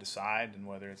side to side, and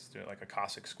whether it's doing like a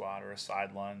Cossack squat or a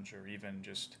side lunge, or even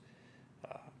just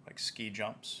like ski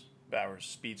jumps, or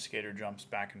speed skater jumps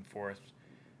back and forth.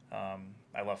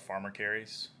 I love farmer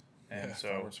carries, And so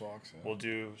farmers walks. Yeah. we'll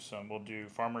do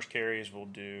farmers carries. We'll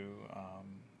do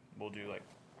like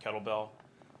kettlebell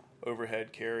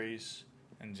overhead carries,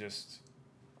 and just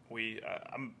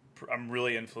I'm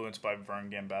really influenced by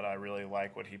Vern Gambetta. I really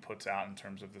like what he puts out in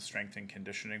terms of the strength and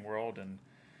conditioning world, and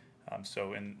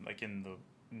so in the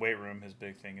weight room, his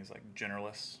big thing is like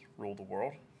generalists rule the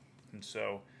world, and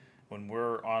so when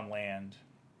we're on land,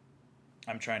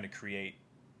 we're trying to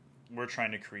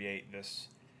create this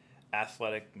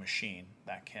athletic machine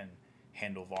that can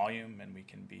handle volume, and we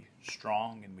can be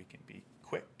strong, and we can be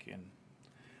quick, and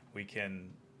we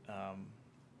can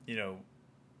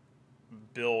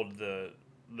build the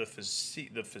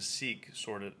physique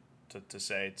sort of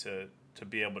to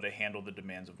be able to handle the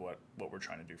demands of what we're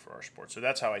trying to do for our sport. So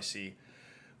that's how I see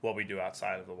what we do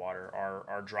outside of the water.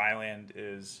 Our dry land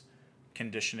is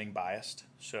conditioning biased,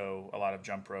 so a lot of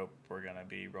jump rope. We're going to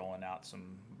be rolling out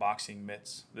some boxing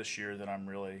mitts this year that I'm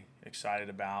really excited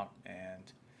about,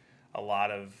 and a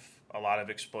lot of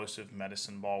explosive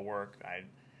medicine ball work.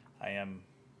 I am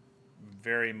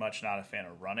very much not a fan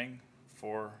of running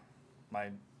for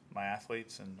my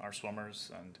athletes and our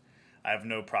swimmers, and I have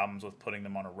no problems with putting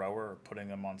them on a rower or putting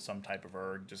them on some type of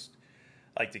erg. Just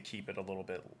like to keep it a little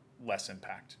bit less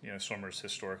impact. Swimmers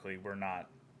historically,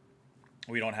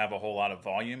 we don't have a whole lot of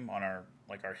volume on our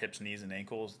hips, knees, and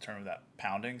ankles in terms of that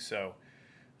pounding. So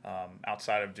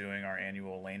outside of doing our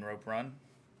annual lane rope run,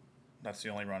 that's the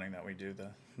only running that we do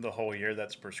the whole year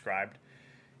that's prescribed.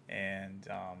 And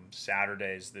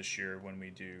Saturdays this year, when we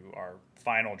do our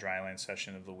final dryland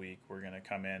session of the week, we're going to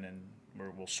come in and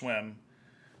we'll swim,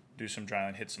 do some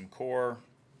dryland, hit some core,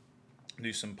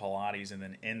 do some Pilates, and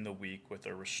then end the week with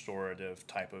a restorative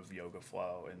type of yoga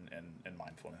flow and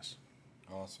mindfulness.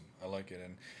 Awesome. I like it.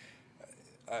 And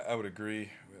I would agree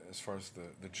as far as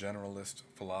the generalist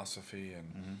philosophy.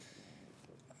 And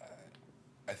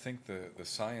I think the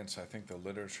science, I think the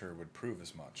literature would prove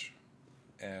as much.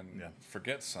 And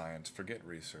forget science, forget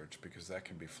research, because that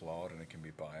can be flawed and it can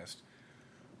be biased.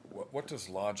 What does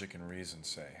logic and reason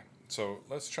say? So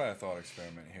let's try a thought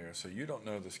experiment here. So you don't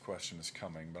know this question is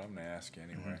coming, but I'm going to ask you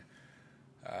anyway.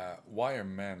 Why are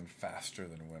men faster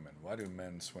than women? Why do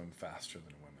men swim faster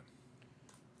than women?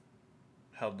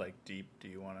 How deep do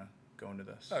you want to go into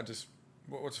this? Just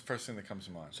what's the first thing that comes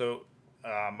to mind? So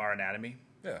our anatomy.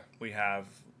 Yeah. We have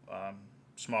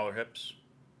smaller hips,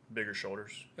 bigger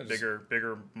shoulders,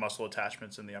 bigger muscle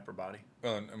attachments in the upper body.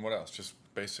 Well, and what else? Just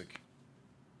basic.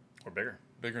 Or bigger.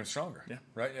 Bigger and stronger. Yeah.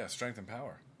 Right? Yeah, strength and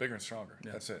power. Bigger and stronger.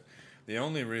 Yeah. That's it. The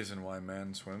only reason why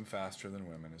men swim faster than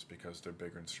women is because they're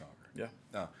bigger and stronger. Yeah.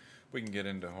 Now, we can get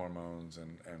into hormones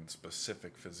and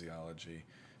specific physiology,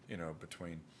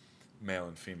 between male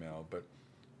and female, but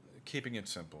keeping it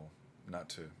simple, I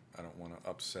don't want to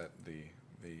upset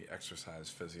the exercise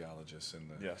physiologists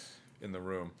in the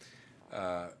room.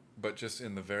 But just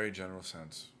in the very general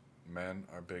sense, men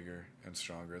are bigger and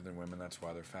stronger than women. That's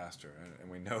why they're faster.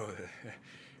 And we know that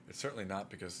it's certainly not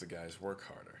because the guys work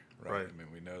harder, right? I mean,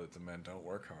 we know that the men don't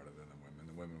work harder than the women.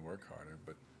 The women work harder,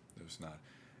 but there's not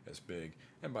as big.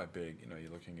 And by big,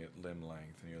 you're looking at limb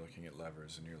length, and you're looking at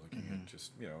levers, and you're looking at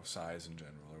just, size in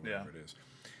general, or whatever it is,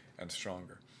 and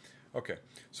stronger. Okay,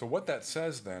 so what that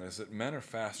says then is that men are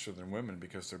faster than women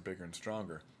because they're bigger and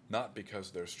stronger, not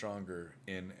because they're stronger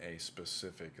in a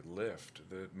specific lift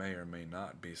that may or may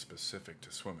not be specific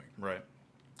to swimming. Right.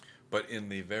 But in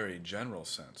the very general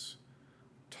sense,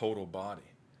 total body,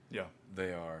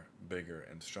 they are bigger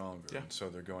and stronger. Yeah. And so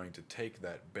they're going to take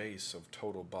that base of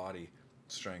total body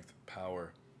strength,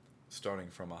 power, starting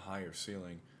from a higher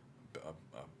ceiling, a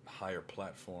higher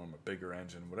platform, a bigger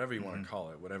engine, whatever you want to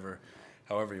call it,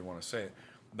 however you want to say it.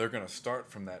 They're going to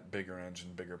start from that bigger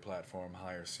engine, bigger platform,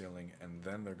 higher ceiling, and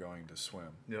then they're going to swim.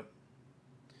 Yep.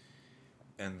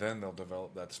 And then they'll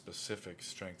develop that specific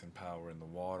strength and power in the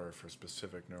water for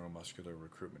specific neuromuscular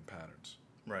recruitment patterns.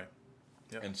 Right.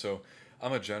 Yep. And so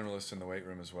I'm a generalist in the weight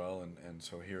room as well, and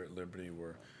so here at Liberty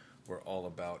we're all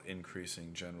about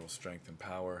increasing general strength and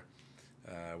power.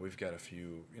 We've got a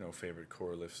few, favorite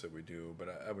core lifts that we do, but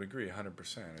I would agree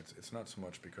 100%. It's not so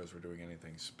much because we're doing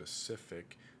anything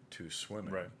specific to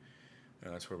swimming. Right.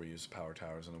 That's where we use the power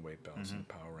towers and the weight belts and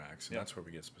the power racks, and that's where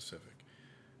we get specific.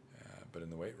 But in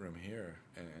the weight room here,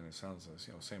 and it sounds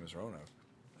same as Roanoke,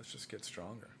 let's just get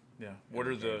stronger. Yeah. What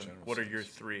are your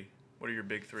three? What are your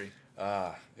big three?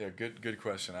 Good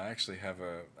question. I actually have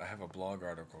a blog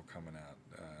article coming out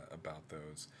about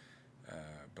those,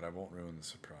 but I won't ruin the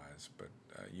surprise. But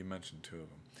you mentioned two of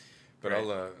them, but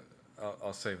right.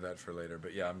 I'll save that for later.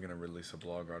 But yeah, I'm going to release a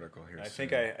blog article here. I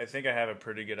think I have a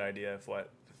pretty good idea of what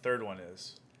the third one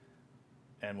is.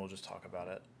 and we'll just talk about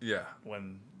it Yeah.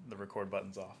 when the record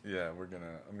button's off. Yeah,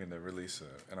 I'm gonna release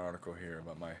an article here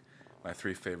about my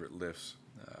 3 favorite lifts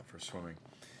for swimming,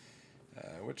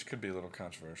 which could be a little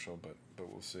controversial, but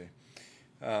we'll see.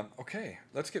 Okay,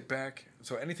 let's get back.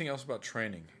 So, anything else about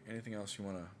training? Anything else you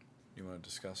wanna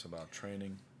discuss about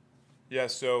training? Yeah.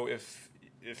 So if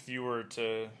you were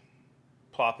to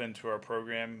plop into our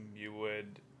program, you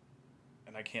would,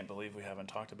 and I can't believe we haven't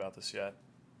talked about this yet.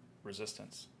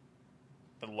 Resistance.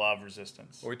 I love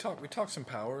resistance. Well, we talked some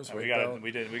powers. We got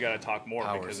to talk more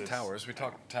because it's towers. We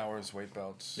talked towers, weight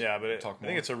belts. Yeah, but I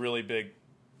think it's a really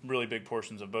big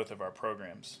portions of both of our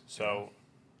programs. So,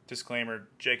 disclaimer: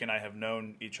 Jake and I have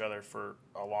known each other for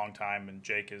a long time, and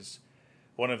Jake is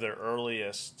one of the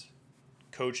earliest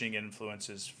coaching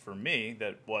influences for me.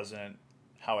 That wasn't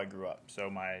how I grew up. So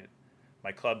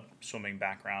my club swimming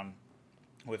background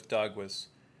with Doug was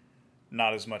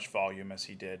not as much volume as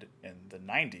he did in the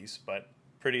 90s, but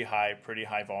pretty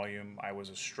high volume. I was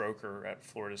a stroker at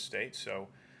Florida State, so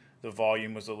the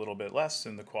volume was a little bit less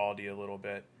and the quality a little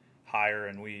bit higher,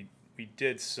 and we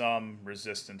did some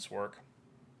resistance work.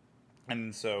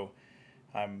 And so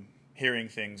I'm hearing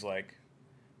things like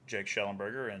Jake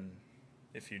Schellenberger, and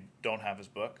if you don't have his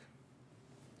book,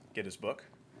 get his book.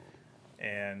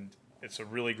 And it's a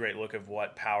really great look of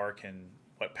what power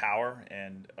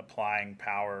and applying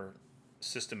power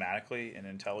systematically and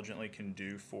intelligently can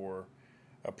do for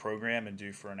a program and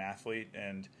do for an athlete.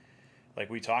 And like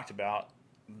we talked about,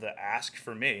 the ask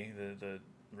for me, the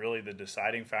really the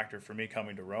deciding factor for me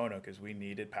coming to Roanoke is we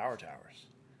needed power towers.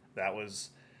 That was,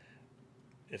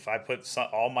 if I put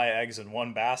all my eggs in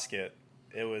one basket,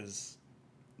 it was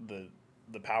the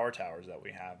power towers that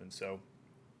we have. And so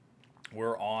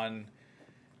we're on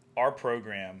our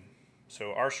program.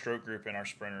 So our stroke group and our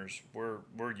sprinters, we're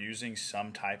using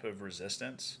some type of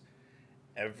resistance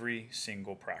every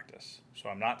single practice. So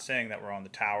I'm not saying that we're on the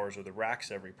towers or the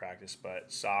racks every practice,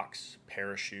 but socks,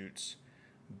 parachutes,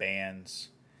 bands,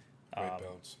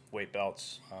 weight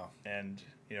belts. Wow. And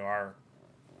our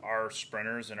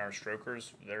sprinters and our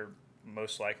strokers, they're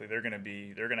most likely they're going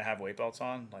to have weight belts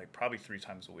on like probably 3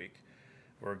 times a week.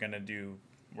 We're going to do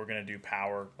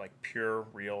power, like pure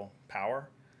real power,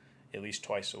 at least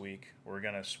twice a week. We're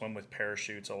going to swim with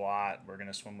parachutes a lot. We're going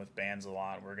to swim with bands a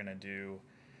lot. We're going to do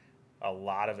a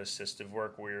lot of assistive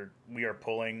work. We are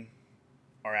pulling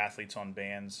our athletes on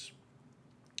bands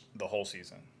the whole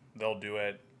season. They'll do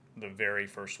it the very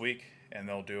first week, and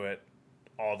they'll do it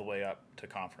all the way up to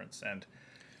conference. And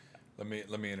let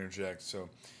me interject. So,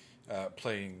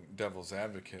 playing devil's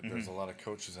advocate, there's a lot of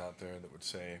coaches out there that would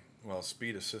say, well,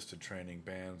 speed assisted training,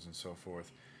 bands and so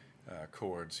forth,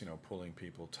 cords, pulling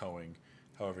people, towing,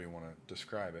 however you want to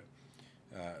describe it,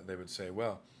 they would say,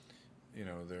 well,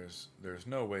 there's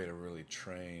no way to really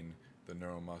train the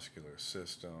neuromuscular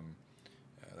system.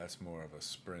 That's more of a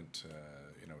sprint,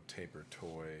 taper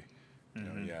toy.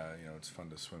 It's fun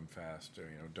to swim fast,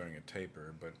 during a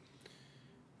taper,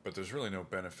 but there's really no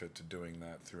benefit to doing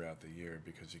that throughout the year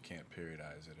because you can't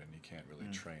periodize it and you can't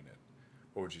really train it.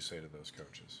 What would you say to those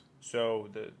coaches? So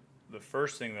the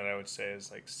first thing that I would say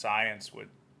is like science would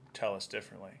tell us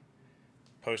differently.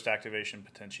 Post-activation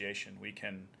potentiation, we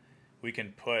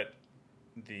can put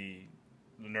the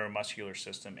neuromuscular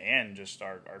system and just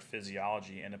our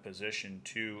physiology in a position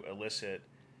to elicit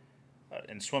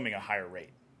in swimming a higher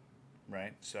rate,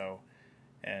 right? So,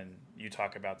 and you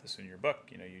talk about this in your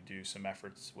book, you do some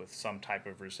efforts with some type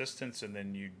of resistance and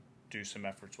then you do some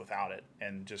efforts without it,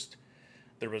 and just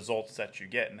the results that you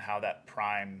get and how that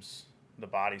primes the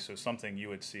body. So something you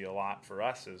would see a lot for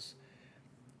us is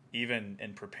even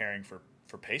in preparing for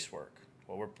pace work.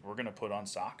 Well, we're going to put on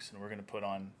socks and we're going to put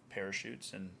on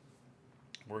parachutes and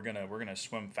we're going to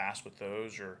swim fast with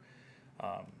those, or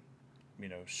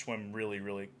swim really,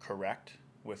 really correct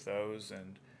with those.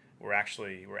 And we're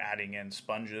adding in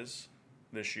sponges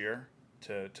this year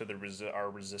to our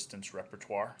resistance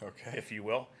repertoire, if you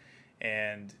will.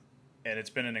 And it's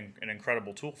been an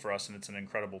incredible tool for us, and it's an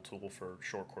incredible tool for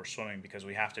short course swimming because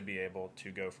we have to be able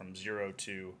to go from 0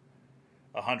 to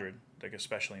 100, like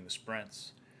especially in the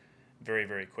sprints, very,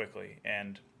 very quickly.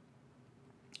 And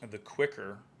the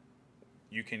quicker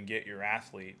you can get your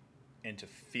athlete into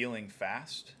feeling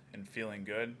fast and feeling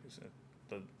good,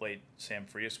 the late Sam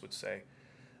Frias would say,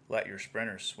 let your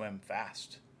sprinters swim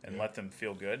fast and let them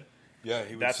feel good. Yeah,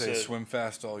 he would say swim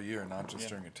fast all year, not just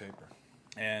during a taper.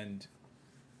 And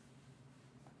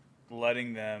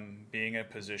letting them be in a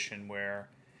position where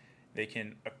they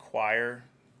can acquire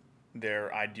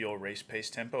their ideal race pace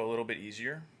tempo a little bit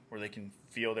easier, where they can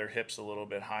feel their hips a little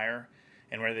bit higher,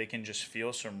 and where they can just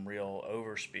feel some real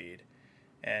overspeed.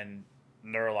 And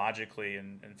neurologically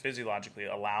and physiologically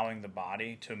allowing the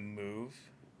body to move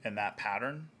in that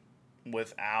pattern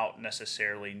without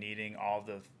necessarily needing all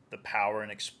the power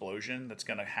and explosion that's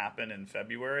going to happen in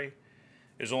February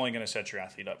is only going to set your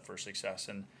athlete up for success.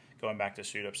 And going back to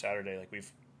Suit Up Saturday, like,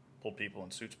 we've pulled people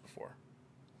in suits before.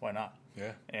 Why not?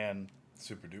 Yeah. And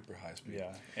super duper high speed.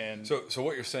 yeah. And so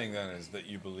what you're saying then is that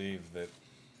you believe that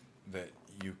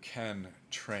you can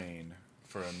train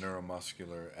for a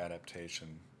neuromuscular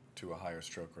adaptation to a higher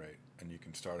stroke rate, and you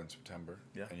can start in September,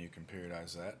 yeah, and you can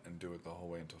periodize that and do it the whole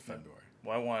way until February.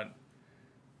 Well,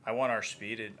 I want our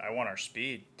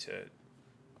speed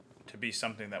to be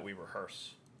something that we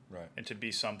rehearse, right, and to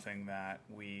be something that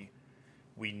we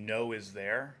know is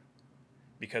there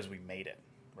because we made it,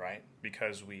 right?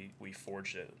 Because we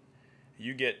forged it.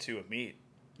 You get to a meet,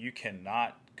 you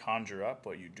cannot conjure up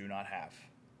what you do not have.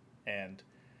 And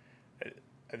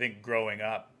I think growing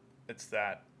up, it's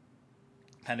that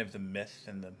kind of the myth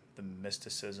and the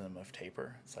mysticism of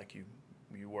taper. It's like you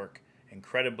work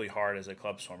incredibly hard as a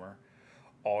club swimmer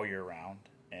all year round,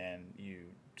 and you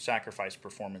sacrifice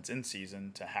performance in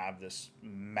season to have this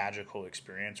magical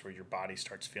experience where your body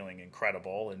starts feeling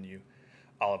incredible and you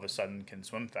all of a sudden can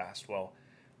swim fast. Well,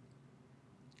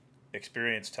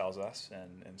 experience tells us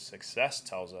and success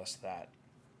tells us that,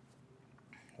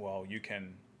 well, you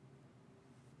can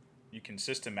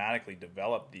systematically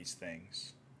develop these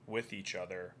things with each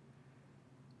other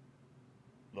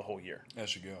the whole year.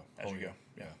 As you go. As you go.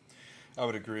 Yeah. I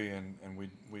would agree, and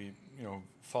we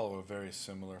follow a very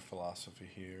similar philosophy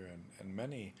here, and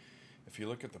many, if you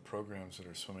look at the programs that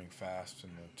are swimming fast in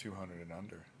the 200 and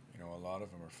under, a lot of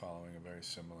them are following a very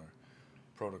similar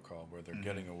protocol where they're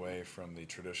getting away from the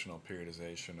traditional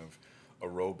periodization of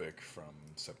aerobic from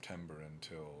September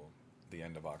until the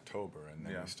end of October, and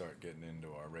then we start getting into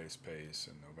our race pace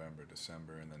in November,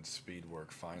 December, and then speed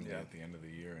work finally at the end of the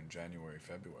year in January,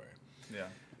 February. Yeah.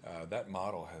 That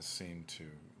model has seemed to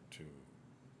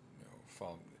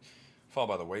fall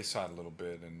by the wayside a little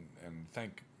bit, and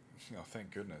thank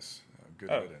goodness, good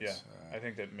riddance. Yeah. I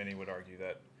think that many would argue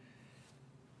that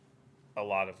a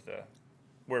lot of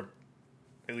where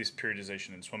at least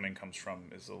periodization in swimming comes from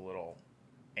is a little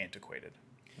antiquated.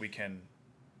 We can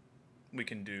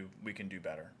do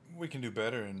better. We can do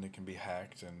better, and it can be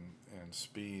hacked. And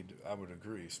speed, I would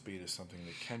agree. Speed is something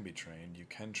that can be trained. You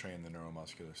can train the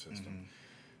neuromuscular system.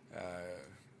 And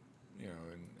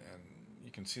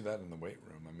you can see that in the weight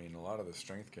room. I mean, a lot of the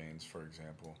strength gains, for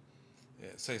example,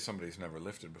 say somebody's never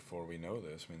lifted before, we know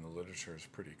this. I mean, the literature is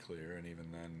pretty clear, and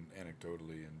even then,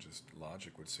 anecdotally and just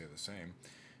logic would say the same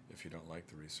if you don't like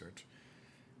the research.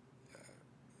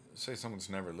 Say someone's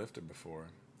never lifted before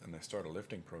and they start a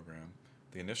lifting program,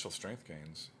 the initial strength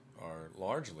gains are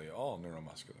largely all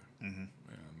neuromuscular. I mean,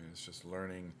 it's just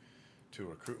learning to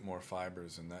recruit more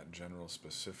fibers in that general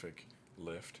specific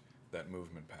lift, that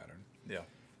movement pattern. Yeah.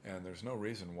 And there's no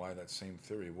reason why that same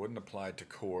theory wouldn't apply to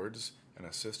cords and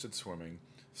assisted swimming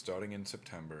starting in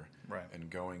September, right, and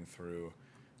going through,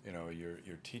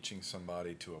 you're teaching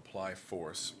somebody to apply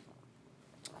force,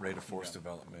 rate of force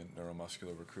development,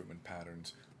 neuromuscular recruitment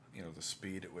patterns, the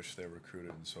speed at which they're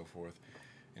recruited and so forth.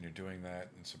 And you're doing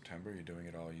that in September, you're doing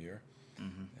it all year.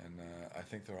 And I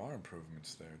think there are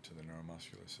improvements there to the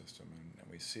neuromuscular system,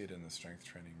 and we see it in the strength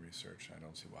training research. I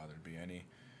don't see why there'd be any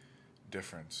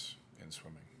difference in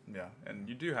swimming. Yeah, and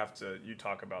you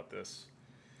talk about this,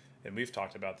 and we've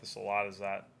talked about this a lot, is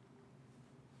that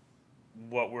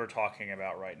what we're talking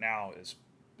about right now is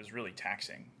really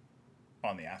taxing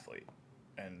on the athlete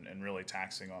and really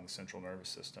taxing on the central nervous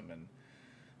system. And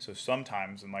so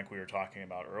sometimes, and like we were talking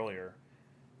about earlier,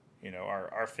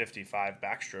 our 55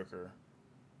 backstroker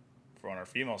on our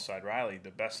female side, Riley, the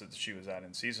best that she was at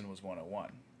in season was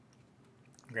 101.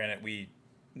 Granted, we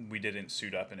didn't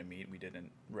suit up in a meet. We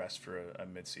didn't rest for a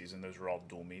mid-season. Those were all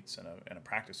dual meets and a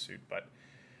practice suit. But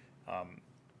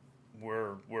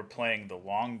we're playing the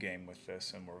long game with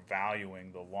this, and we're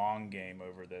valuing the long game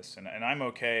over this. And I'm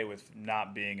okay with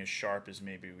not being as sharp as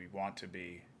maybe we want to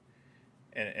be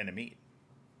in a meet,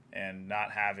 and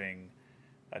not having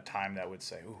a time that would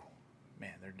say, "Ooh,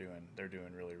 man, they're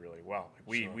doing really, really well."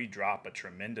 Like we drop a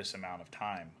tremendous amount of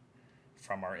time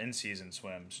from our in-season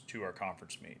swims to our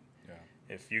conference meet. Yeah.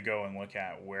 If you go and look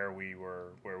at where we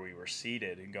were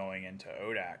seated going into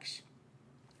ODAX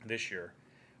this year,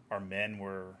 our men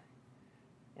were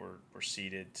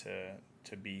seated to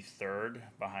be third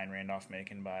behind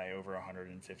Randolph-Macon by over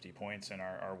 150 points, and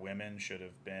our women should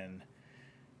have been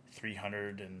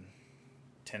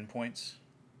 310 points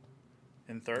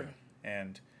in third,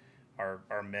 and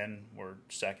our men were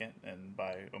second and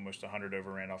by almost 100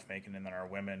 over Randolph-Macon, and then our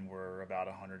women were about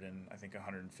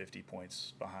 150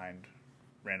 points behind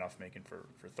Randolph making for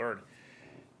third,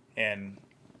 and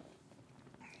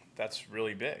that's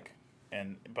really big.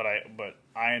 But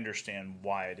I understand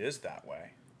why it is that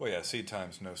way. Well, yeah, seed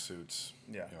times, no suits.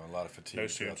 Yeah, a lot of fatigue no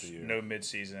throughout suits, the year. no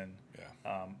midseason.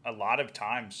 Yeah, a lot of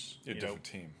times, you're a different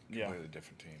team, completely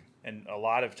different team. And a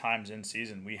lot of times in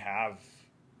season, we have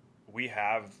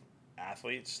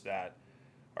athletes that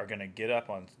are going to get up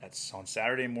on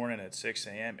Saturday morning at 6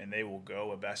 a.m. and they will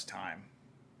go a best time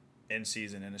in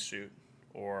season in a suit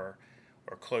or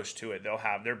close to it. They'll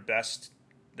have their best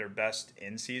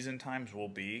in season times will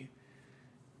be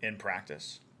in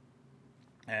practice,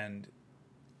 and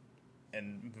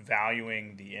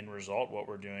valuing the end result, what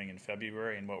we're doing in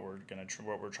February and what we're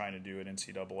trying to do at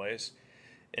NCAA's,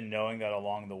 and knowing that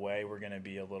along the way we're going to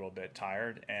be a little bit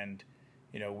tired, and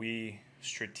we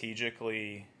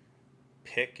strategically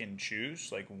pick and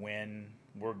choose like when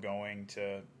we're going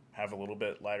to have a little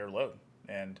bit lighter load.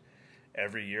 And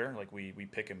every year, like we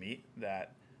pick a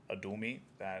dual meet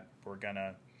that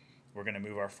we're gonna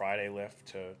move our Friday lift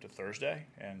to Thursday,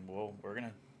 and we're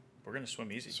gonna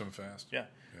swim easy, swim fast. Yeah.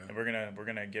 And we're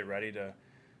gonna get ready to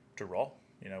roll.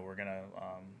 We're gonna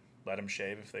let them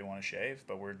shave if they want to shave,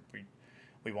 but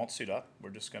we won't suit up. We're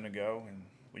just gonna go, and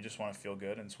we just want to feel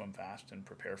good and swim fast and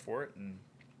prepare for it. And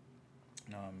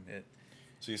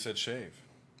So you said shave.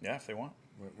 Yeah, if they want.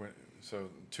 So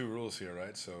 2 rules here,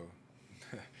 right? So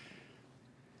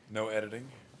no editing.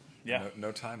 Yeah.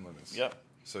 No time limits. Yep.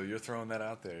 So you're throwing that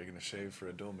out there. You're going to shave for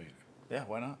a dual meet. Yeah,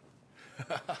 why not?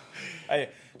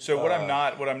 What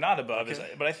I'm not above is,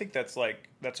 but I think that's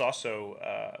also.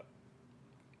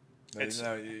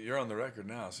 Now, you're on the record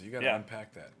now, so you got to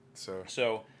unpack that. So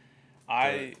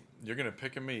you're going to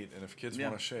pick a meet, and if kids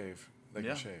want to shave, they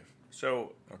can shave.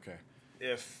 So okay,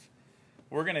 if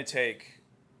we're going to take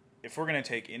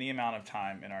any amount of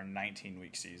time in our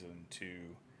 19-week season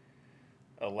to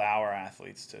allow our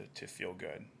athletes to feel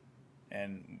good,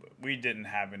 and we didn't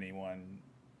have anyone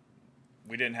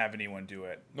do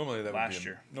it normally last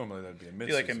year. Normally that'd be a mid-season.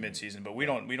 Be like a mid-season, but we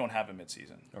don't have a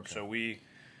mid-season. Okay. So you'd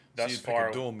pick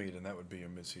a dual meet, and that would be your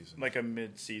mid-season. Like a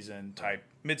mid-season type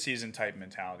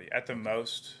mentality. At the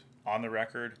most, on the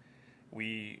record,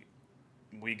 we'll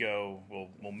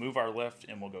move our lift,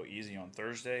 and we'll go easy on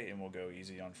Thursday, and we'll go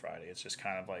easy on Friday. It's just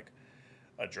kind of like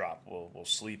a drop. We'll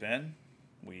sleep in.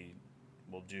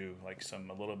 We'll do like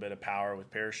a little bit of power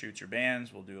with parachutes or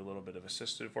bands. We'll do a little bit of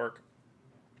assistive work.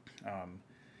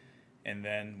 And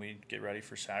then we get ready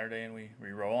for Saturday and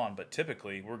we roll on. But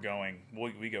typically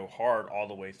we go hard all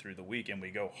the way through the week, and we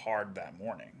go hard that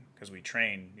morning because we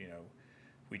train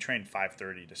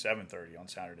 5:30 to 7:30 on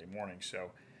Saturday morning.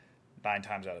 So 9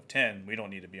 times out of 10, we don't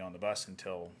need to be on the bus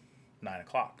until 9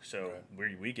 o'clock. So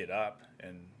we get up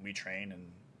and we train,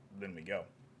 and then we go.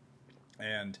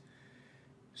 And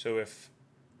so if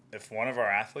one of our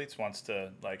athletes wants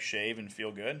to like shave and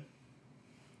feel good,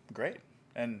 great.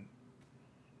 And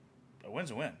a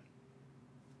win's a win,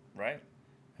 right?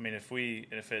 I mean, if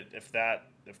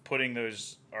putting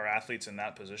our athletes in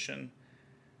that position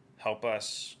help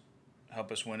us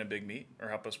win a big meet or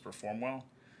help us perform well,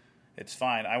 it's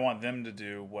fine. I want them to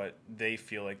do what they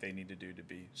feel like they need to do to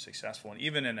be successful. And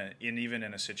even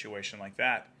in a situation like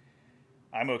that,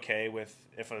 I'm okay with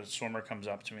if a swimmer comes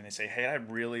up to me and they say, "Hey, I'd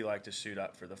really like to suit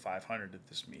up for the 500 at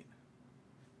this meet."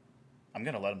 I'm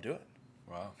going to let them do it.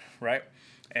 Wow. Right?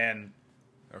 And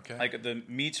okay. Like the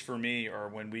meets for me are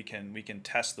when we can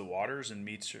test the waters, and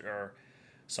meets are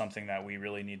something that we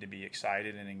really need to be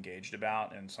excited and engaged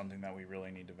about, and something that we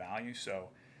really need to value. So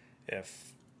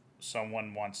if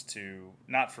someone wants to,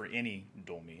 not for any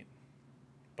dual meet,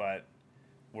 but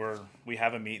we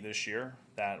have a meet this year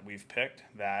that we've picked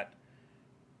that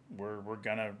we're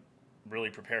gonna really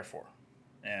prepare for,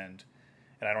 and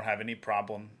I don't have any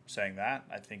problem saying that.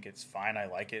 I think it's fine. I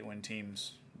like it when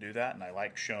teams do that, and I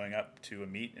like showing up to a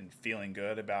meet and feeling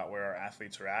good about where our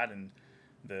athletes are at and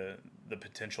the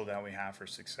potential that we have for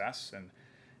success. And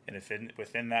if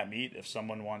within that meet, if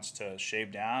someone wants to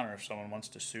shave down or if someone wants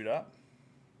to suit up,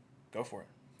 go for it.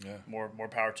 Yeah. More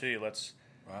power to you. Let's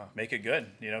make it good.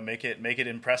 Make it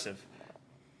impressive.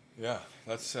 Yeah,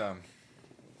 that's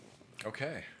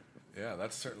okay. Yeah,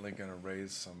 that's certainly going to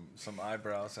raise some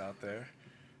eyebrows out there.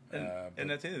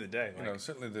 And at the end of the day,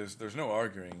 certainly there's no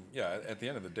arguing. Yeah, at the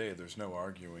end of the day, there's no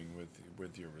arguing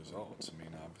with your results. I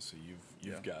mean, obviously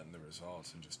you've gotten the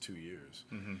results in just 2 years,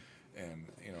 and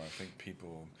I think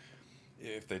people,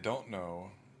 if they don't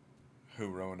know who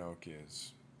Roanoke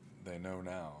is, they know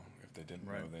now. If they didn't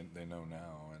know, they know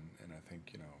now, and I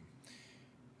think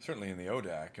certainly in the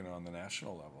ODAC and on the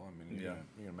national level, I mean, you're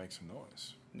gonna make some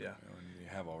noise. Yeah, and you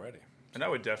have already. And I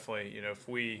would definitely,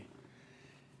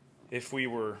 if we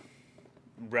were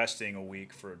resting a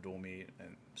week for a dual meet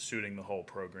and suiting the whole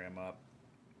program up,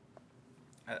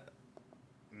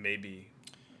 maybe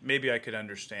I could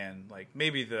understand, like,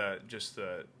 maybe the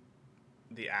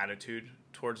attitude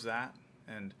towards that.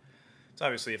 And it's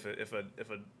obviously if a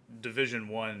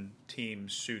Division I team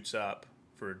suits up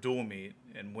for a dual meet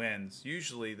and wins,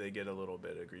 usually they get a little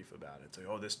bit of grief about it. It's like,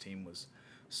 oh, this team was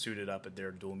suited up at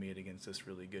their dual meet against this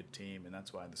really good team, and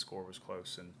that's why the score was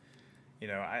close. And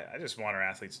I just want our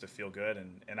athletes to feel good,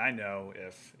 and I know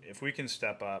if we can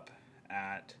step up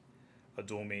at a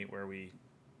dual meet where we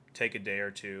take a day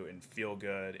or two and feel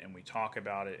good and we talk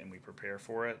about it and we prepare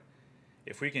for it,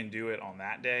 if we can do it on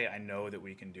that day, I know that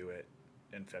we can do it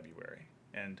in February.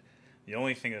 And the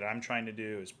only thing that I'm trying to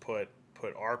do is put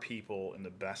our people in the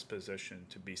best position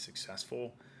to be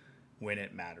successful when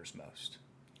it matters most.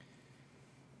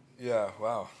 Yeah,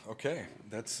 wow. Okay.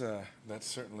 That's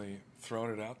certainly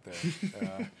thrown it out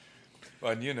there.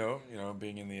 And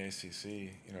being in the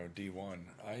ACC, D1,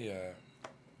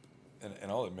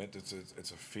 and I'll admit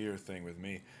it's a fear thing with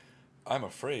me. I'm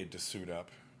afraid to suit up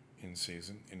in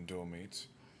season in dual meets.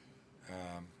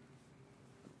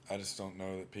 I just don't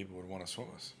know that people would want to swim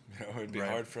us. It'd be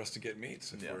hard for us to get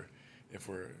meets if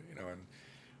we're and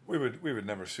we would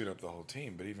never suit up the whole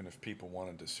team. But even if people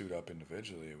wanted to suit up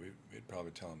individually, we'd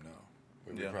probably tell them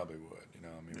no. We probably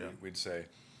would. We'd say,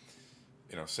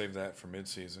 save that for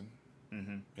mid-season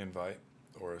invite,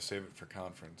 or save it for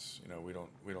conference.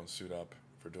 We don't suit up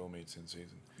for dual meets in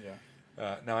season.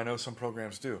 Yeah. Now I know some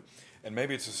programs do, and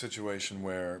maybe it's a situation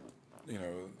where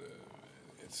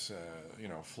it's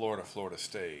Florida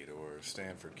State or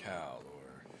Stanford Cal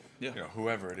or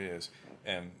whoever it is,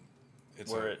 and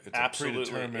it's where it's absolutely a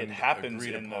predetermined, it happens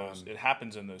agreed in upon. it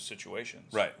happens in those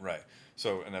situations. Right.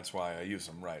 So, and that's why I use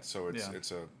them. Right. So it's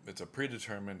Yeah. it's a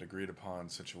predetermined, agreed upon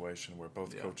situation where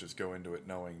both coaches go into it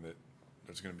knowing that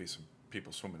there's going to be some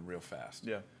people swimming real fast.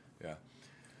 Yeah. Yeah.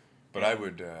 But I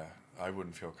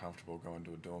wouldn't feel comfortable going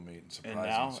to a dual meet and surprising And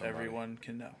now somebody. everyone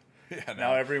can know. Yeah.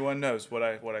 Now everyone knows what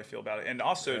I feel about it. And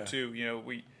also too,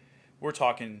 we're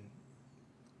talking,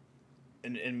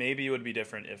 and maybe it would be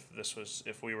different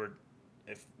if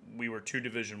we were two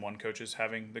Division I coaches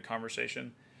having the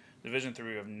conversation. Division III,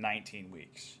 we have 19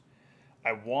 weeks.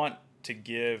 I want to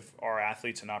give our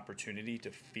athletes an opportunity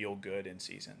to feel good in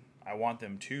season. I want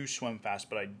them to swim fast,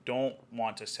 but I don't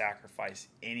want to sacrifice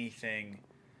anything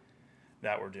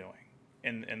that we're doing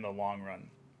in the long run.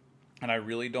 And I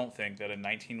really don't think that a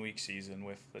 19-week season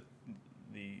with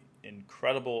the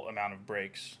incredible amount of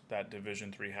breaks that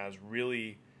Division III has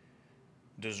really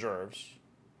deserves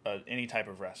any type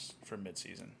of rest for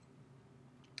midseason.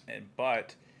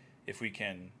 But if we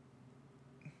can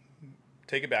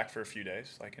take it back for a few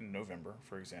days, like in November,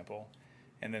 for example,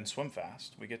 and then swim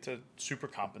fast, we get to super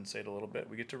compensate a little bit.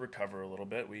 We get to recover a little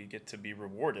bit. We get to be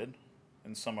rewarded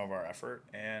in some of our effort,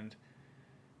 and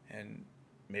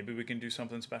maybe we can do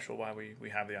something special while we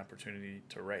have the opportunity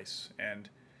to race. And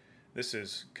this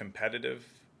is competitive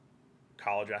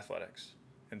college athletics.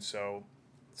 And so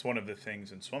it's one of the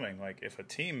things in swimming. Like, if a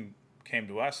team came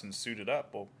to us and suited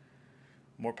up, well,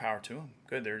 more power to them.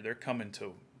 Good. They're coming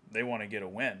they want to get a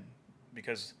win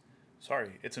because,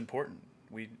 it's important.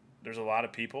 There's a lot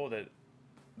of people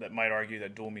that might argue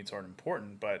that dual meets aren't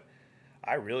important, but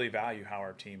I really value how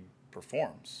our team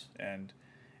performs. And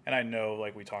I know,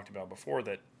 like we talked about before,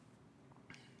 that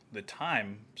the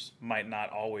times might not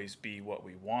always be what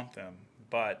we want them,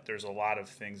 but there's a lot of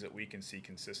things that we can see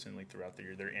consistently throughout the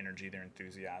year: their energy, their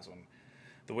enthusiasm,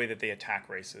 the way that they attack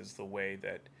races, the way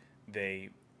that they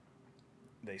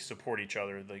support each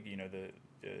other,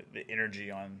 the energy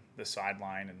on the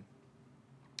sideline,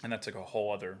 and that's like a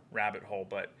whole other rabbit hole.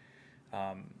 But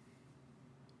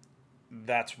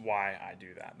that's why I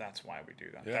do that. That's why we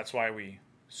do that. Yeah. That's why we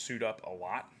suit up a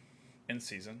lot in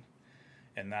season,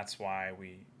 and that's why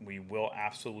we will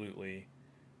absolutely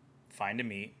find a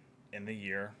meet in the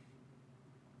year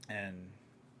and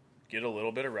get a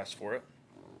little bit of rest for it.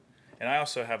 And I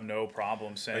also have no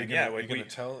problem saying, Are you going to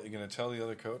tell the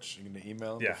other coach? You're going to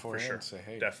email them beforehand and say,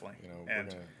 hey, definitely.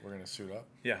 We're going to suit up.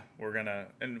 Yeah, we're going to,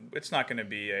 and it's not going to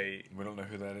be we don't know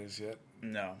who that is yet.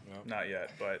 No, not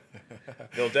yet, but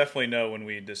they'll definitely know when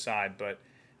we decide. But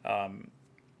and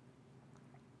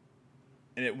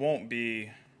it won't be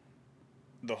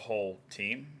the whole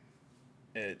team.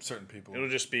 Certain people. It'll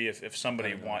just be if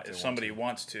somebody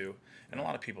wants to, and a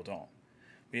lot of people don't.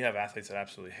 We have athletes that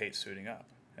absolutely hate suiting up.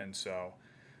 And so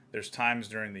there's times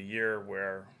during the year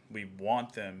where we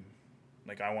want them,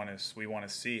 like we want to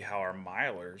see how our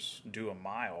milers do a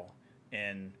mile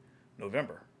in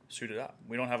November, suited up.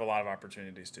 We don't have a lot of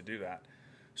opportunities to do that.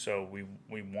 So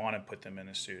we want to put them in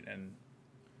a suit. And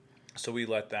So we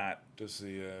let that. Does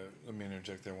the let me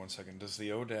interject there 1 second. Does the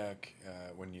ODAC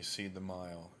when you seed the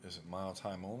mile, is it mile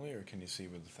time only, or can you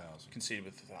seed with 1,000? Conceded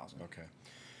with 1,000. Okay.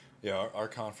 Yeah, our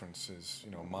conference is,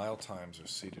 mile times are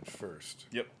seeded first.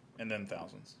 Yep, and then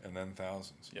thousands. And then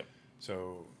thousands. Yep.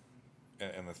 So,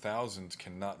 and the thousands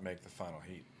cannot make the final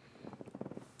heat.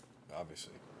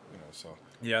 Obviously, so.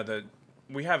 Yeah,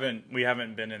 we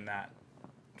haven't been in that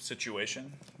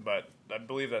situation, but I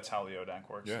believe that's how the ODAC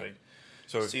works. Yeah. They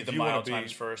So see if the you mile wanna be,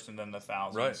 times first, and then the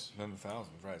thousands. right, then the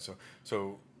thousands, right.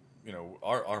 So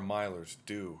our milers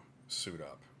do suit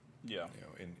up. Yeah.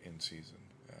 In season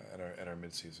at our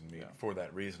mid-season meet. Yeah. For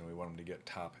that reason, we want them to get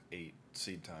top 8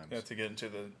 seed times. Yeah, to get into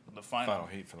the final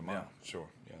Heat for the mile. Yeah. Sure.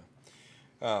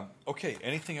 Yeah. Okay.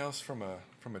 Anything else from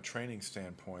a training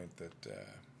standpoint that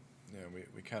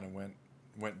we kind of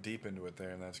went deep into it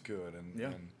there, and that's good. And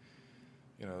yeah. And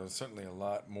there's certainly a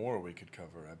lot more we could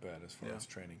cover, I bet, as far Yeah. as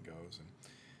training goes.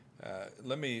 And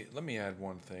let me add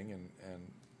one thing,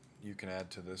 and you can add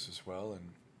to this as well.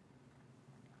 And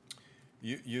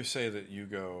you say that you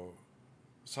go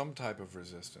some type of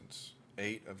resistance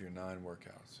 8 of your 9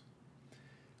 workouts,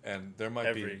 and there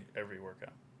might be every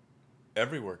workout.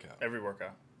 Every workout. Every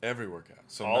workout.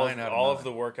 So all 9 out of all 9. of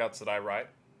the workouts that I write.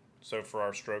 So for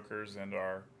our strokers and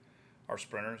our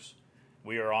sprinters,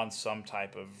 we are on some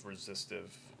type of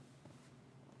resistive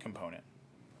component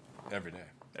Every day.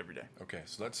 every day. Okay,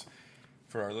 so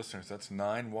for our listeners, that's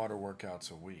 9 water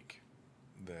workouts a week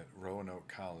that Roanoke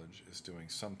College is doing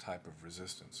some type of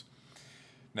resistance.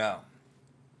 Now,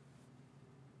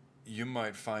 you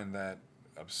might find that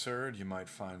absurd, you might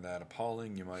find that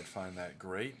appalling, you might find that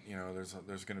great.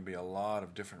 There's going to be a lot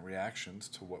of different reactions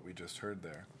to what we just heard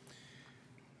there.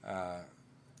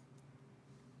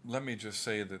 Let me just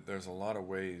say that there's a lot of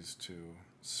ways to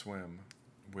swim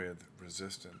with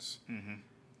resistance. Mm-hmm.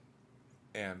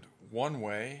 And one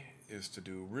way is to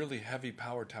do really heavy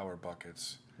power tower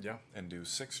buckets. Yeah. And do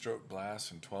 6-stroke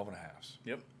blasts and 12.5s.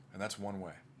 Yep. And that's one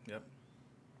way. Yep.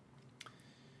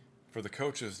 For the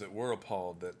coaches that were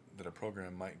appalled that a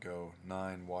program might go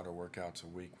 9 water workouts a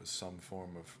week with some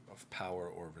form of power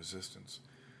or resistance,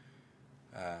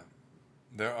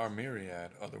 there are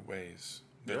myriad other ways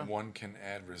that Yeah. one can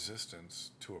add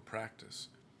resistance to a practice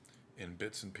in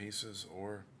bits and pieces,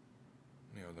 or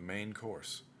the main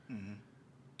course, Mm-hmm.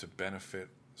 to benefit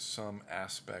some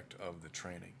aspect of the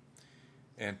training.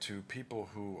 And to people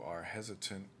who are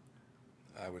hesitant,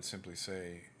 I would simply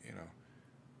say,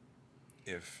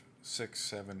 if 6,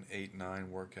 7, 8,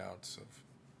 9 workouts of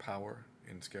power,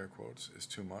 in scare quotes, is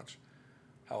too much,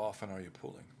 how often are you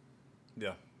pulling?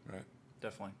 Yeah. Right?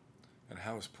 Definitely. And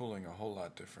how is pulling a whole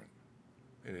lot different?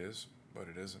 It is, but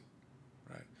it isn't.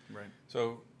 Right? Right.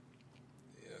 So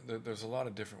there's a lot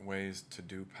of different ways to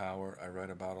do power. I write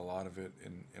about a lot of it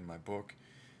in my book.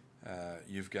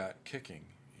 You've got kicking.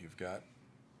 You've got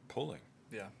pulling.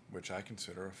 Yeah. Which I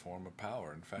consider a form of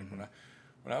power. In fact, Mm-hmm.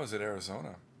 when I was at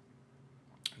Arizona,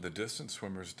 the distance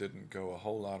swimmers didn't go a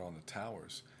whole lot on the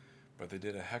towers, but they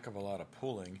did a heck of a lot of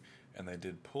pulling, and they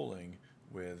did pulling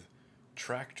with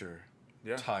tractor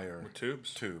tire with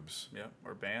tubes. Tubes. Yeah.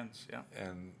 Or bands. Yeah.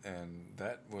 And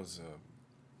that was a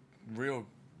real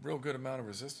good amount of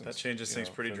resistance. That changes things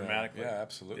pretty dramatically. Yeah,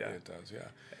 absolutely, it does. Yeah,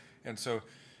 and so,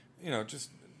 just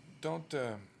don't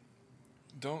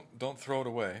throw it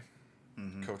away.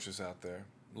 Mm-hmm. Coaches out there,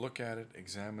 look at it,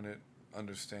 examine it,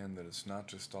 understand that it's not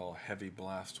just all heavy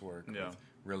blast work with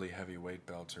really heavy weight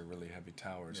belts or really heavy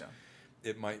towers. Yeah.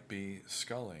 It might be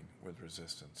sculling with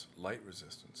resistance, light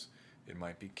resistance. It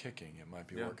might be kicking. It might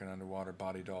be working underwater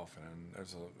body dolphin. And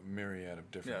there's a myriad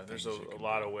of different things. Yeah, there's a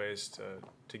lot of ways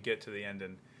to get to the end.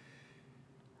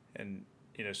 And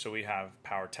so we have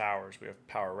power towers, we have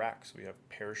power racks, we have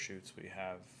parachutes, we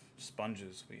have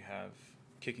sponges, we have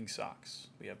kicking socks,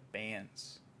 we have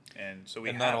bands. And so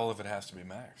not all of it has to be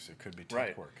max. It could be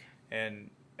tech work.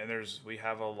 And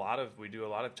we do a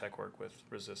lot of tech work with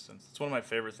resistance. It's one of my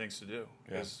favorite things to do.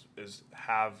 Is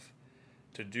have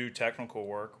to do technical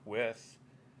work with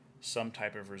some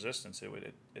type of resistance.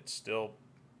 It's still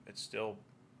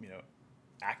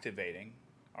activating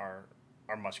our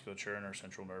musculature and our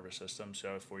central nervous system.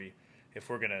 So if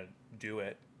we're gonna do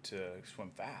it to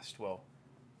swim fast, well,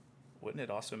 wouldn't it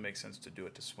also make sense to do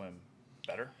it to swim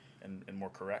better and more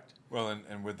correct? Well,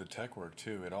 and with the tech work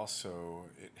too, it also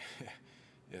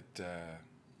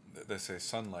they say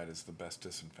sunlight is the best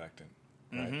disinfectant,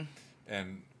 right? Mm-hmm.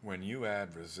 And when you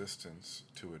add resistance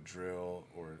to a drill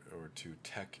or to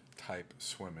tech type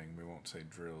swimming, we won't say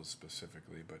drills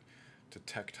specifically, but to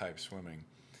tech type swimming,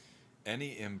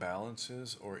 any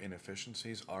imbalances or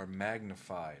inefficiencies are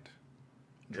magnified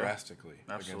drastically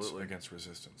against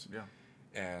resistance. Yeah.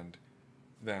 and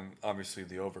then obviously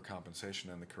the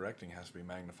overcompensation and the correcting has to be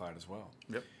magnified as well.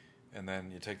 Yep. And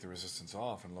then you take the resistance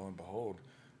off, and lo and behold,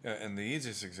 and the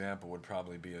easiest example would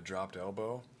probably be a dropped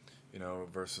elbow,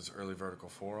 versus early vertical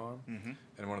forearm. Mm-hmm.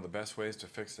 And one of the best ways to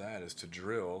fix that is to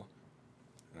drill,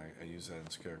 and I use that in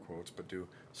scare quotes, but do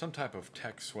some type of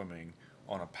tech swimming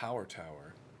on a power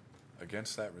tower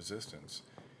against that resistance.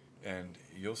 And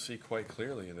you'll see quite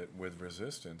clearly that with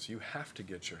resistance, you have to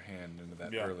get your hand into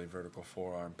that early vertical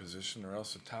forearm position, or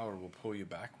else the tower will pull you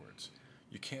backwards.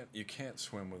 You can't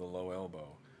swim with a low elbow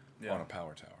on a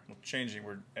power tower.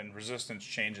 Well, and resistance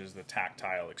changes the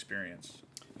tactile experience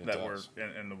It that does. we're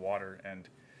in the water. And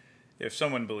if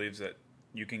someone believes that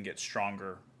you can get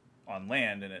stronger on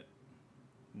land and it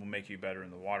will make you better in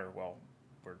the water, well,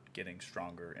 we're getting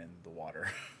stronger in the water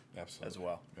Absolutely. as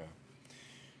well. Yeah.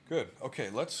 Good. Okay,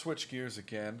 let's switch gears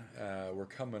again. We're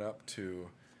coming up to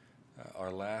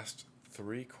our last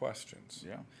 3 questions.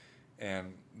 Yeah.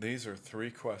 And these are 3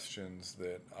 questions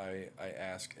that I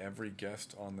ask every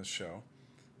guest on the show,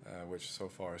 which so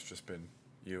far has just been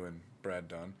you and Brad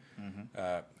Dunn,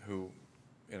 who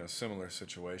in a similar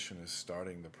situation is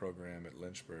starting the program at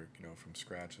Lynchburg, from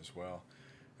scratch as well.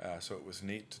 So it was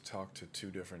neat to talk to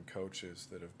 2 different coaches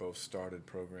that have both started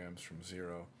programs from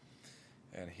zero,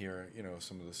 and hear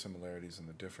some of the similarities and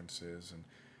the differences, and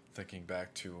thinking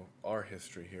back to our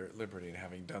history here at Liberty and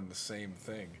having done the same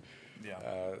thing.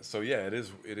 Yeah. It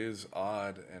is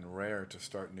odd and rare to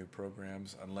start new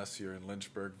programs unless you're in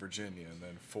Lynchburg, Virginia, and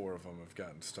then 4 of them have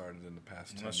gotten started in the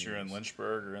past 10 years. Unless you're in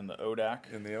Lynchburg or in the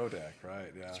ODAC. In the ODAC,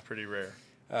 right? Yeah. It's pretty rare.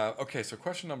 Okay, so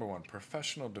question number 1: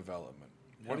 professional development.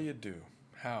 What do you do?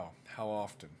 How? How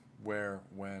often? Where?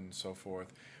 When? So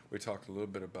forth. We talked a little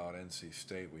bit about NC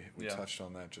State. We touched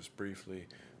on that just briefly.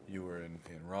 You were in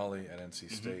Raleigh at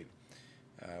NC State,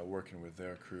 working with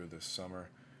their crew this summer,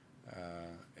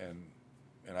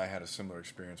 and I had a similar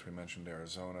experience. We mentioned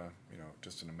Arizona.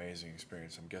 Just an amazing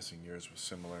experience. I'm guessing yours was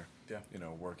similar. Yeah.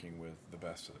 Working with the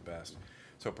best of the best.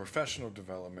 So professional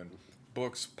development,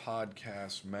 books,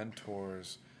 podcasts,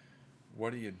 mentors.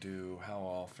 What do you do? How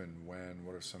often? When?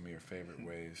 What are some of your favorite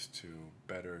ways to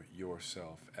better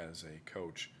yourself as a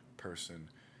coach, person,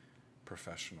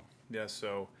 professional? Yeah,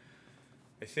 so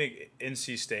I think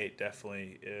NC State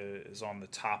definitely is on the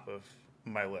top of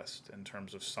my list in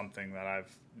terms of something that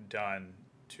I've done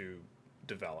to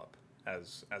develop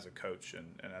as a coach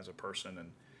and as a person.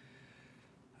 And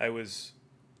I was,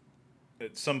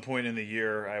 at some point in the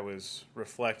year, I was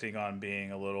reflecting on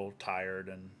being a little tired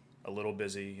and a little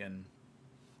busy, and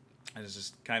I was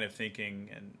just kind of thinking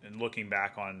and looking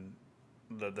back on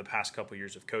the past couple of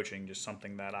years of coaching, just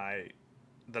something that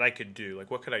I could do. Like,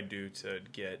 what could I do to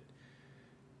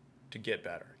get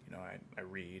better? I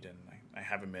read, and I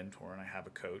have a mentor, and I have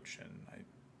a coach, and I'm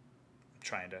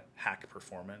trying to hack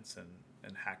performance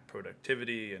and hack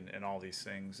productivity and all these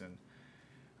things. And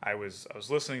I was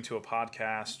listening to a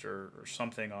podcast or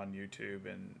something on YouTube,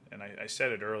 and I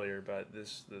said it earlier, but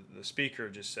the speaker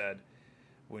just said,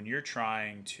 when you're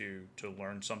trying to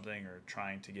learn something or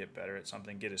trying to get better at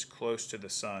something, get as close to the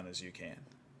sun as you can.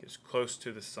 Get as close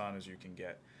to the sun as you can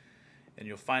get. And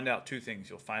you'll find out 2 things.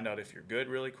 You'll find out if you're good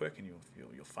really quick, and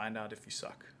you'll find out if you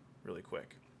suck really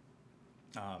quick.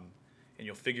 And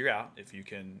you'll figure out if you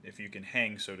can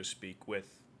hang, so to speak,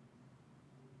 with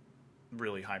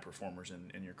really high performers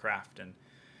in your craft.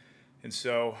 And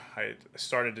so I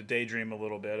started to daydream a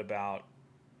little bit about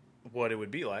what it would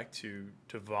be like to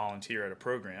volunteer at a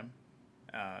program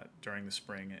during the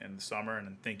spring and the summer, and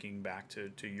then thinking back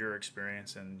to your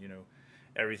experience and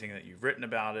everything that you've written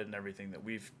about it and everything that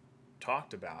we've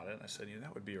talked about it. I said,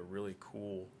 that would be a really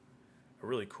cool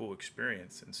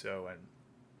experience. And so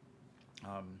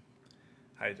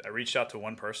I reached out to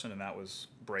one person, and that was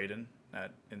Braden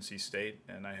at NC State,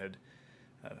 and I had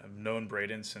I've known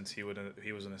Braden since he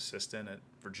was an assistant at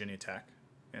Virginia Tech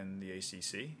in the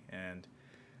ACC, and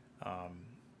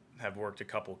have worked a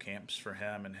couple camps for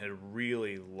him, and had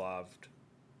really loved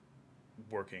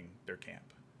working their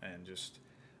camp, and just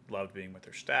loved being with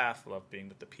their staff, loved being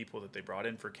with the people that they brought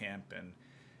in for camp,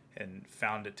 and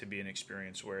found it to be an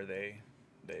experience where they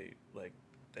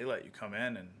let you come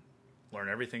in and learn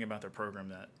everything about their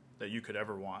program that you could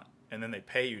ever want, and then they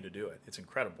pay you to do it. It's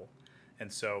incredible.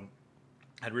 And so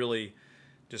I'd really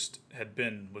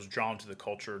was drawn to the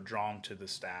culture, drawn to the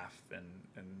staff, and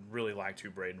really liked who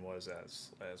Braden was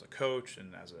as a coach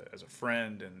and as a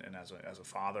friend and as a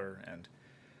father. And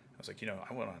I was like,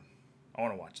 I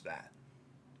want to watch that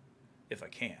if I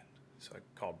can. So I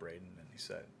called Braden, and he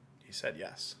said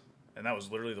yes. And that was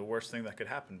literally the worst thing that could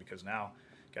happen, because now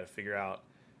got to figure out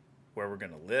where we're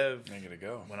going to live, I gotta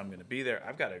go. when I'm going to be there.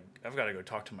 I've got to go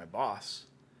talk to my boss.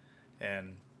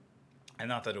 And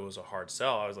not that it was a hard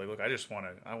sell. I was like, look, I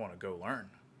want to go learn,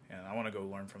 and I want to go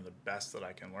learn from the best that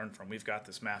I can learn from. We've got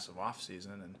this massive off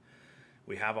season, and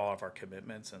we have all of our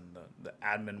commitments, and the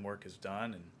admin work is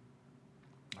done, and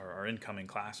our incoming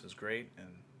class is great, and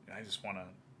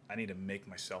I need to make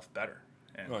myself better.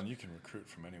 And Well, and you can recruit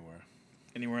from anywhere.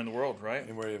 anywhere in the world, right?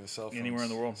 Anywhere you have a cell phone. Anywhere in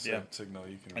the world, yeah. Signal,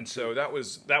 you can recruit. And so that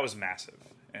was massive,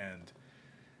 and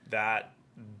that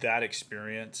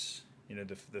experience,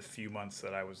 the few months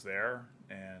that I was there,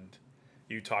 and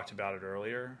you talked about it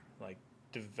earlier, like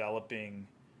developing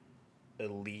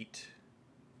elite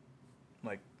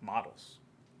like models,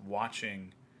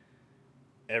 watching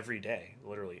every day,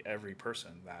 literally every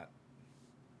person that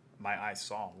my eyes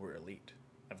saw were elite.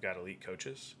 I've got elite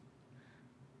coaches.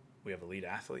 We have elite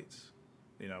athletes.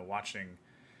 Watching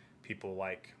people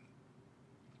like,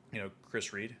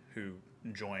 Chris Reed, who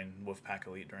joined Wolfpack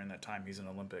Elite during that time. He's an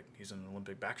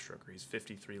Olympic backstroker. He's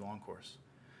 53 long course.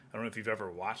 I don't know if you've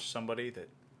ever watched somebody that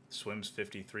swims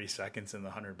 53 seconds in the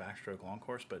 100 backstroke long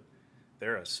course, but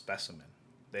they're a specimen.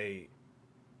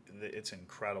 It's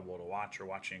incredible to watch. Or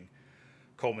watching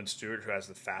Coleman Stewart, who has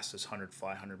the fastest 100 fly,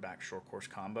 100 back short course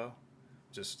combo.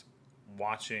 Just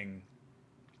watching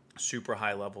super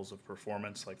high levels of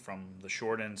performance, like from the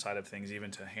short end side of things,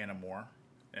 even to Hannah Moore,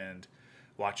 and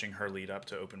watching her lead up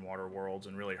to Open Water Worlds,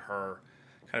 and really her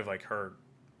kind of like her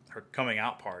coming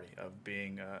out party of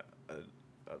being a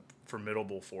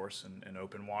formidable force in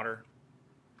open water,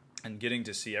 and getting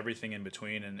to see everything in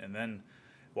between, and then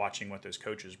watching what those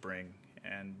coaches bring,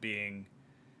 and being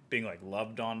like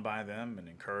loved on by them and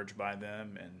encouraged by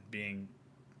them, and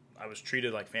I was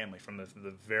treated like family from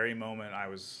the very moment I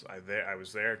was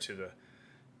there to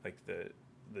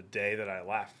the day that I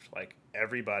left. Like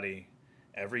everybody,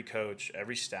 every coach,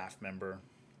 every staff member,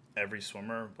 every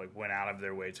swimmer went out of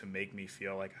their way to make me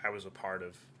feel like I was a part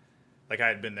of, like I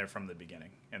had been there from the beginning.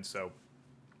 And so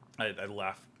I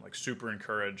left super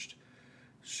encouraged,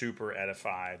 super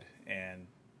edified, and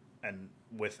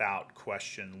without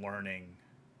question learning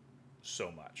so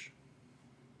much.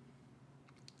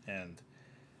 And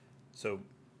so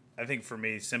I think for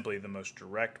me, simply the most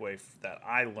direct way that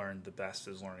I learned the best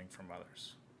is learning from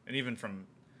others. And even from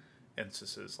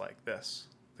instances like this.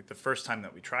 Like the first time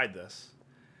that we tried this,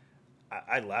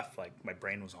 I left my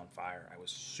brain was on fire. I was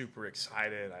super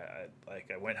excited.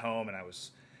 I went home and I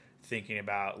was thinking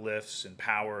about lifts and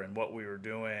power and what we were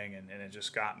doing, and it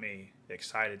just got me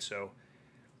excited. So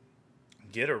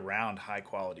get around high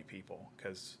quality people,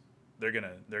 because they're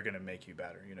gonna make you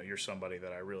better. You're somebody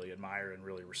that I really admire and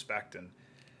really respect, and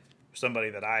somebody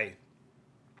that I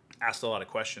asked a lot of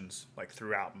questions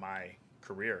throughout my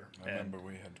career. I remember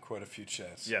we had quite a few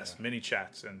chats. Yes, many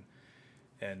chats, and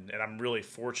I'm really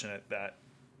fortunate that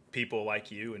people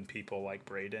like you and people like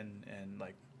Braden and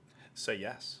say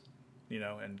yes,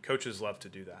 and coaches love to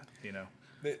do that,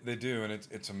 They do, and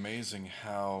it's amazing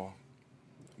how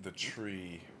the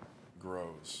tree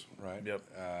grows, right? Yep.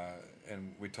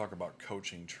 And we talk about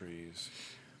coaching trees,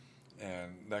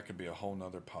 and that could be a whole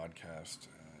nother podcast,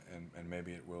 and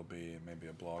maybe it will be, maybe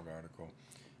a blog article.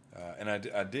 And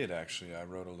I did actually. I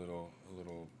wrote a little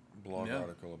blog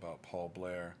article about Paul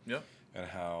Blair. Yep. And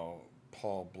how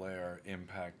Paul Blair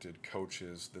impacted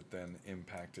coaches that then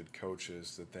impacted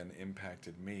coaches that then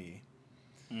impacted me.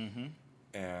 Mm-hmm.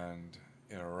 And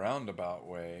in a roundabout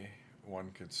way,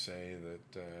 one could say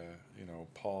that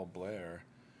Paul Blair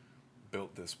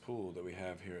built this pool that we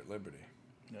have here at Liberty.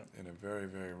 Yep. In a very,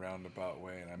 very roundabout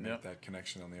way, and I make that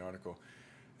connection on the article.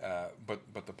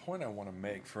 But the point I want to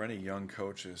make for any young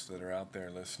coaches that are out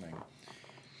there listening,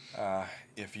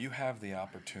 if you have the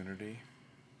opportunity,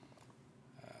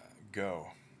 go.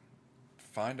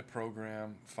 Find a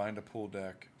program, find a pool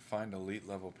deck, find elite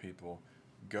level people,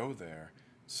 go there,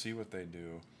 see what they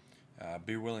do,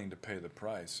 be willing to pay the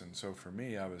price. And so for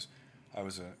me, I was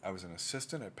an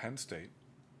assistant at Penn State,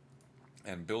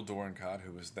 and Bill Dorencott,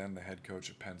 who was then the head coach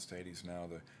at Penn State, he's now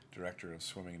the director of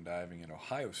swimming and diving at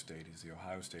Ohio State. He's the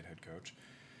Ohio State head coach.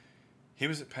 He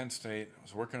was at Penn State. I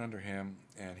was working under him,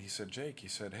 and he said, Jake,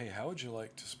 hey, how would you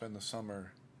like to spend the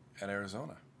summer at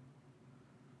Arizona?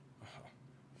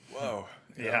 Whoa.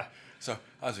 Yeah. So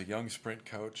I was a young sprint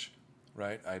coach,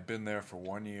 right? I'd been there for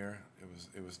 1 year.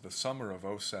 It was the summer of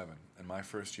 2007, and my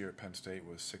first year at Penn State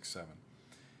was 6-7.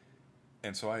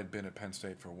 And so I had been at Penn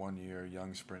State for 1 year,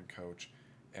 young sprint coach,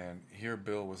 and here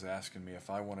Bill was asking me if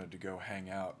I wanted to go hang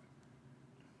out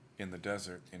in the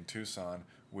desert in Tucson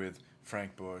with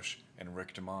Frank Bush, and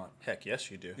Rick DeMont. Heck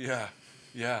yes, you do.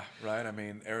 Yeah, right. I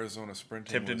mean, Arizona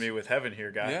sprinting Tempted me with heaven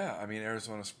here, guy. Yeah, I mean,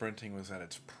 Arizona sprinting was at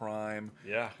its prime.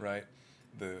 Yeah. Right.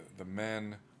 The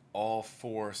men, all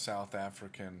 4 South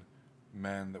African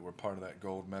men that were part of that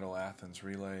gold medal Athens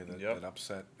relay that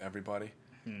upset everybody.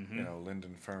 Mm-hmm. You know,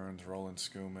 Lyndon Ferns, Roland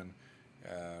Skuman,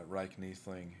 Reich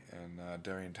Neethling, and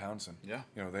Darian Townsend. Yeah.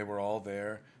 You know, they were all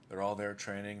there. They're all there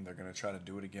training. They're going to try to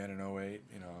do it again in '08.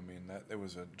 You know, I mean, it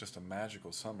was just a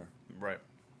magical summer. Right.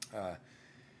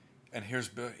 And here's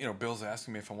Bill. You know, Bill's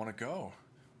asking me if I want to go,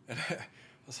 and I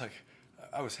was like,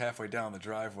 I was halfway down the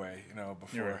driveway. You know,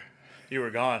 before you were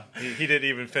gone. He didn't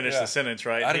even finish the sentence,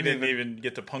 right? He didn't even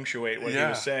get to punctuate what he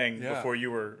was saying before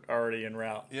you were already en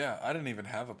route. Yeah, I didn't even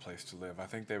have a place to live. I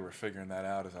think they were figuring that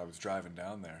out as I was driving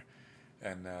down there,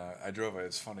 and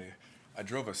it's funny. I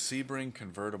drove a Sebring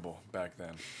convertible back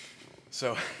then.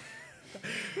 So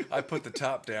I put the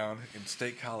top down in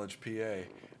State College, PA,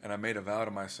 and I made a vow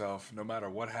to myself, no matter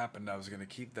what happened, I was going to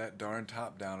keep that darn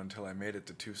top down until I made it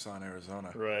to Tucson,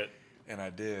 Arizona. Right. And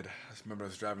I did. I remember I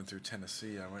was driving through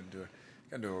Tennessee. I went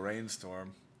into a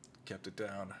rainstorm, kept it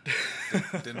down.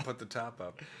 Didn't put the top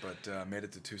up, but made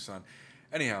it to Tucson.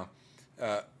 Anyhow,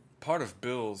 part of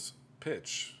Bill's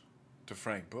pitch to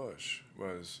Frank Bush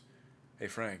was, hey,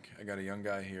 Frank, I got a young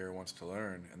guy here who wants to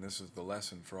learn, and this is the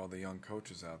lesson for all the young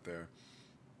coaches out there.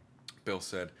 Bill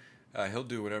said, he'll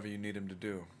do whatever you need him to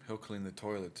do. He'll clean the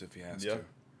toilets if he has to.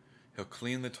 He'll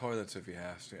clean the toilets if he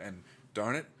has to. And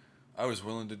darn it, I was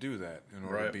willing to do that in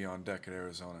order to be on deck at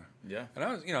Arizona. Yeah. And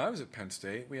I was at Penn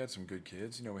State. We had some good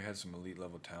kids. You know, we had some elite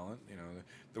level talent. You know,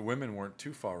 the women weren't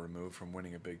too far removed from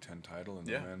winning a Big Ten title, and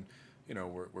the men, you know,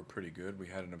 were pretty good. We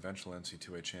had an eventual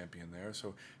NC2A champion there,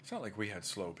 so it's not like we had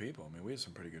slow people. I mean, we had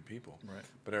some pretty good people. Right.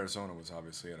 But Arizona was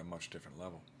obviously at a much different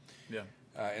level. Yeah.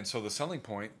 And so the selling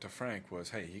point to Frank was,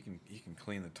 hey, he can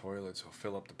clean the toilets. He'll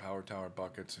fill up the power tower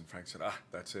buckets. And Frank said,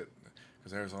 that's it,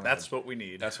 because Arizona. That's what we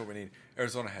need. That's what we need.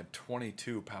 Arizona had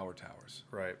 22 power towers.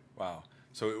 Right. Wow.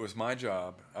 So it was my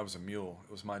job. I was a mule.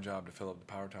 It was my job to fill up the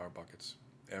power tower buckets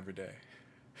every day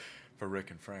for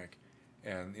Rick and Frank.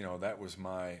 And, you know, that was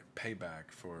my payback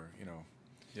for, you know,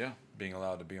 being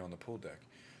allowed to be on the pool deck.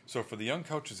 So for the young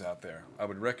coaches out there, I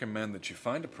would recommend that you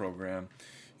find a program,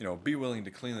 you know, be willing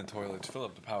to clean the toilets, fill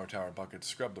up the power tower buckets,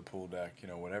 scrub the pool deck, you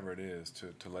know, whatever it is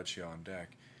to let you on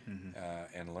deck,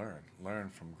 and learn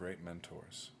from great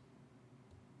mentors.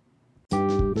 I'd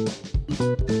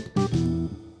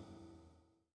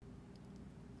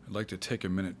like to take a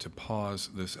minute to pause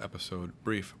this episode,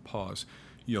 brief pause.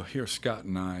 You'll hear Scott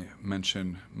and I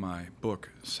mention my book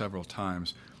several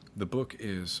times. The book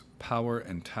is Power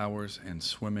and Towers and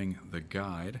Swimming, the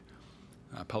Guide.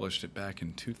 I published it back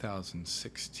in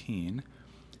 2016,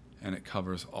 and it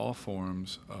covers all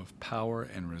forms of power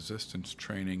and resistance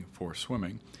training for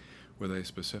swimming, with a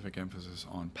specific emphasis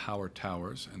on power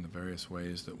towers and the various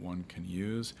ways that one can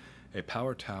use a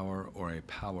power tower or a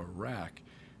power rack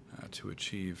to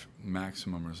achieve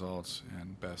maximum results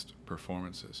and best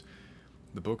performances.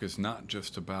 The book is not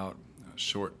just about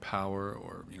short power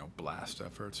or, you know, blast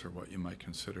efforts or what you might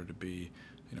consider to be,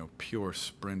 you know, pure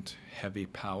sprint heavy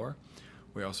power.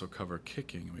 We also cover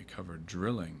kicking, we cover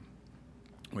drilling,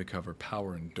 we cover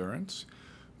power endurance,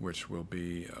 which will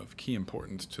be of key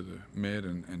importance to the mid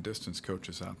and distance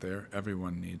coaches out there.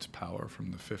 Everyone needs power,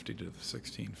 from the 50 to the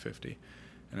 1650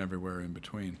 and everywhere in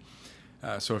between.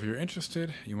 So if you're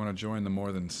interested, you want to join the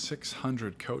more than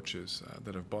 600 coaches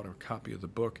that have bought a copy of the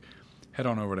book, head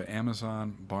on over to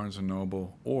Amazon, Barnes &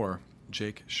 Noble, or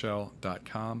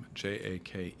jakeshell.com,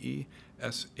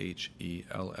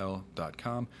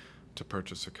 JAKESHELL.com, to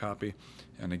purchase a copy.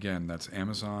 And again, that's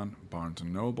Amazon, Barnes &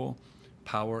 Noble,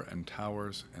 Power and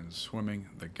Towers and Swimming,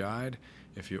 the Guide.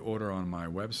 If you order on my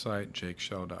website,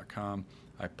 jakeshell.com,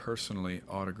 I personally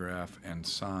autograph and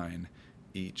sign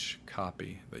each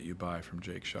copy that you buy from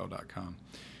jakeshell.com.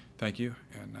 Thank you,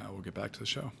 and we'll get back to the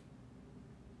show.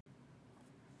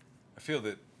 I feel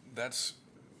that that's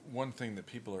one thing that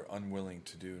people are unwilling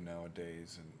to do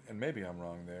nowadays, and maybe I'm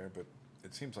wrong there, but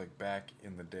it seems like back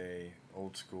in the day,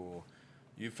 old school,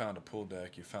 you found a pool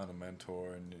deck, you found a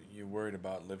mentor, and you worried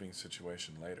about living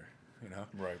situation later, you know?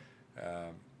 Right.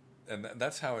 And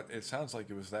that's how it sounds like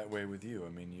it was that way with you. I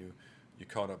mean, you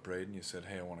called up Braden, you said,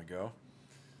 hey, I want to go,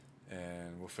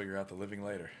 and we'll figure out the living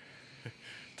later.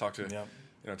 talk to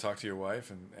your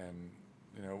wife, and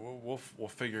you know, we'll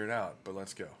figure it out, but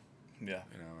let's go. Yeah.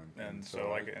 You know, and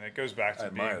so and it goes back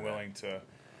to being willing to,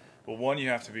 well, one, you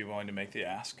have to be willing to make the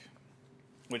ask,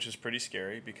 which is pretty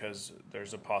scary because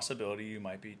there's a possibility you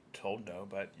might be told no,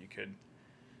 but you could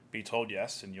be told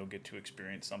yes, and you'll get to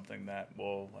experience something that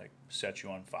will like set you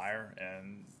on fire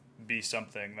and be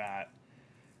something that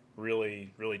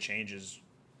really, really changes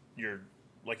your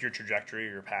trajectory,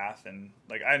 your path. And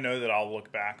like, I know that I'll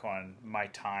look back on my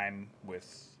time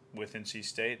with NC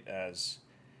State as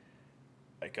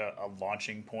like a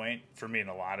launching point for me in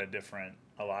a lot of different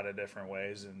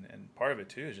ways. And part of it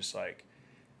too is just like,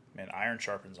 man, iron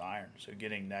sharpens iron. So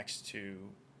getting next to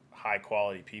high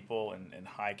quality people and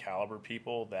high caliber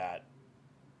people that,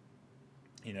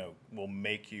 you know, will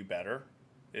make you better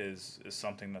is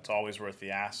something that's always worth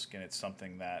the ask, and it's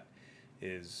something that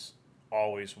is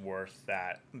always worth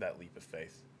that leap of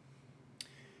faith.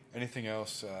 Anything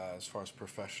else as far as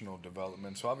professional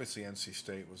development? So obviously NC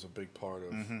State was a big part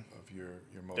of your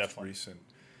most Definitely. recent.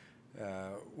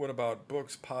 What about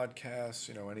books, podcasts?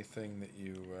 You know, anything that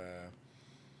you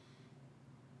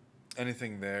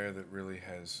anything there that really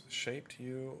has shaped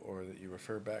you, or that you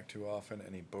refer back to often?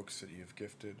 Any books that you've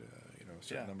gifted, a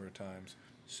certain number of times?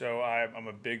 So I'm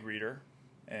a big reader,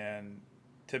 and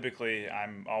typically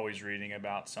I'm always reading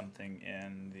about something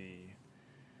in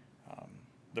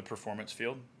the performance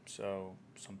field. So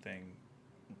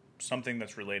something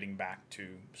that's relating back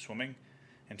to swimming.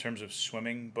 In terms of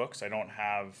swimming books, I don't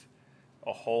have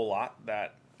a whole lot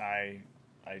that I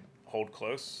hold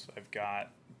close. I've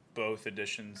got both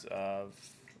editions of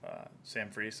Sam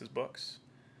Freese's books.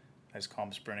 I just call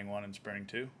them Sprinting 1 and Sprinting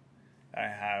 2. I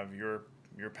have your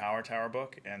Power Tower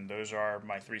book, and those are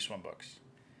my 3 swim books.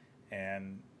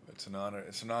 And it's an honor.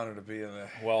 It's an honor to be in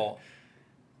there. Well,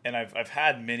 and I've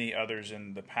had many others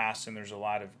in the past, and there's a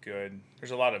lot of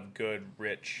good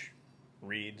rich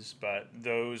reads, but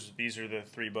these are the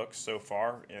 3 books so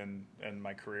far in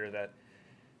my career that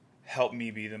helped me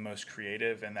be the most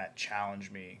creative and that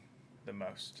challenged me the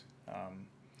most.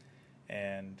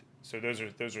 And so those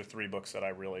are 3 books that I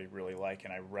really, really like,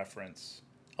 and I reference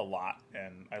a lot,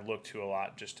 and I look to a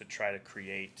lot just to try to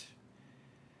create,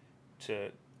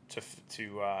 to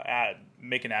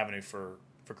make an avenue for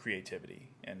creativity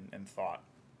and thought.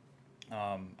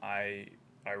 I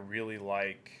really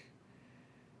like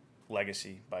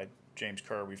Legacy by James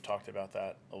Kerr. We've talked about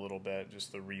that a little bit,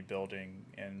 just the rebuilding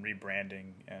and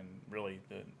rebranding, and really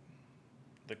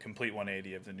the complete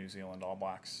 180 of the New Zealand All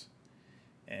Blacks.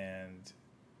 And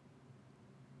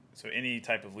so any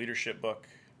type of leadership book,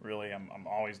 really, I'm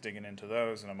always digging into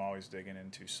those, and I'm always digging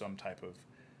into some type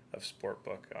of sport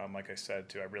book. Like I said,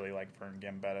 too, I really like Vern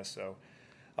Gambetta, so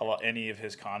any of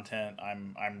his content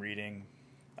I'm reading.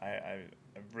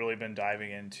 I've really been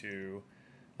diving into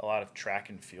a lot of track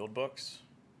and field books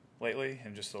lately,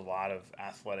 and just a lot of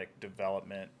athletic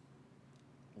development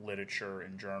literature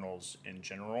and journals in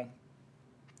general.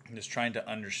 I'm just trying to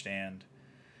understand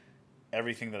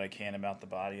everything that I can about the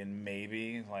body, and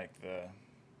maybe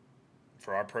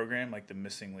for our program, like the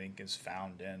missing link is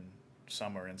found in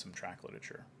somewhere in some track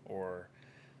literature or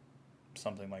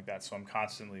something like that. So I'm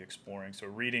constantly exploring. So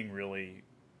reading really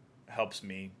helps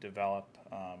me develop.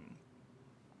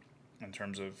 In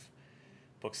terms of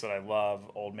books that I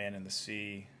love, Old Man in the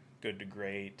Sea, Good to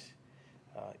Great,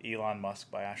 Elon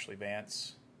Musk by Ashley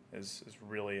Vance is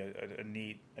really a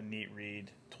neat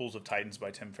read. Tools of Titans by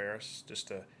Tim Ferriss.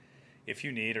 If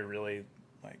you need a really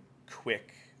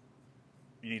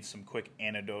you need some quick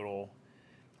anecdotal.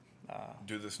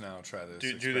 Do this now, try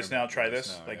this. Do this now, try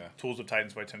this. Now, Tools of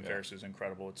Titans by Tim Ferriss is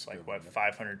incredible. It's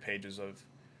 500 pages of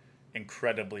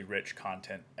incredibly rich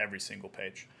content every single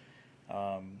page.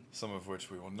 Some of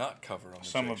which we will not cover on the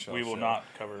Jake Shell we will show. not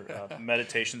cover.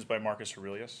 Meditations by Marcus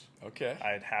Aurelius. Okay.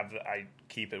 I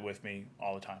keep it with me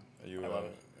all the time. I love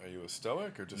it. Are you a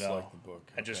Stoic or just No. like the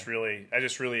book?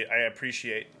 Okay. I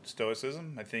appreciate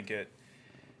Stoicism. I think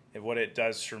what it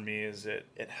does for me is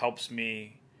it helps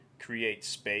me create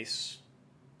space,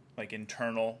 like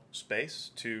internal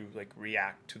space, to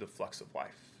react to the flux of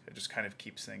life. It just kind of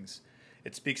keeps things.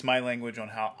 It speaks my language on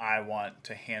how I want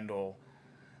to handle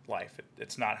life.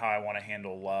 It's not how I want to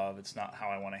handle love. It's not how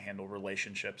I want to handle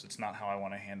relationships. It's not how I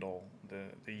want to handle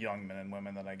the young men and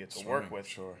women that I get to work with.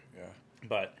 Sure, yeah.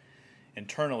 But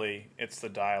internally, it's the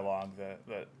dialogue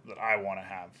that I want to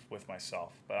have with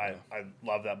myself. But I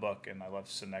love that book, and I love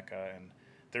Seneca, and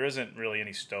there isn't really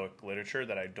any Stoic literature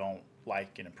that I don't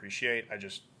like and appreciate.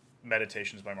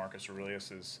 Meditations by Marcus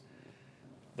Aurelius is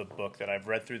the book that I've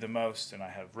read through the most, and I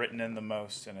have written in the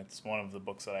most, and it's one of the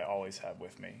books that I always have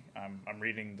with me. I'm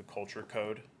reading The Culture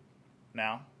Code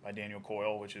now by Daniel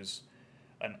Coyle, which is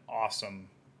an awesome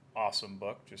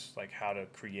book, just like how to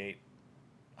create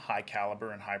high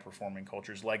caliber and high performing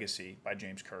cultures. Legacy by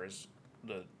James Kerr is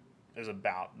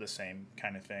about the same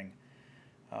kind of thing.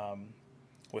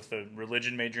 With the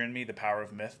religion major in me, The Power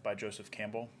of Myth by Joseph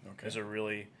Campbell is a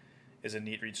really is a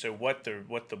neat read. So what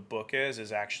the book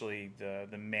is actually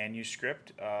the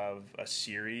manuscript of a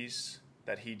series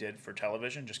that he did for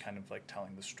television, just kind of like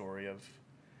telling the story of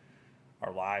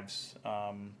our lives,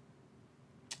 and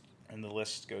the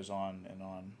list goes on and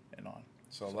on and on.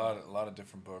 So a lot of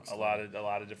different books. A lot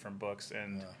of different books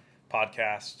and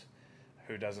podcast.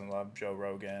 Who doesn't love Joe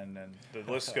Rogan? And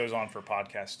the list goes on for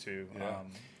podcasts too.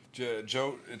 Yeah.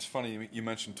 Joe, it's funny you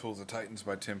mentioned Tools of Titans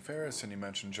by Tim Ferriss, and you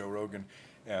mentioned Joe Rogan,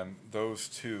 and those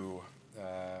two,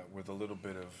 with a little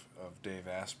bit of Dave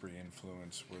Asprey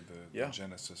influence, were the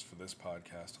genesis for this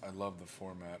podcast. I love the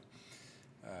format.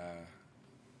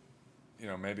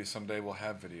 Maybe someday we'll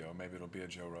have video. Maybe it'll be a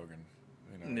Joe Rogan.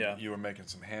 You were making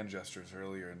some hand gestures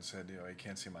earlier and said, you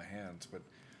can't see my hands, but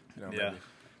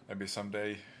maybe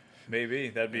someday. Maybe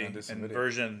that'd be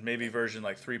version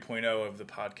like 3.0 of the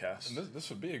podcast. And this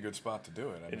would be a good spot to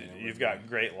do it. You've got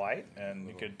great light, and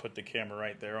you could put the camera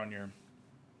right there on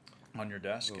your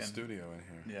desk. Little studio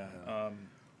in here. Yeah.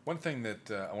 One thing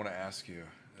that I want to ask you,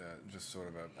 I just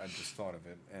thought of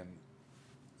it, and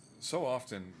so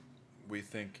often we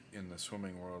think in the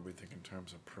swimming world, we think in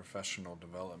terms of professional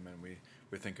development.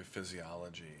 We think of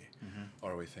physiology,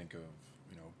 or we think of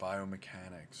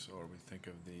biomechanics, or we think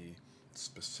of the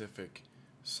specific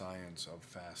science of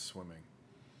fast swimming.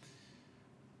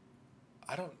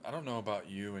 I don't know about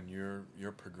you and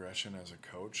your progression as a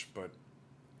coach, but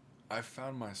I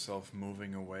found myself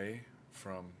moving away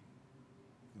from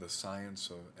the science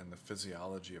and the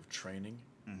physiology of training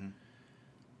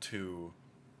to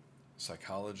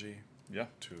psychology,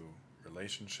 to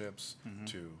relationships,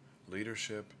 to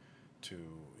leadership, to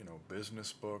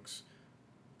business books,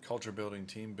 culture building,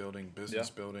 team building, business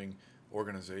building,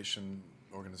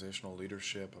 organizational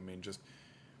leadership. I mean, just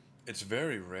it's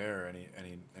very rare any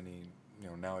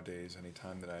nowadays, any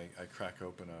time that I crack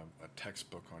open a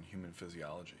textbook on human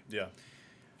physiology. Yeah.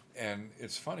 And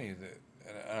it's funny that,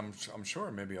 and I'm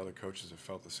sure maybe other coaches have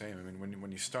felt the same. I mean,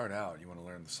 when you start out, you want to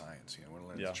learn the science, you want to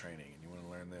learn the training, and you want to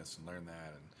learn this and learn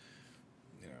that, and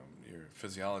your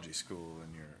physiology school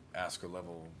and your ASCA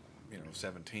level,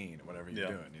 17, whatever you're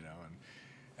doing,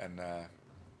 and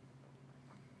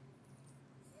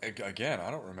again, I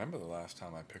don't remember the last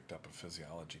time I picked up a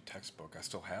physiology textbook. I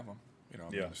still have them.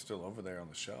 They're still over there on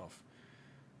the shelf.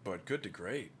 But good to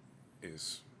great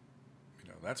is,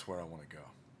 that's where I want to go.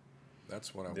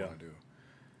 That's what I want to do.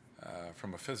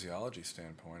 From a physiology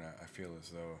standpoint, I feel as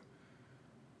though,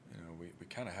 we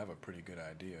kind of have a pretty good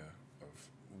idea of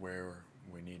where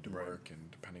we need to work,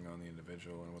 and depending on the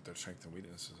individual and what their strengths and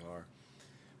weaknesses are.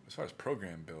 As far as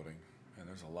program building, and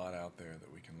there's a lot out there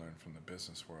that we can learn from the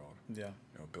business world. Yeah.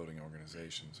 Building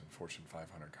organizations and Fortune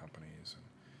 500 companies.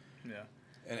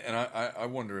 And I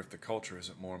wonder if the culture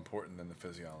isn't more important than the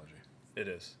physiology. It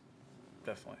is,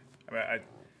 definitely. I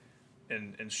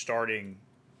mean, in starting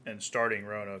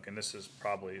Roanoke, and this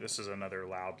is another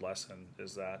loud lesson,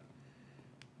 is that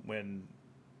when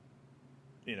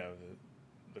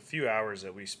the few hours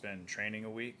that we spend training a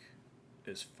week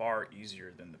is far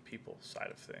easier than the people side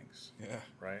of things. Yeah.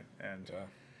 Right. And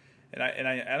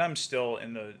I'm still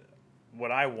in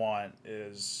what I want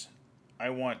is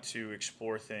I want to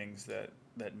explore things that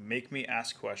make me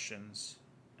ask questions,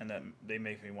 and that they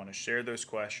make me want to share those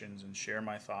questions and share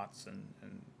my thoughts, and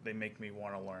they make me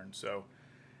want to learn. So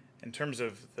in terms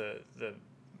of the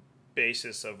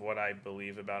basis of what I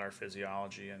believe about our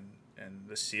physiology and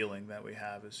the ceiling that we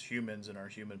have as humans and our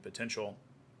human potential,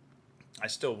 I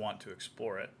still want to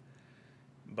explore it,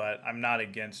 but I'm not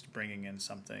against bringing in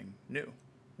something new.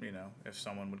 If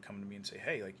someone would come to me and say,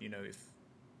 hey, if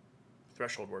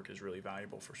threshold work is really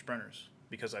valuable for sprinters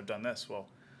because I've done this, well,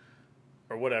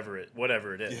 or whatever it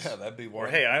is. Yeah, that'd be one. Or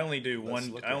hey, I only do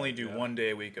one day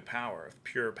a week of power, of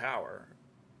pure power.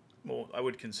 Well, I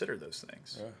would consider those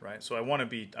things, right? So I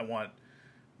want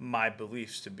my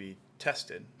beliefs to be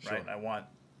tested, right? I want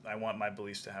my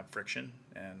beliefs to have friction,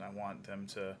 and I want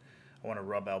to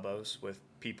rub elbows with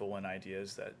people and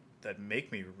ideas that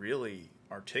make me really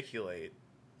articulate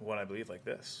what I believe like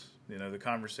this. The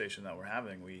conversation that we're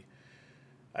having,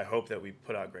 I hope that we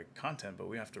put out great content, but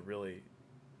we have to really,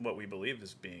 what we believe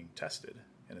is being tested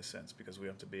in a sense, because we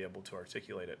have to be able to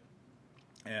articulate it.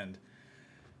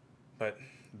 But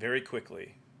very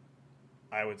quickly,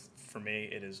 for me,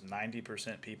 it is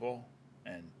 90% people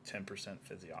and 10%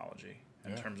 physiology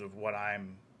in terms of what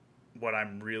I'm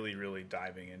really, really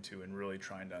diving into and really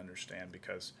trying to understand,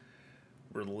 because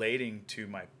relating to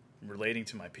my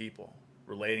people,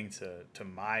 relating to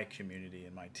my community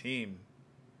and my team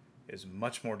is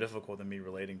much more difficult than me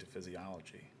relating to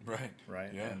physiology. Right.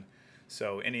 Yeah. And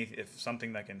so if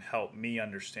something that can help me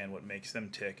understand what makes them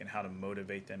tick and how to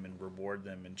motivate them and reward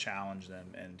them and challenge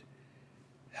them and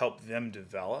help them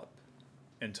develop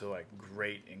into like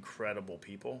great, incredible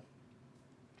people,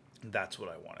 that's what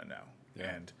I want to know.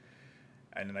 Yeah.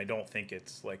 And I don't think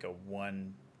it's like a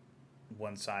one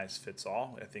size fits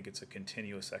all. I think it's a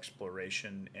continuous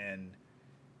exploration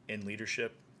in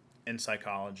leadership, in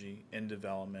psychology, in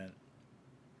development,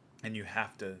 and you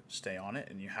have to stay on it,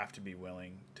 and you have to be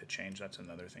willing to change. That's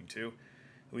another thing too.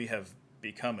 We have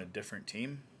become a different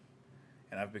team,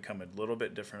 and I've become a little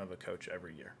bit different of a coach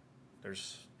every year.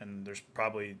 There's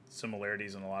probably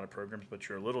similarities in a lot of programs, but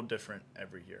you're a little different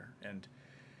every year, and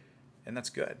that's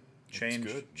good. Change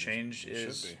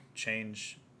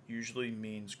usually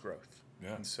means growth.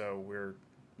 Yeah. And so we're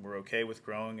okay with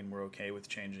growing, and we're okay with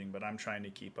changing, but I'm trying to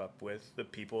keep up with the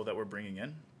people that we're bringing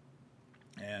in,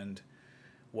 and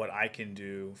what I can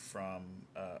do from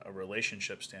a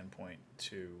relationship standpoint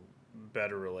to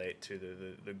better relate to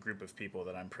the group of people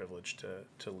that I'm privileged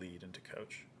to lead and to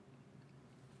coach.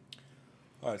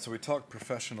 All right, so we talked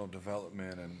professional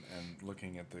development and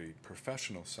looking at the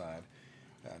professional side.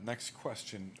 Next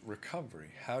question, recovery.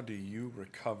 How do you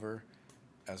recover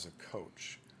as a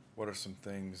coach? What are some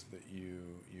things that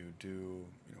you do,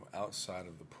 outside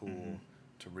of the pool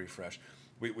to refresh?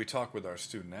 We talk with our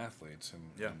student athletes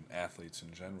and athletes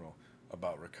in general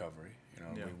about recovery.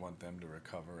 We want them to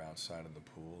recover outside of the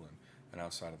pool and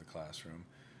outside of the classroom.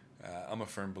 I'm a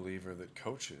firm believer that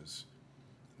coaches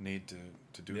need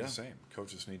to do the same.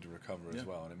 Coaches need to recover as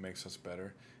well, and it makes us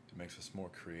better. It makes us more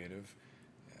creative.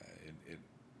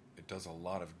 It does a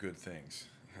lot of good things,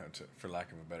 for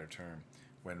lack of a better term,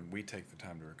 when we take the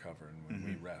time to recover and when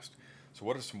we rest. So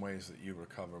what are some ways that you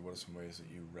recover? What are some ways that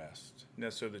you rest? Yeah,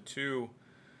 so the two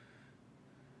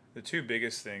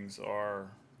biggest things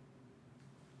are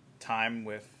time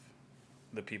with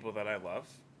the people that I love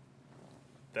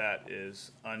that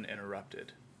is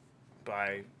uninterrupted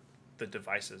by the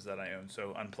devices that I own,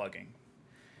 so unplugging.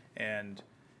 And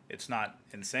it's not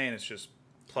insane, it's just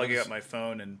plugging up my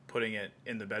phone and putting it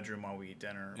in the bedroom while we eat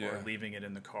dinner, or leaving it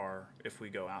in the car if we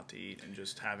go out to eat, and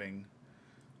just having,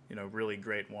 really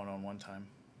great one-on-one time.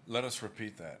 Let us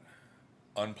repeat that.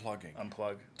 Unplugging.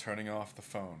 Unplug. Turning off the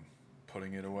phone.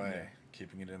 Putting it away.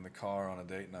 Keeping it in the car on a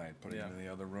date night. Putting it in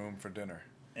the other room for dinner.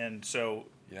 And so,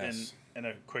 in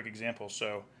a quick example,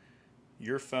 so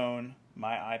your phone,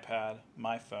 my iPad,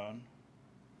 my phone,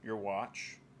 your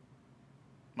watch,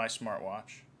 my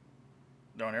smartwatch,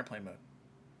 they're on airplane mode.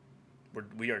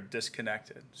 We are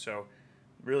disconnected. So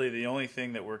really the only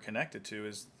thing that we're connected to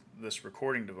is this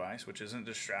recording device, which isn't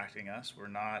distracting us.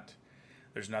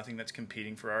 There's nothing that's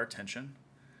competing for our attention.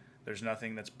 There's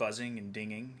nothing that's buzzing and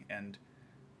dinging. And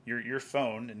your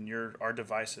phone and our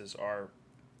devices are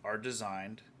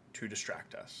designed to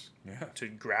distract us, to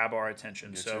grab our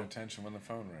attention. Get your attention when the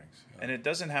phone rings. Yeah. And it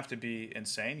doesn't have to be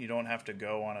insane. You don't have to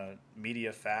go on a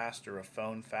media fast or a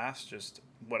phone fast. Just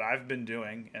what I've been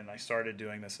doing, and I started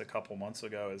doing this a couple months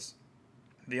ago, is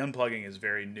the unplugging is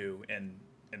very new in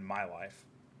my life.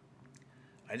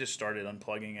 I just started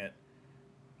unplugging it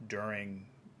during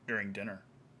dinner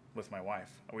with my wife.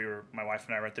 My wife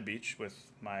and I were at the beach with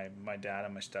my dad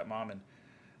and my stepmom, and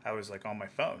I was like on my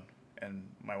phone, and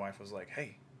my wife was like,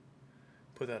 "Hey,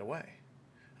 put that away."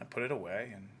 I put it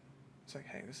away, and it's like,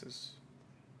 "Hey, this is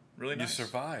really nice." You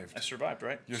survived. I survived,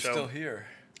 right? You're still here.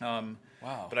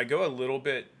 Wow. But I go a little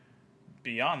bit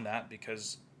beyond that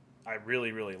because I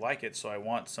really, really like it, so I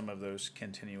want some of those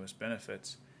continuous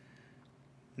benefits.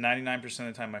 99%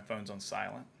 of the time, my phone's on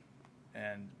silent,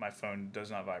 and my phone does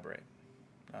not vibrate.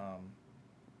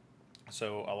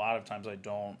 So a lot of times I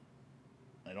don't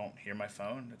hear my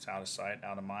phone. It's out of sight,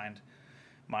 out of mind.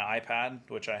 My iPad,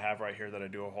 which I have right here that I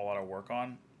do a whole lot of work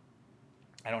on,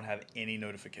 I don't have any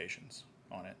notifications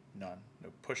on it. None. No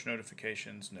push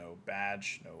notifications, no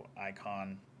badge, no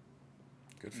icon.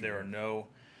 Good for there you. are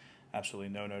absolutely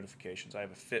no notifications. I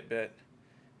have a Fitbit,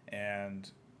 and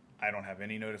I don't have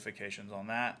any notifications on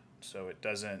that, so it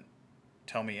doesn't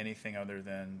tell me anything other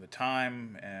than the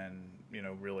time and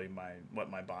really what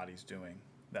my body's doing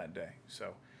that day.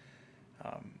 So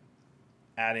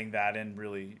adding that in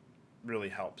really, really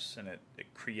helps, and it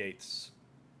creates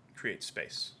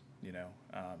space,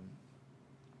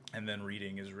 and then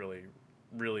reading is really,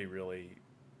 really, really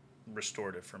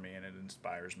restorative for me, and it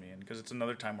inspires me, and because it's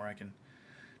another time where I can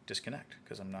disconnect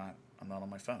because I'm not on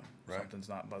my phone. Right. Something's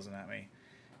not buzzing at me,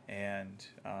 and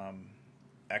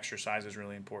exercise is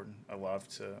really important. I love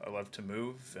to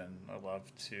move, and I love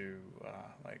to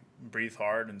breathe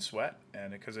hard and sweat,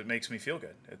 and because it makes me feel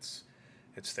good. It's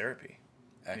therapy.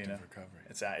 Active recovery.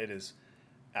 It is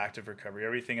active recovery.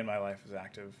 Everything in my life is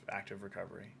active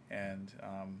recovery, and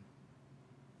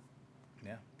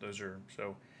those are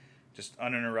so. just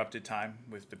uninterrupted time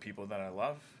with the people that I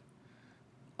love,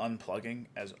 unplugging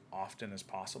as often as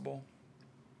possible,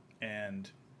 and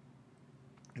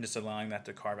just allowing that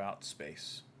to carve out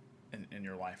space in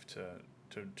your life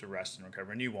to rest and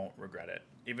recover. And you won't regret it.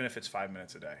 Even if it's 5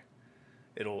 minutes a day,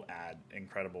 it'll add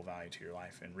incredible value to your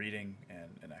life in reading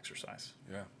and exercise.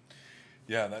 Yeah.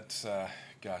 Yeah, that's,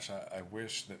 gosh, I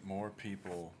wish that more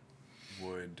people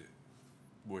would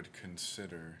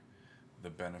consider the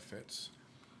benefits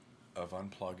of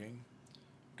unplugging,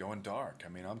 going dark. I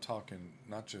mean, I'm talking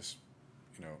not just,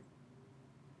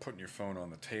 putting your phone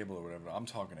on the table or whatever. I'm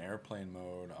talking airplane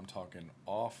mode. I'm talking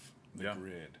off the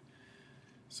grid.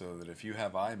 So that if you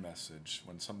have iMessage,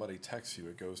 when somebody texts you,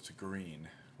 it goes to green,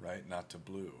 right? Not to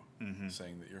blue,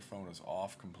 saying that your phone is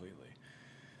off completely.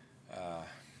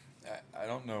 I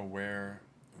don't know where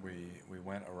we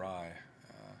went awry.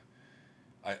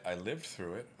 I lived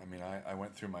through it. I mean, I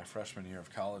went through my freshman year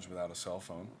of college without a cell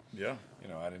phone. Yeah.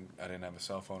 I didn't have a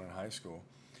cell phone in high school,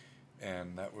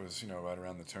 and that was right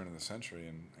around the turn of the century.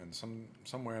 And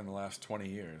somewhere in the last 20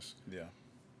 years,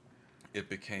 it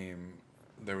became,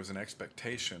 there was an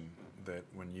expectation that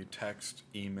when you text,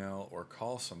 email, or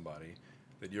call somebody,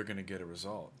 that you're going to get a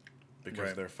result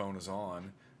because their phone is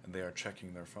on and they are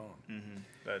checking their phone.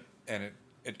 And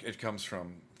it comes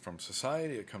from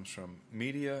society, it comes from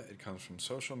media, it comes from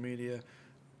social media,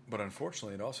 but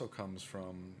unfortunately it also comes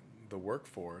from the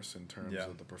workforce in terms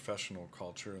of the professional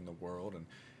culture in the world,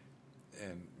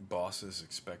 and bosses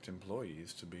expect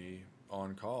employees to be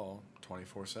on call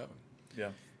 24/7. Yeah.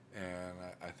 And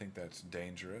I think that's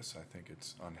dangerous. I think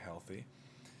it's unhealthy.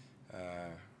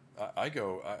 I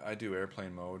do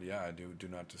airplane mode. Yeah, I do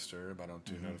not disturb. I don't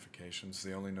do notifications.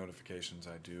 The only notifications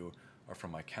I do are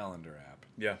from my calendar app.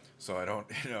 Yeah. So I don't,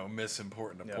 miss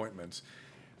important appointments.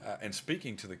 And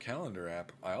speaking to the calendar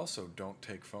app, I also don't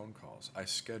take phone calls. I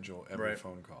schedule every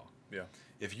phone call. Yeah.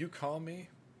 If you call me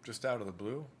just out of the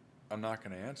blue, I'm not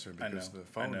going to answer because the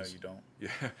phone is... you don't.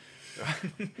 Yeah.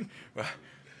 Well,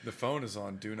 the phone is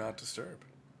on Do Not Disturb.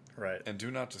 Right. And Do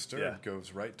Not Disturb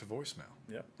goes right to voicemail.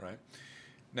 Yep. Right?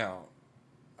 Now,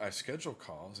 I schedule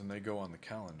calls and they go on the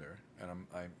calendar, and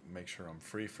I make sure I'm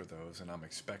free for those and I'm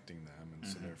expecting them, and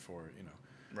so therefore,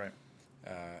 Right.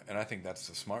 And I think that's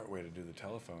the smart way to do the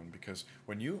telephone, because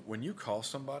when you call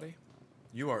somebody,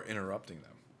 you are interrupting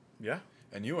them. Yeah.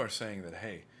 And you are saying that,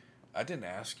 hey, I didn't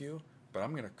ask you, but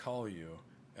I'm going to call you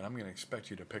and I'm going to expect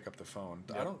you to pick up the phone.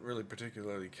 I don't really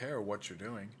particularly care what you're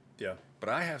doing. Yeah. But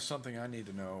I have something I need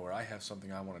to know, or I have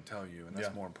something I want to tell you, and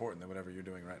that's more important than whatever you're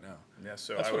doing right now. Yeah,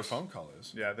 so that's what a phone call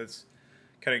is. Yeah, that's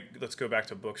kind of, let's go back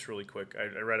to books really quick.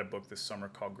 I read a book this summer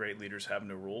called Great Leaders Have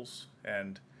No Rules,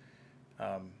 and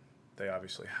they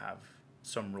obviously have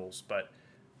some rules. But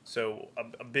so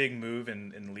a big move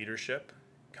in leadership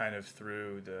kind of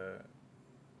through the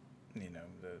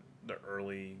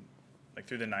early, like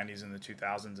through the 90s and the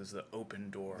 2000s, is the open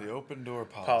door. The open door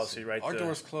policy. Right? Our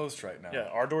door's closed right now. Yeah,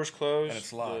 our door's closed. And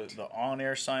it's locked. The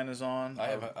on-air sign is on.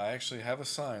 I actually have a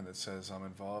sign that says, I'm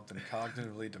involved in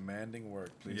cognitively demanding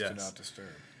work. Please do not disturb.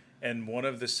 And one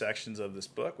of the sections of this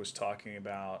book was talking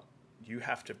about you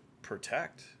have to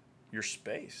protect your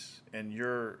space and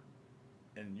your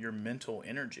mental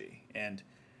energy, and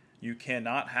you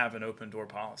cannot have an open door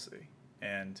policy.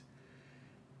 And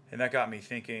that got me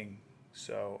thinking,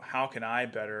 so how can I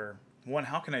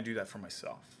how can I do that for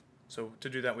myself? So to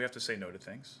do that, we have to say no to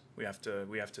things. We have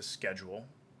to schedule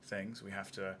things. We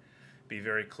have to be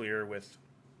very clear with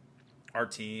our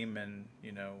team, and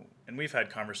and we've had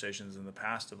conversations in the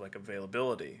past of like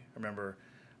availability. I remember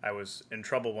I was in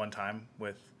trouble one time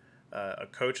with a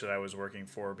coach that I was working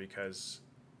for because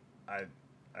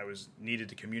I was needed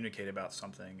to communicate about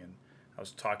something, and I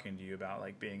was talking to you about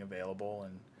like being available,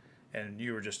 and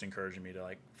you were just encouraging me to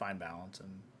like find balance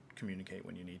and communicate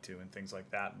when you need to and things like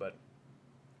that. But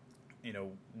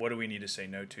what do we need to say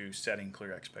no to? Setting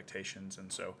clear expectations.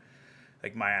 And so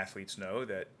like my athletes know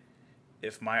that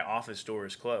if my office door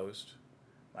is closed,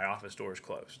 my office door is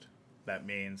closed. That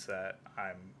means that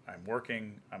I'm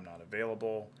working, I'm not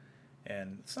available,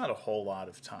 and it's not a whole lot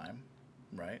of time,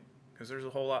 right? Because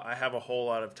I have a whole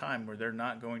lot of time where they're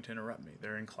not going to interrupt me.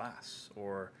 They're in class,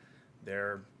 or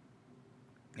they're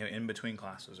in between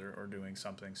classes, or doing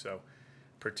something. So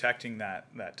protecting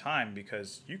that time,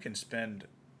 because you can spend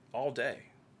all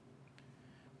day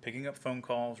picking up phone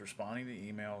calls, responding to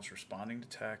emails, responding to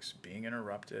texts, being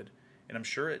interrupted, and I'm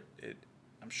sure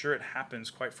it happens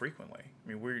quite frequently. I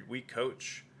mean, we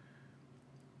coach.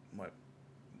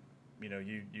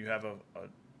 You have a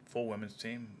full women's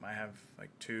team. I have like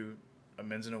a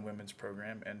men's and a women's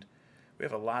program, and we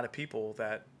have a lot of people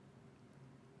that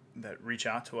that reach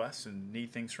out to us and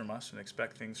need things from us and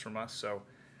expect things from us. So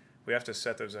we have to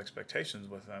set those expectations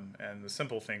with them. And the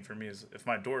simple thing for me is if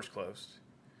my door's closed,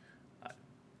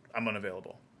 I'm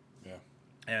unavailable. Yeah.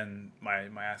 And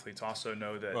my athletes also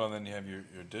know that. Well, and then you have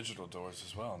your digital doors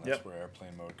as well, and that's where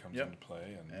airplane mode comes into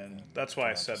play. And that's why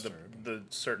I set the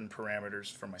certain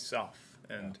parameters for myself.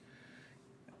 And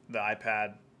the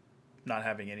iPad not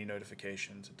having any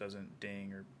notifications, it doesn't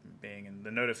ding or bing. And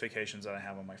the notifications that I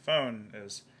have on my phone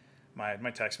is my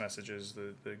text messages,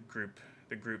 the group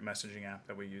messaging app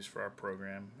that we use for our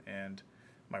program, and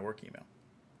my work email.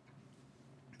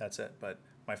 That's it. But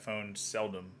my phone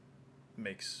seldom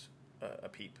makes a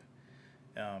peep.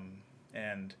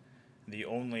 And the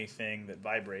only thing that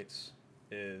vibrates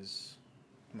is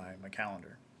my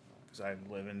calendar, because I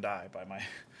live and die by my.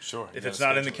 Sure. If it's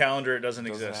not in the calendar, it doesn't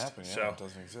exist. exist. Happen, yeah, so it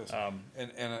doesn't exist.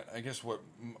 And I guess what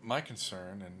my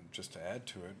concern, and just to add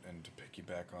to it and to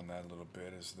piggyback on that a little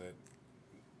bit, is that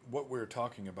what we're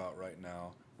talking about right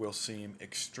now will seem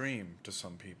extreme to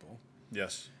some people.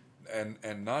 Yes.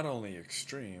 And not only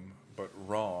extreme, but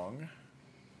wrong,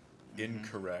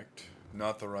 incorrect,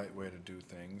 not the right way to do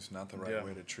things, not the right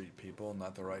way to treat people,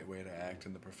 not the right way to act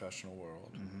in the professional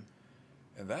world.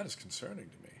 And that is concerning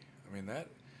to me. I mean,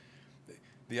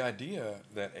 the idea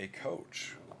that a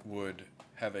coach would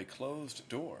have a closed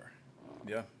door.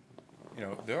 Yeah. You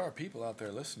know, there are people out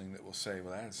there listening that will say,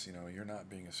 well, that's, you know, you're not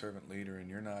being a servant leader and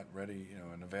you're not ready, you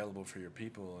know, and available for your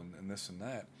people and this and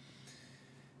that.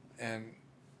 And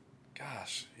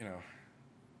gosh, you know,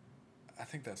 I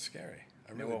think that's scary.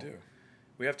 I really do.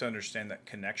 We have to understand that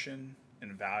connection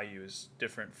and value is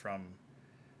different from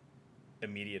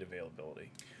immediate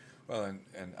availability. Well,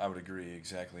 and I would agree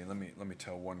exactly. Let me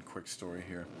tell one quick story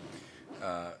here.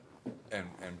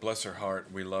 And bless her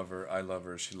heart, we love her. I love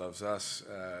her. She loves us.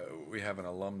 We have an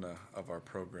alumna of our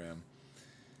program.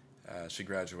 She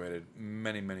graduated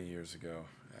many years ago.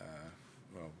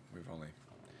 Well,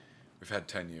 we've had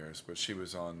 10 years, but she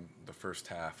was on the first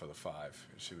half of the 5.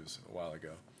 She was a while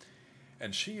ago.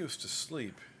 And she used to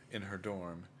sleep in her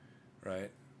dorm,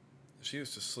 right? She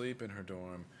used to sleep in her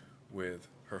dorm with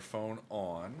her phone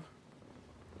on,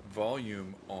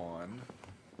 volume up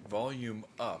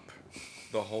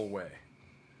the whole way.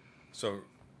 So,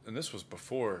 and this was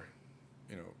before,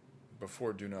 you know,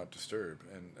 before Do Not Disturb.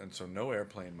 And so no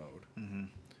airplane mode.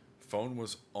 Phone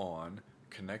was on,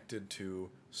 connected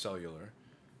to cellular.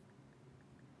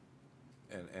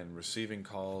 And receiving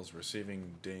calls,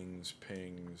 receiving dings,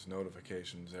 pings,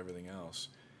 notifications, everything else,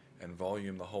 and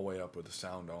volume the whole way up with the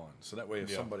sound on. So that way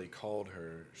if somebody called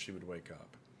her, she would wake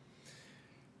up.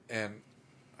 And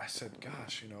I said,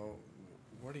 gosh, you know,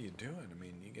 what are you doing? I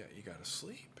mean, you got to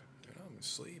sleep. You know,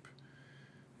 sleep.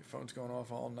 Your phone's going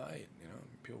off all night, you know,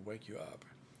 people wake you up.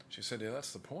 She said, yeah,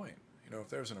 that's the point. You know, if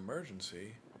there's an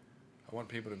emergency, I want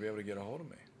people to be able to get a hold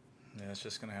of me. Yeah, it's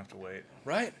just going to have to wait.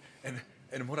 Right.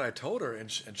 And what I told her, and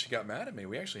she got mad at me,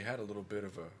 we actually had a little bit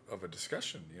of a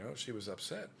discussion, you know, she was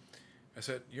upset. I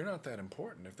said, you're not that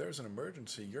important. If there's an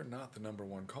emergency, you're not the number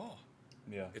one call.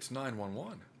 Yeah. It's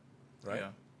 911, right? Yeah.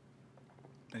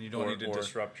 And you don't need to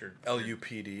disrupt your...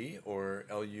 LUPD or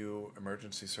LU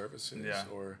Emergency Services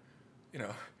or, you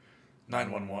know,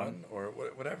 911 or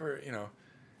whatever, you know.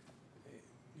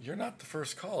 You're not the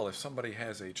first call if somebody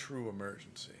has a true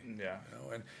emergency. Yeah. You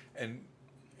know, and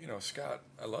you know, Scott,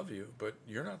 I love you, but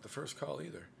you're not the first call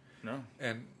either. No.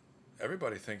 And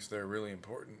everybody thinks they're really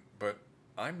important, but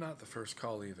I'm not the first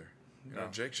call either. You know,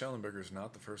 Jake Schellenberger is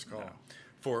not the first call.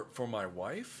 No. For my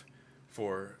wife,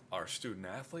 for our student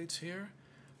athletes here,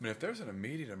 I mean, if there's an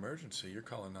immediate emergency, you're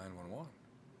calling 911.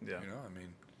 Yeah. You know, I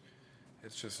mean,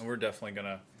 it's just... And we're definitely going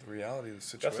to... The reality of the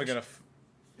situation. Definitely going to...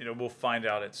 You know, we'll find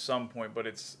out at some point, but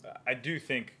it's... I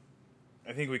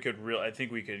think we could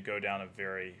go down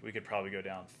we could probably go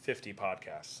down 50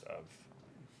 podcasts of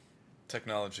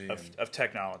technology of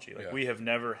technology. Like we have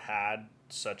never had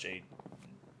such a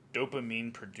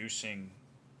dopamine producing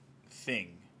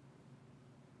thing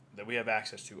that we have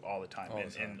access to all the time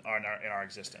in our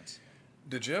existence.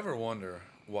 Did you ever wonder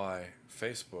why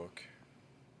Facebook,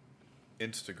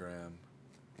 Instagram,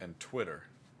 and Twitter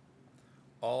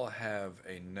all have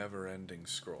a never-ending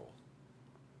scroll?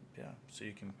 Yeah, so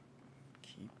you can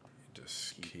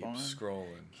keep on,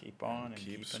 scrolling. Keep on and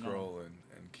keep scrolling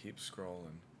and keep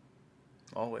scrolling.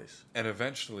 Always. And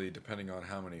eventually, depending on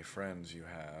how many friends you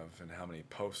have and how many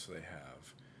posts they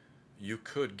have, you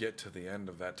could get to the end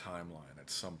of that timeline at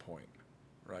some point,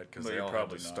 right? Because they all have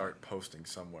to start posting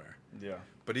somewhere. Yeah.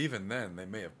 But even then, they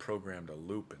may have programmed a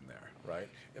loop in there, right?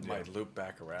 It might loop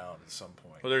back around at some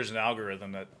point. Well, there's an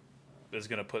algorithm that is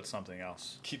going to put something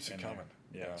else. Keeps it coming.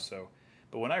 Yeah. So,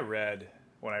 but when I read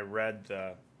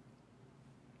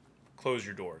close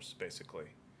your doors, basically.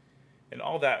 And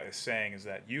all that is saying is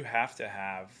that you have to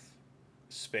have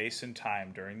space and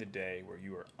time during the day where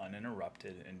you are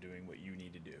uninterrupted and doing what you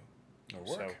need to do. Or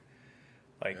work. So,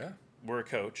 like, we're a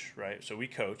coach, right? So we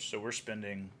coach. So we're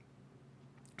spending.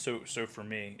 So for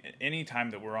me, any time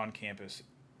that we're on campus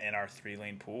in our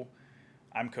 3-lane pool,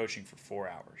 I'm coaching for 4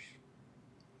 hours.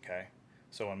 Okay.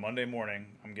 So on Monday morning,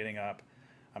 I'm getting up.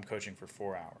 I'm coaching for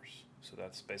 4 hours. So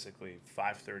that's basically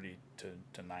 5:30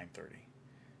 to 9:30.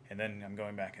 And then I'm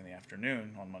going back in the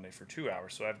afternoon on Monday for 2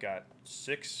 hours. So I've got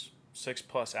six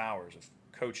plus hours of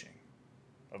coaching,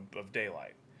 of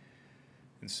daylight.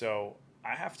 And so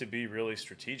I have to be really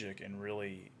strategic and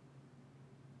really,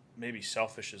 maybe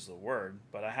selfish is the word,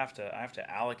 but I have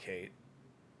to allocate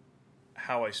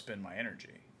how I spend my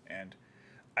energy. And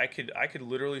I could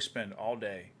literally spend all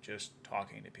day just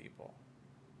talking to people,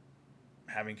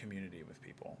 having community with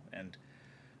people, and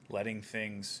letting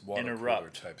things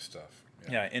interrupt type stuff.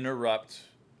 Yeah, interrupt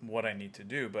what I need to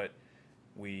do. But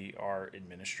we are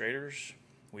administrators,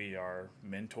 we are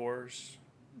mentors.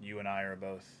 You and I are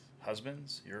both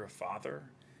husbands. You're a father,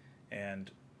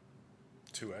 and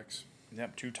 2x.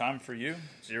 Yep, 2 times for you,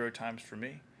 0 times for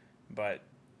me. But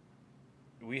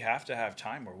we have to have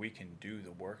time where we can do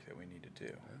the work that we need to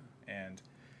do. Yeah. And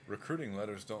recruiting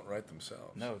letters don't write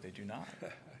themselves. No, they do not.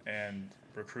 And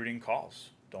recruiting calls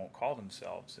don't call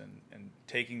themselves. And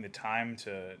taking the time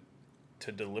to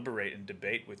deliberate and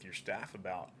debate with your staff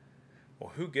about,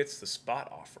 well, who gets the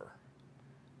spot offer?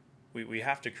 We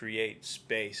have to create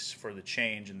space for the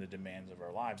change and the demands of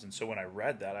our lives. And so when I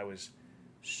read that, I was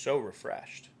so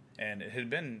refreshed. And it had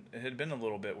been a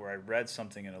little bit where I read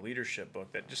something in a leadership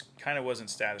book that just kind of wasn't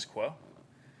status quo.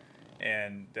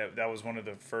 And that was one of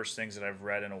the first things that I've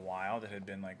read in a while that had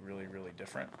been like really, really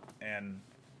different. And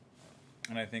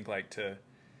I think like to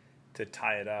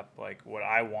tie it up, like what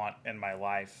I want in my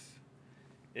life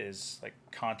is like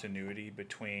continuity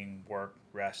between work,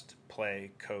 rest,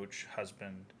 play, coach,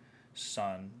 husband,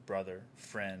 son, brother,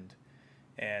 friend.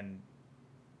 And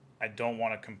I don't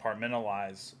want to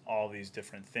compartmentalize all these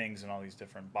different things and all these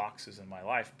different boxes in my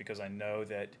life, because I know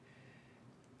that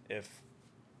if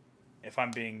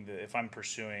I'm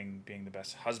pursuing being the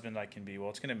best husband I can be, well,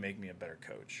 it's going to make me a better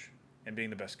coach, and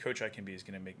being the best coach I can be is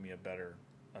going to make me a better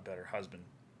husband.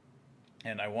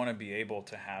 And I want to be able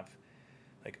to have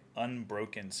like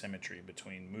unbroken symmetry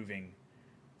between moving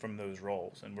from those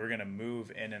roles, and we're going to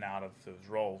move in and out of those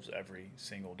roles every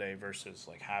single day versus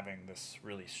like having this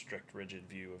really strict, rigid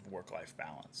view of work-life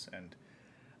balance. And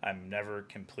I'm never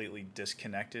completely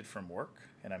disconnected from work,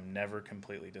 and I'm never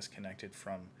completely disconnected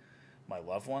from my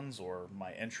loved ones or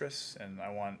my interests. And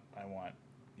I want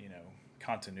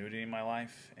continuity in my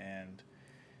life. And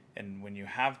when you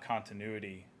have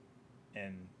continuity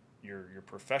in your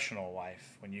professional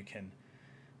life, when you can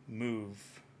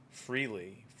move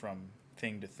freely from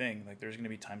thing to thing, like there's going to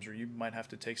be times where you might have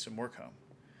to take some work home.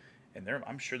 And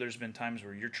I'm sure there's been times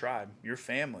where your tribe, your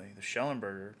family, the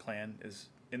Schellenberger clan is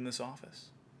in this office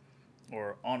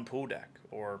or on pool deck,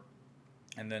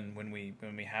 and then when we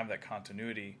have that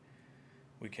continuity,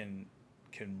 we can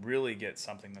really get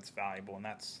something that's valuable, and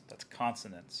that's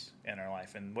consonance in our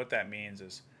life. And what that means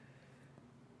is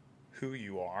who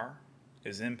you are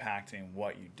is impacting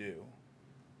what you do,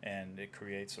 and it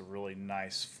creates a really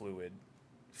nice fluid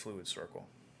circle.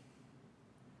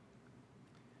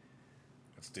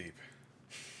 That's deep.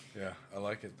 Yeah, I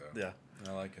like it though. Yeah,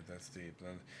 I like it. That's deep.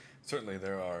 And certainly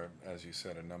there are, as you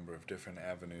said, a number of different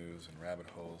avenues and rabbit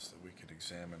holes that we could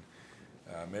examine.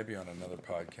 Maybe on another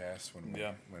podcast when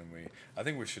we I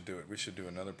think we should do it. We should do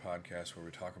another podcast where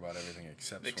we talk about everything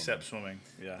except swimming.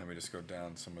 Yeah. And we just go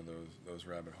down some of those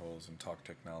rabbit holes and talk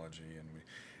technology,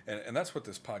 and that's what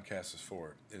this podcast is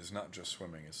for. It is not just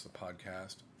swimming. It's the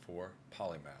podcast for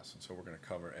polymath. And so we're going to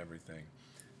cover everything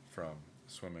from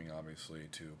swimming, obviously,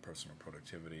 to personal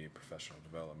productivity, professional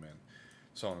development,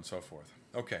 so on and so forth.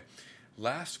 Okay.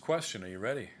 Last question. Are you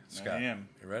ready, Scott? I am.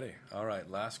 You ready? All right.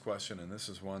 Last question, and this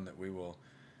is one that we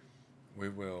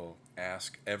will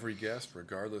ask every guest,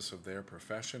 regardless of their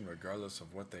profession, regardless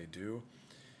of what they do.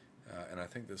 And I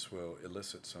think this will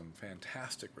elicit some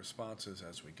fantastic responses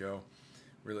as we go.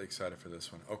 Really excited for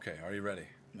this one. Okay. Are you ready?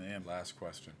 I am. Last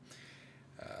question.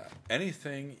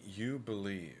 Anything you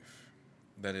believe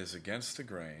that is against the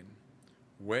grain,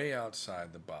 way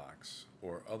outside the box,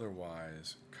 or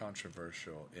otherwise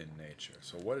controversial in nature.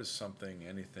 So what is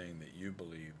anything that you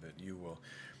believe that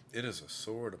it is a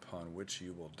sword upon which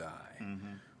you will die?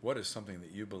 Mm-hmm. What is something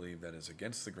that you believe that is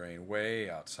against the grain, way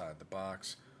outside the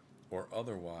box, or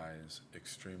otherwise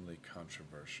extremely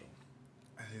controversial?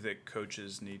 I think that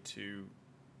coaches need to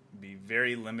be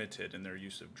very limited in their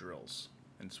use of drills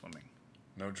in swimming.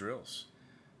 No drills.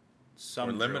 Some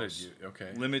or limited. drills.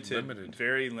 Okay. Limited.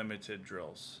 Very limited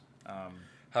drills.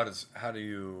 How do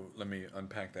you, let me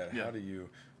unpack that. Yeah. How do you,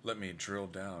 let me drill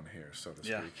down here, so to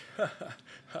Yeah. speak.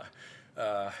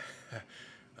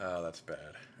 Oh, that's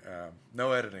bad.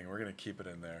 No editing. We're going to keep it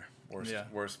in there.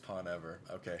 Worst pun ever.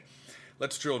 Okay.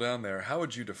 Let's drill down there. How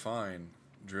would you define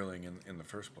drilling in the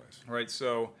first place? Right.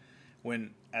 So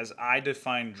as I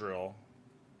define drill,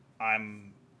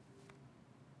 I'm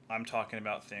talking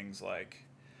about things like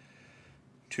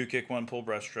 2 kick, 1 pull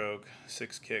breaststroke,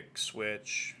 6 kick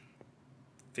switch,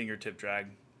 fingertip drag.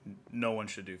 No one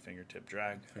should do fingertip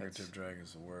drag. Fingertip drag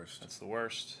is the worst. That's the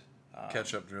worst.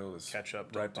 Catch-up drill is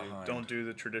catch-up. right behind. Don't do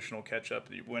the traditional catch-up.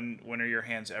 When are your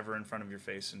hands ever in front of your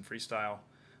face in freestyle?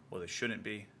 Well, they shouldn't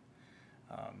be.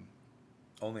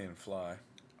 Only in fly.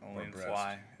 Only in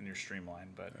fly and your streamline.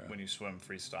 But when you swim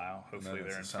freestyle, hopefully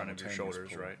they're in front of your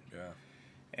shoulders, right? Yeah.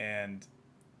 And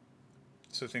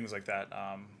so things like that.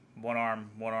 One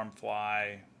arm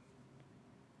fly.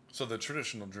 So the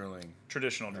traditional drilling.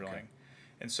 Okay.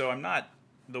 And so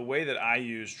the way that I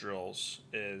use drills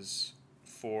is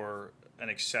for an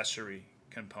accessory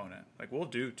component. Like we'll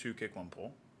do 2 kick, 1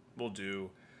 pull. We'll do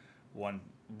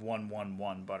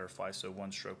 1-1-1 butterfly. So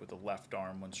 1 stroke with the left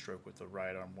arm, 1 stroke with the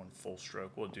right arm, 1 full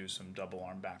stroke. We'll do some double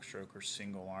arm backstroke or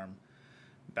single arm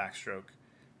backstroke.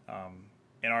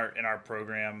 In our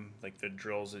program, like the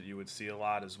drills that you would see a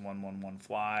lot is 1-1-1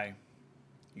 fly,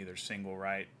 either single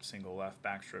right, single left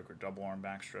backstroke, or double arm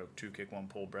backstroke, 2 kick, 1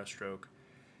 pull breaststroke,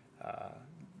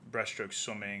 breaststroke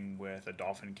swimming with a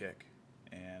dolphin kick,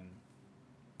 and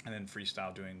then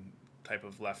freestyle doing type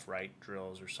of left right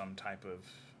drills or some type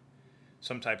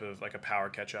of like a power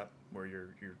catch up where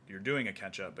you're doing a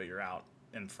catch up but you're out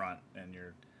in front and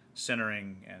you're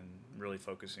centering and really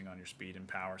focusing on your speed and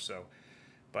power. So,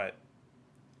 but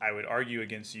I would argue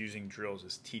against using drills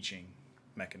as teaching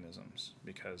mechanisms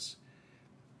because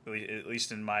at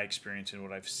least in my experience and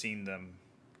what I've seen them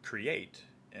create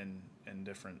in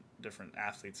different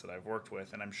athletes that I've worked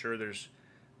with, and I'm sure there's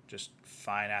just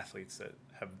fine athletes that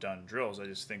have done drills. I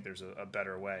just think there's a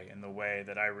better way. And the way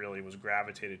that I really was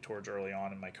gravitated towards early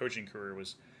on in my coaching career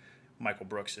was Michael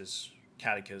Brooks's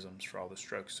catechisms for all the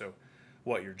strokes. So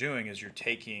what you're doing is you're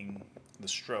taking the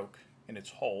stroke in its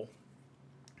whole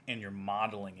and you're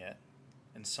modeling it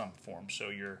in some form. So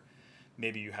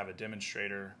maybe you have a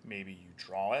demonstrator, maybe you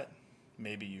draw it,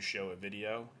 maybe you show a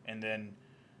video, and then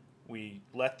we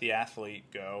let the athlete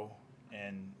go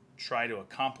and try to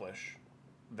accomplish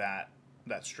that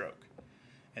stroke.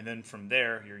 And then from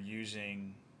there, you're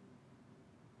using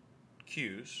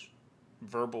cues,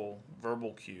 verbal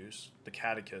cues, the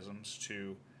catechisms,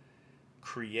 to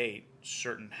create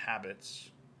certain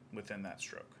habits within that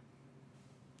stroke.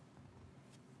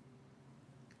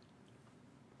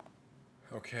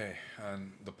 Okay,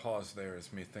 and the pause there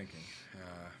is me thinking.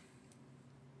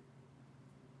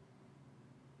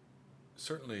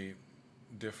 Certainly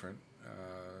different,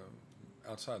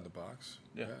 outside the box.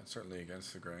 Yeah. Certainly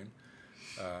against the grain.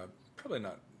 Probably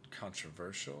not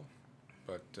controversial,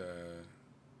 but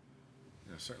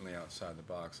certainly outside the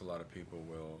box. A lot of people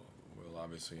will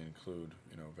obviously include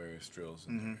various drills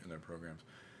in their programs.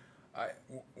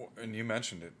 And you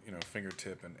mentioned it,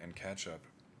 fingertip and catch up.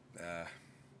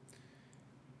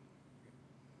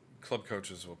 Club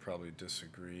coaches will probably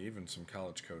disagree, even some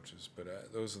college coaches,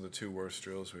 but those are the 2 worst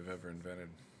drills we've ever invented.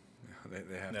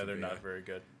 They have to be. No, they're not very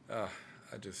good. I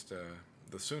just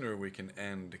the sooner we can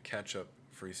end catch-up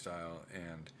freestyle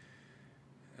and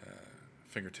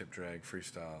fingertip drag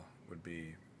freestyle would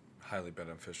be highly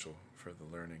beneficial for the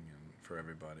learning and for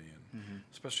everybody, and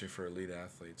especially for elite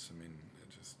athletes. I mean,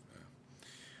 it just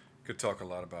could talk a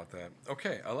lot about that.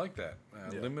 Okay, I like that.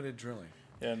 Limited drilling.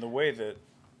 Yeah, and the way that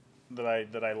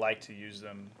I like to use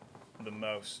them the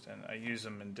most, and I use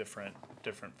them in different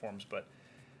forms, but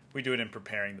we do it in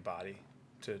preparing the body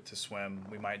to swim.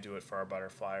 We might do it for our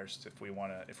butterflies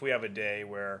if we have a day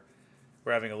where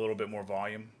we're having a little bit more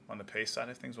volume on the pace side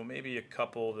of things. Well, maybe a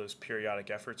couple of those periodic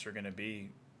efforts are going to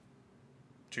be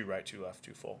 2 right, 2 left,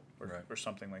 2 full, or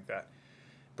something like that.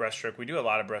 Breaststroke, we do a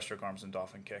lot of breaststroke arms and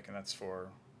dolphin kick, and that's for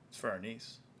our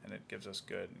knees, and it gives us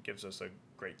a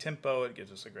great tempo. It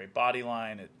gives us a great body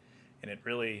line. And it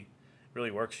really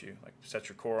works you. Like, sets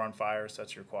your core on fire,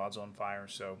 sets your quads on fire.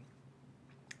 So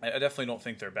I definitely don't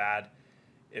think they're bad.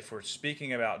 If we're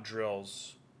speaking about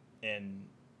drills, I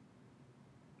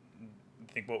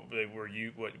think what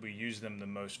we use them the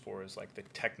most for is like the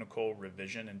technical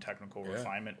revision and technical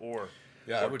refinement, or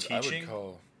teaching.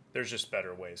 There's just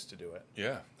better ways to do it.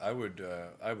 Yeah, I would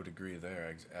agree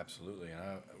there, absolutely.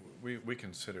 And we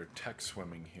consider tech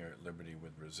swimming here at Liberty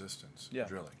with resistance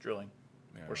drilling.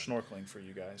 or snorkeling for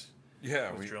you guys.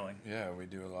 Yeah, with drilling. Yeah, we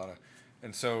do a lot of,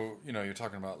 and so you're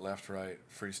talking about left, right,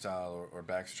 freestyle, or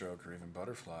backstroke, or even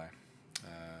butterfly.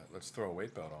 Let's throw a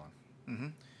weight belt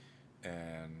on,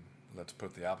 and let's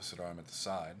put the opposite arm at the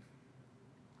side.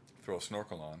 Throw a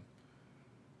snorkel on,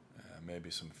 maybe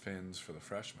some fins for the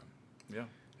freshmen. Yeah,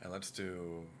 and let's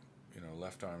do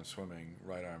left arm swimming,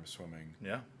 right arm swimming.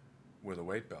 Yeah, with a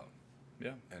weight belt.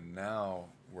 Yeah, and now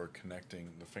we're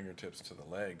connecting the fingertips to the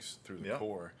legs through the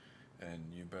core,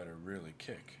 and you better really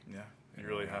kick. Yeah, you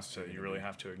really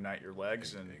have to ignite your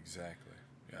legs and exactly.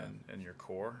 Yeah. and your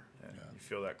core, and you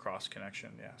feel that cross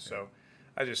connection. Yeah. So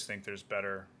I just think there's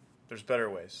better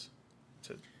ways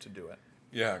to do it.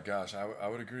 Yeah, gosh, I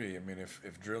would agree. I mean,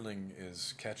 if drilling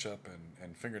is catch up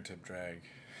and fingertip drag,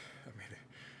 I mean,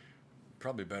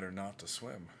 probably better not to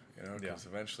swim, because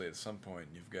eventually at some point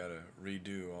you've got to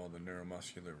redo all the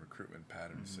neuromuscular recruitment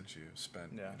patterns that you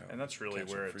spent. Yeah, and that's really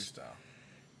where freestyle.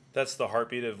 That's the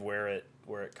heartbeat of where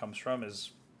it comes from.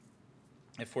 Is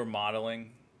if we're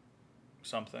modeling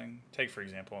something, take for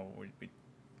example,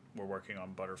 we're working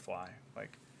on butterfly.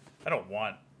 Like, I don't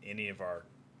want any of our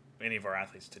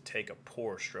athletes to take a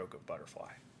poor stroke of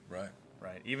butterfly. Right.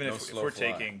 Even if we're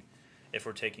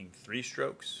taking 3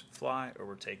 strokes fly, or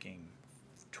we're taking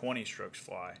 20 strokes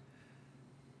fly,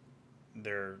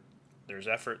 there's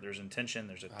effort, there's intention,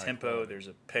 there's a tempo, quality. There's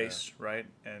a pace, right?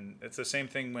 And it's the same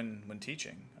thing when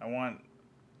teaching. I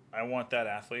want that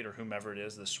athlete, or whomever it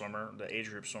is, the swimmer, the age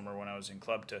group swimmer, when I was in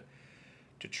club, to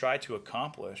try to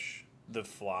accomplish the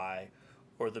fly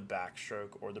or the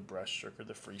backstroke or the breaststroke or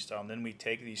the freestyle. And then we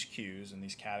take these cues and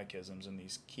these catechisms and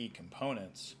these key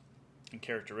components and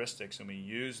characteristics, and we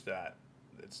use that,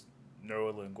 it's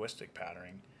neuro-linguistic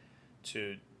patterning,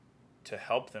 to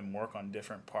help them work on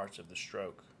different parts of the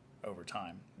stroke over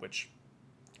time, which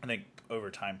I think over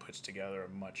time puts together a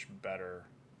much better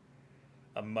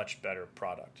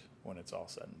product when it's all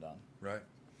said and done. Right.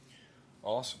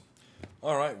 Awesome.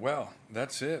 All right. Well,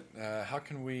 that's it. How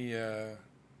can we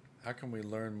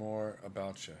learn more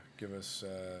about you? Give us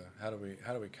how do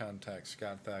we contact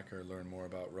Scott Thacker? Learn more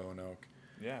about Roanoke.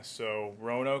 Yeah. So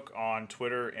Roanoke on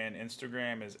Twitter and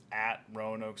Instagram is at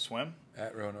Roanoke Swim.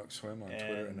 At Roanoke Swim on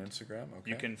Twitter and Instagram. Okay.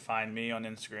 You can find me on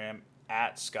Instagram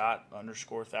at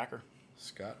Scott_Thacker.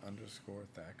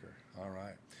 Scott_Thacker. All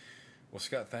right. Well,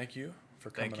 Scott, thank you for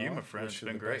coming on. Thank you, my friend. It's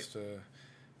been great.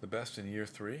 The best in year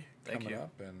 3 coming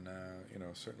up, and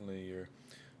certainly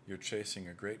you're chasing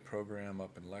a great program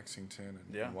up in Lexington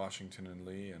and Washington and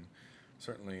Lee, and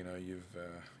certainly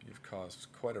you've caused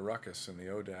quite a ruckus in the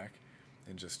ODAC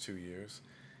in just 2 years,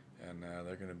 and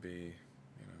they're going to be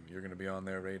you're going to be on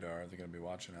their radar. They're going to be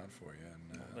watching out for you,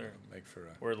 and make for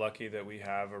a. We're lucky that we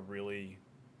have a really,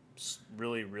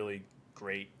 really, really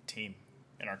great team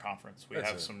in our conference. We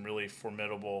have some really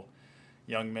formidable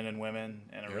young men and women,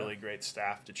 and a really great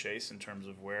staff to chase in terms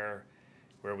of where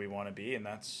we want to be, and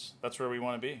that's where we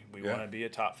want to be. We want to be a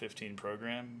top 15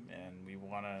 program, and we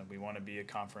want to be a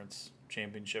conference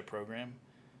championship program,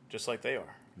 just like they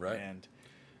are. Right.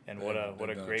 And what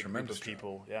a great group of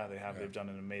people. Yeah, they've done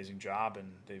an amazing job,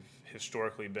 and they've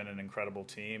historically been an incredible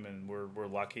team, and we're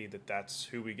lucky that that's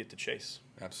who we get to chase.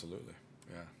 Absolutely.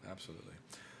 Yeah, absolutely.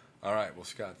 All right. Well,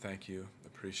 Scott, thank you.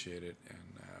 Appreciate it, and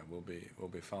we'll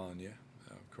be following you,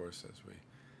 of course,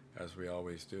 as we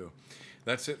always do.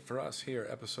 That's it for us here,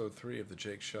 episode 3 of the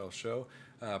Jake Shell Show.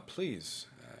 Please,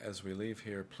 as we leave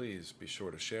here, please be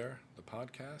sure to share the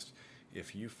podcast.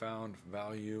 If you found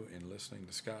value in listening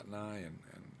to Scott and I and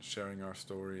sharing our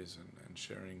stories and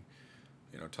sharing,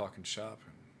 talking shop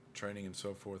and training and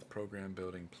so forth, program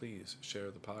building, please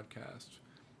share the podcast.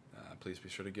 Please be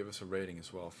sure to give us a rating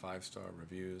as well. 5-star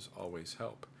reviews always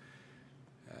help.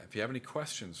 If you have any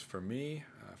questions for me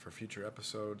for future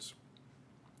episodes,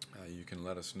 you can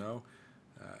let us know.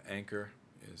 Anchor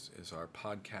is our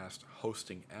podcast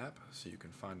hosting app, so you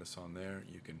can find us on there.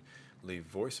 You can leave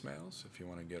voicemails if you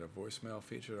want to get a voicemail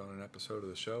featured on an episode of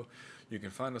the show. You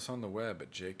can find us on the web at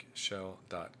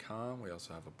jakeshell.com. We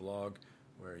also have a blog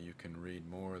where you can read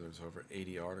more. There's over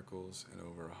 80 articles and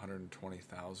over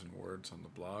 120,000 words on the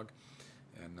blog.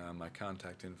 And my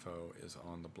contact info is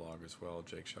on the blog as well,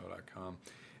 jakeshell.com.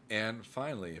 And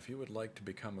finally, if you would like to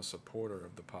become a supporter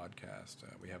of the podcast,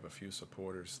 we have a few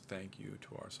supporters. Thank you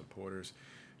to our supporters.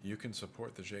 You can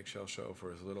support the Jake Shell Show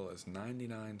for as little as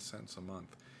 99 cents a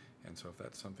month. And so if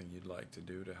that's something you'd like to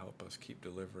do to help us keep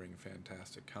delivering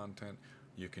fantastic content,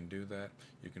 you can do that.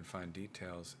 You can find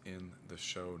details in the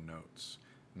show notes.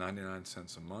 99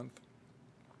 cents a month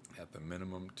at the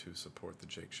minimum to support the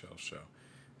Jake Shell Show.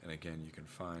 And again, you can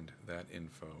find that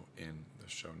info in the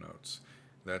show notes.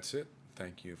 That's it.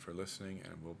 thank you for listening,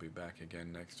 and we'll be back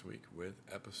again next week with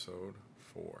episode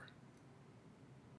 4.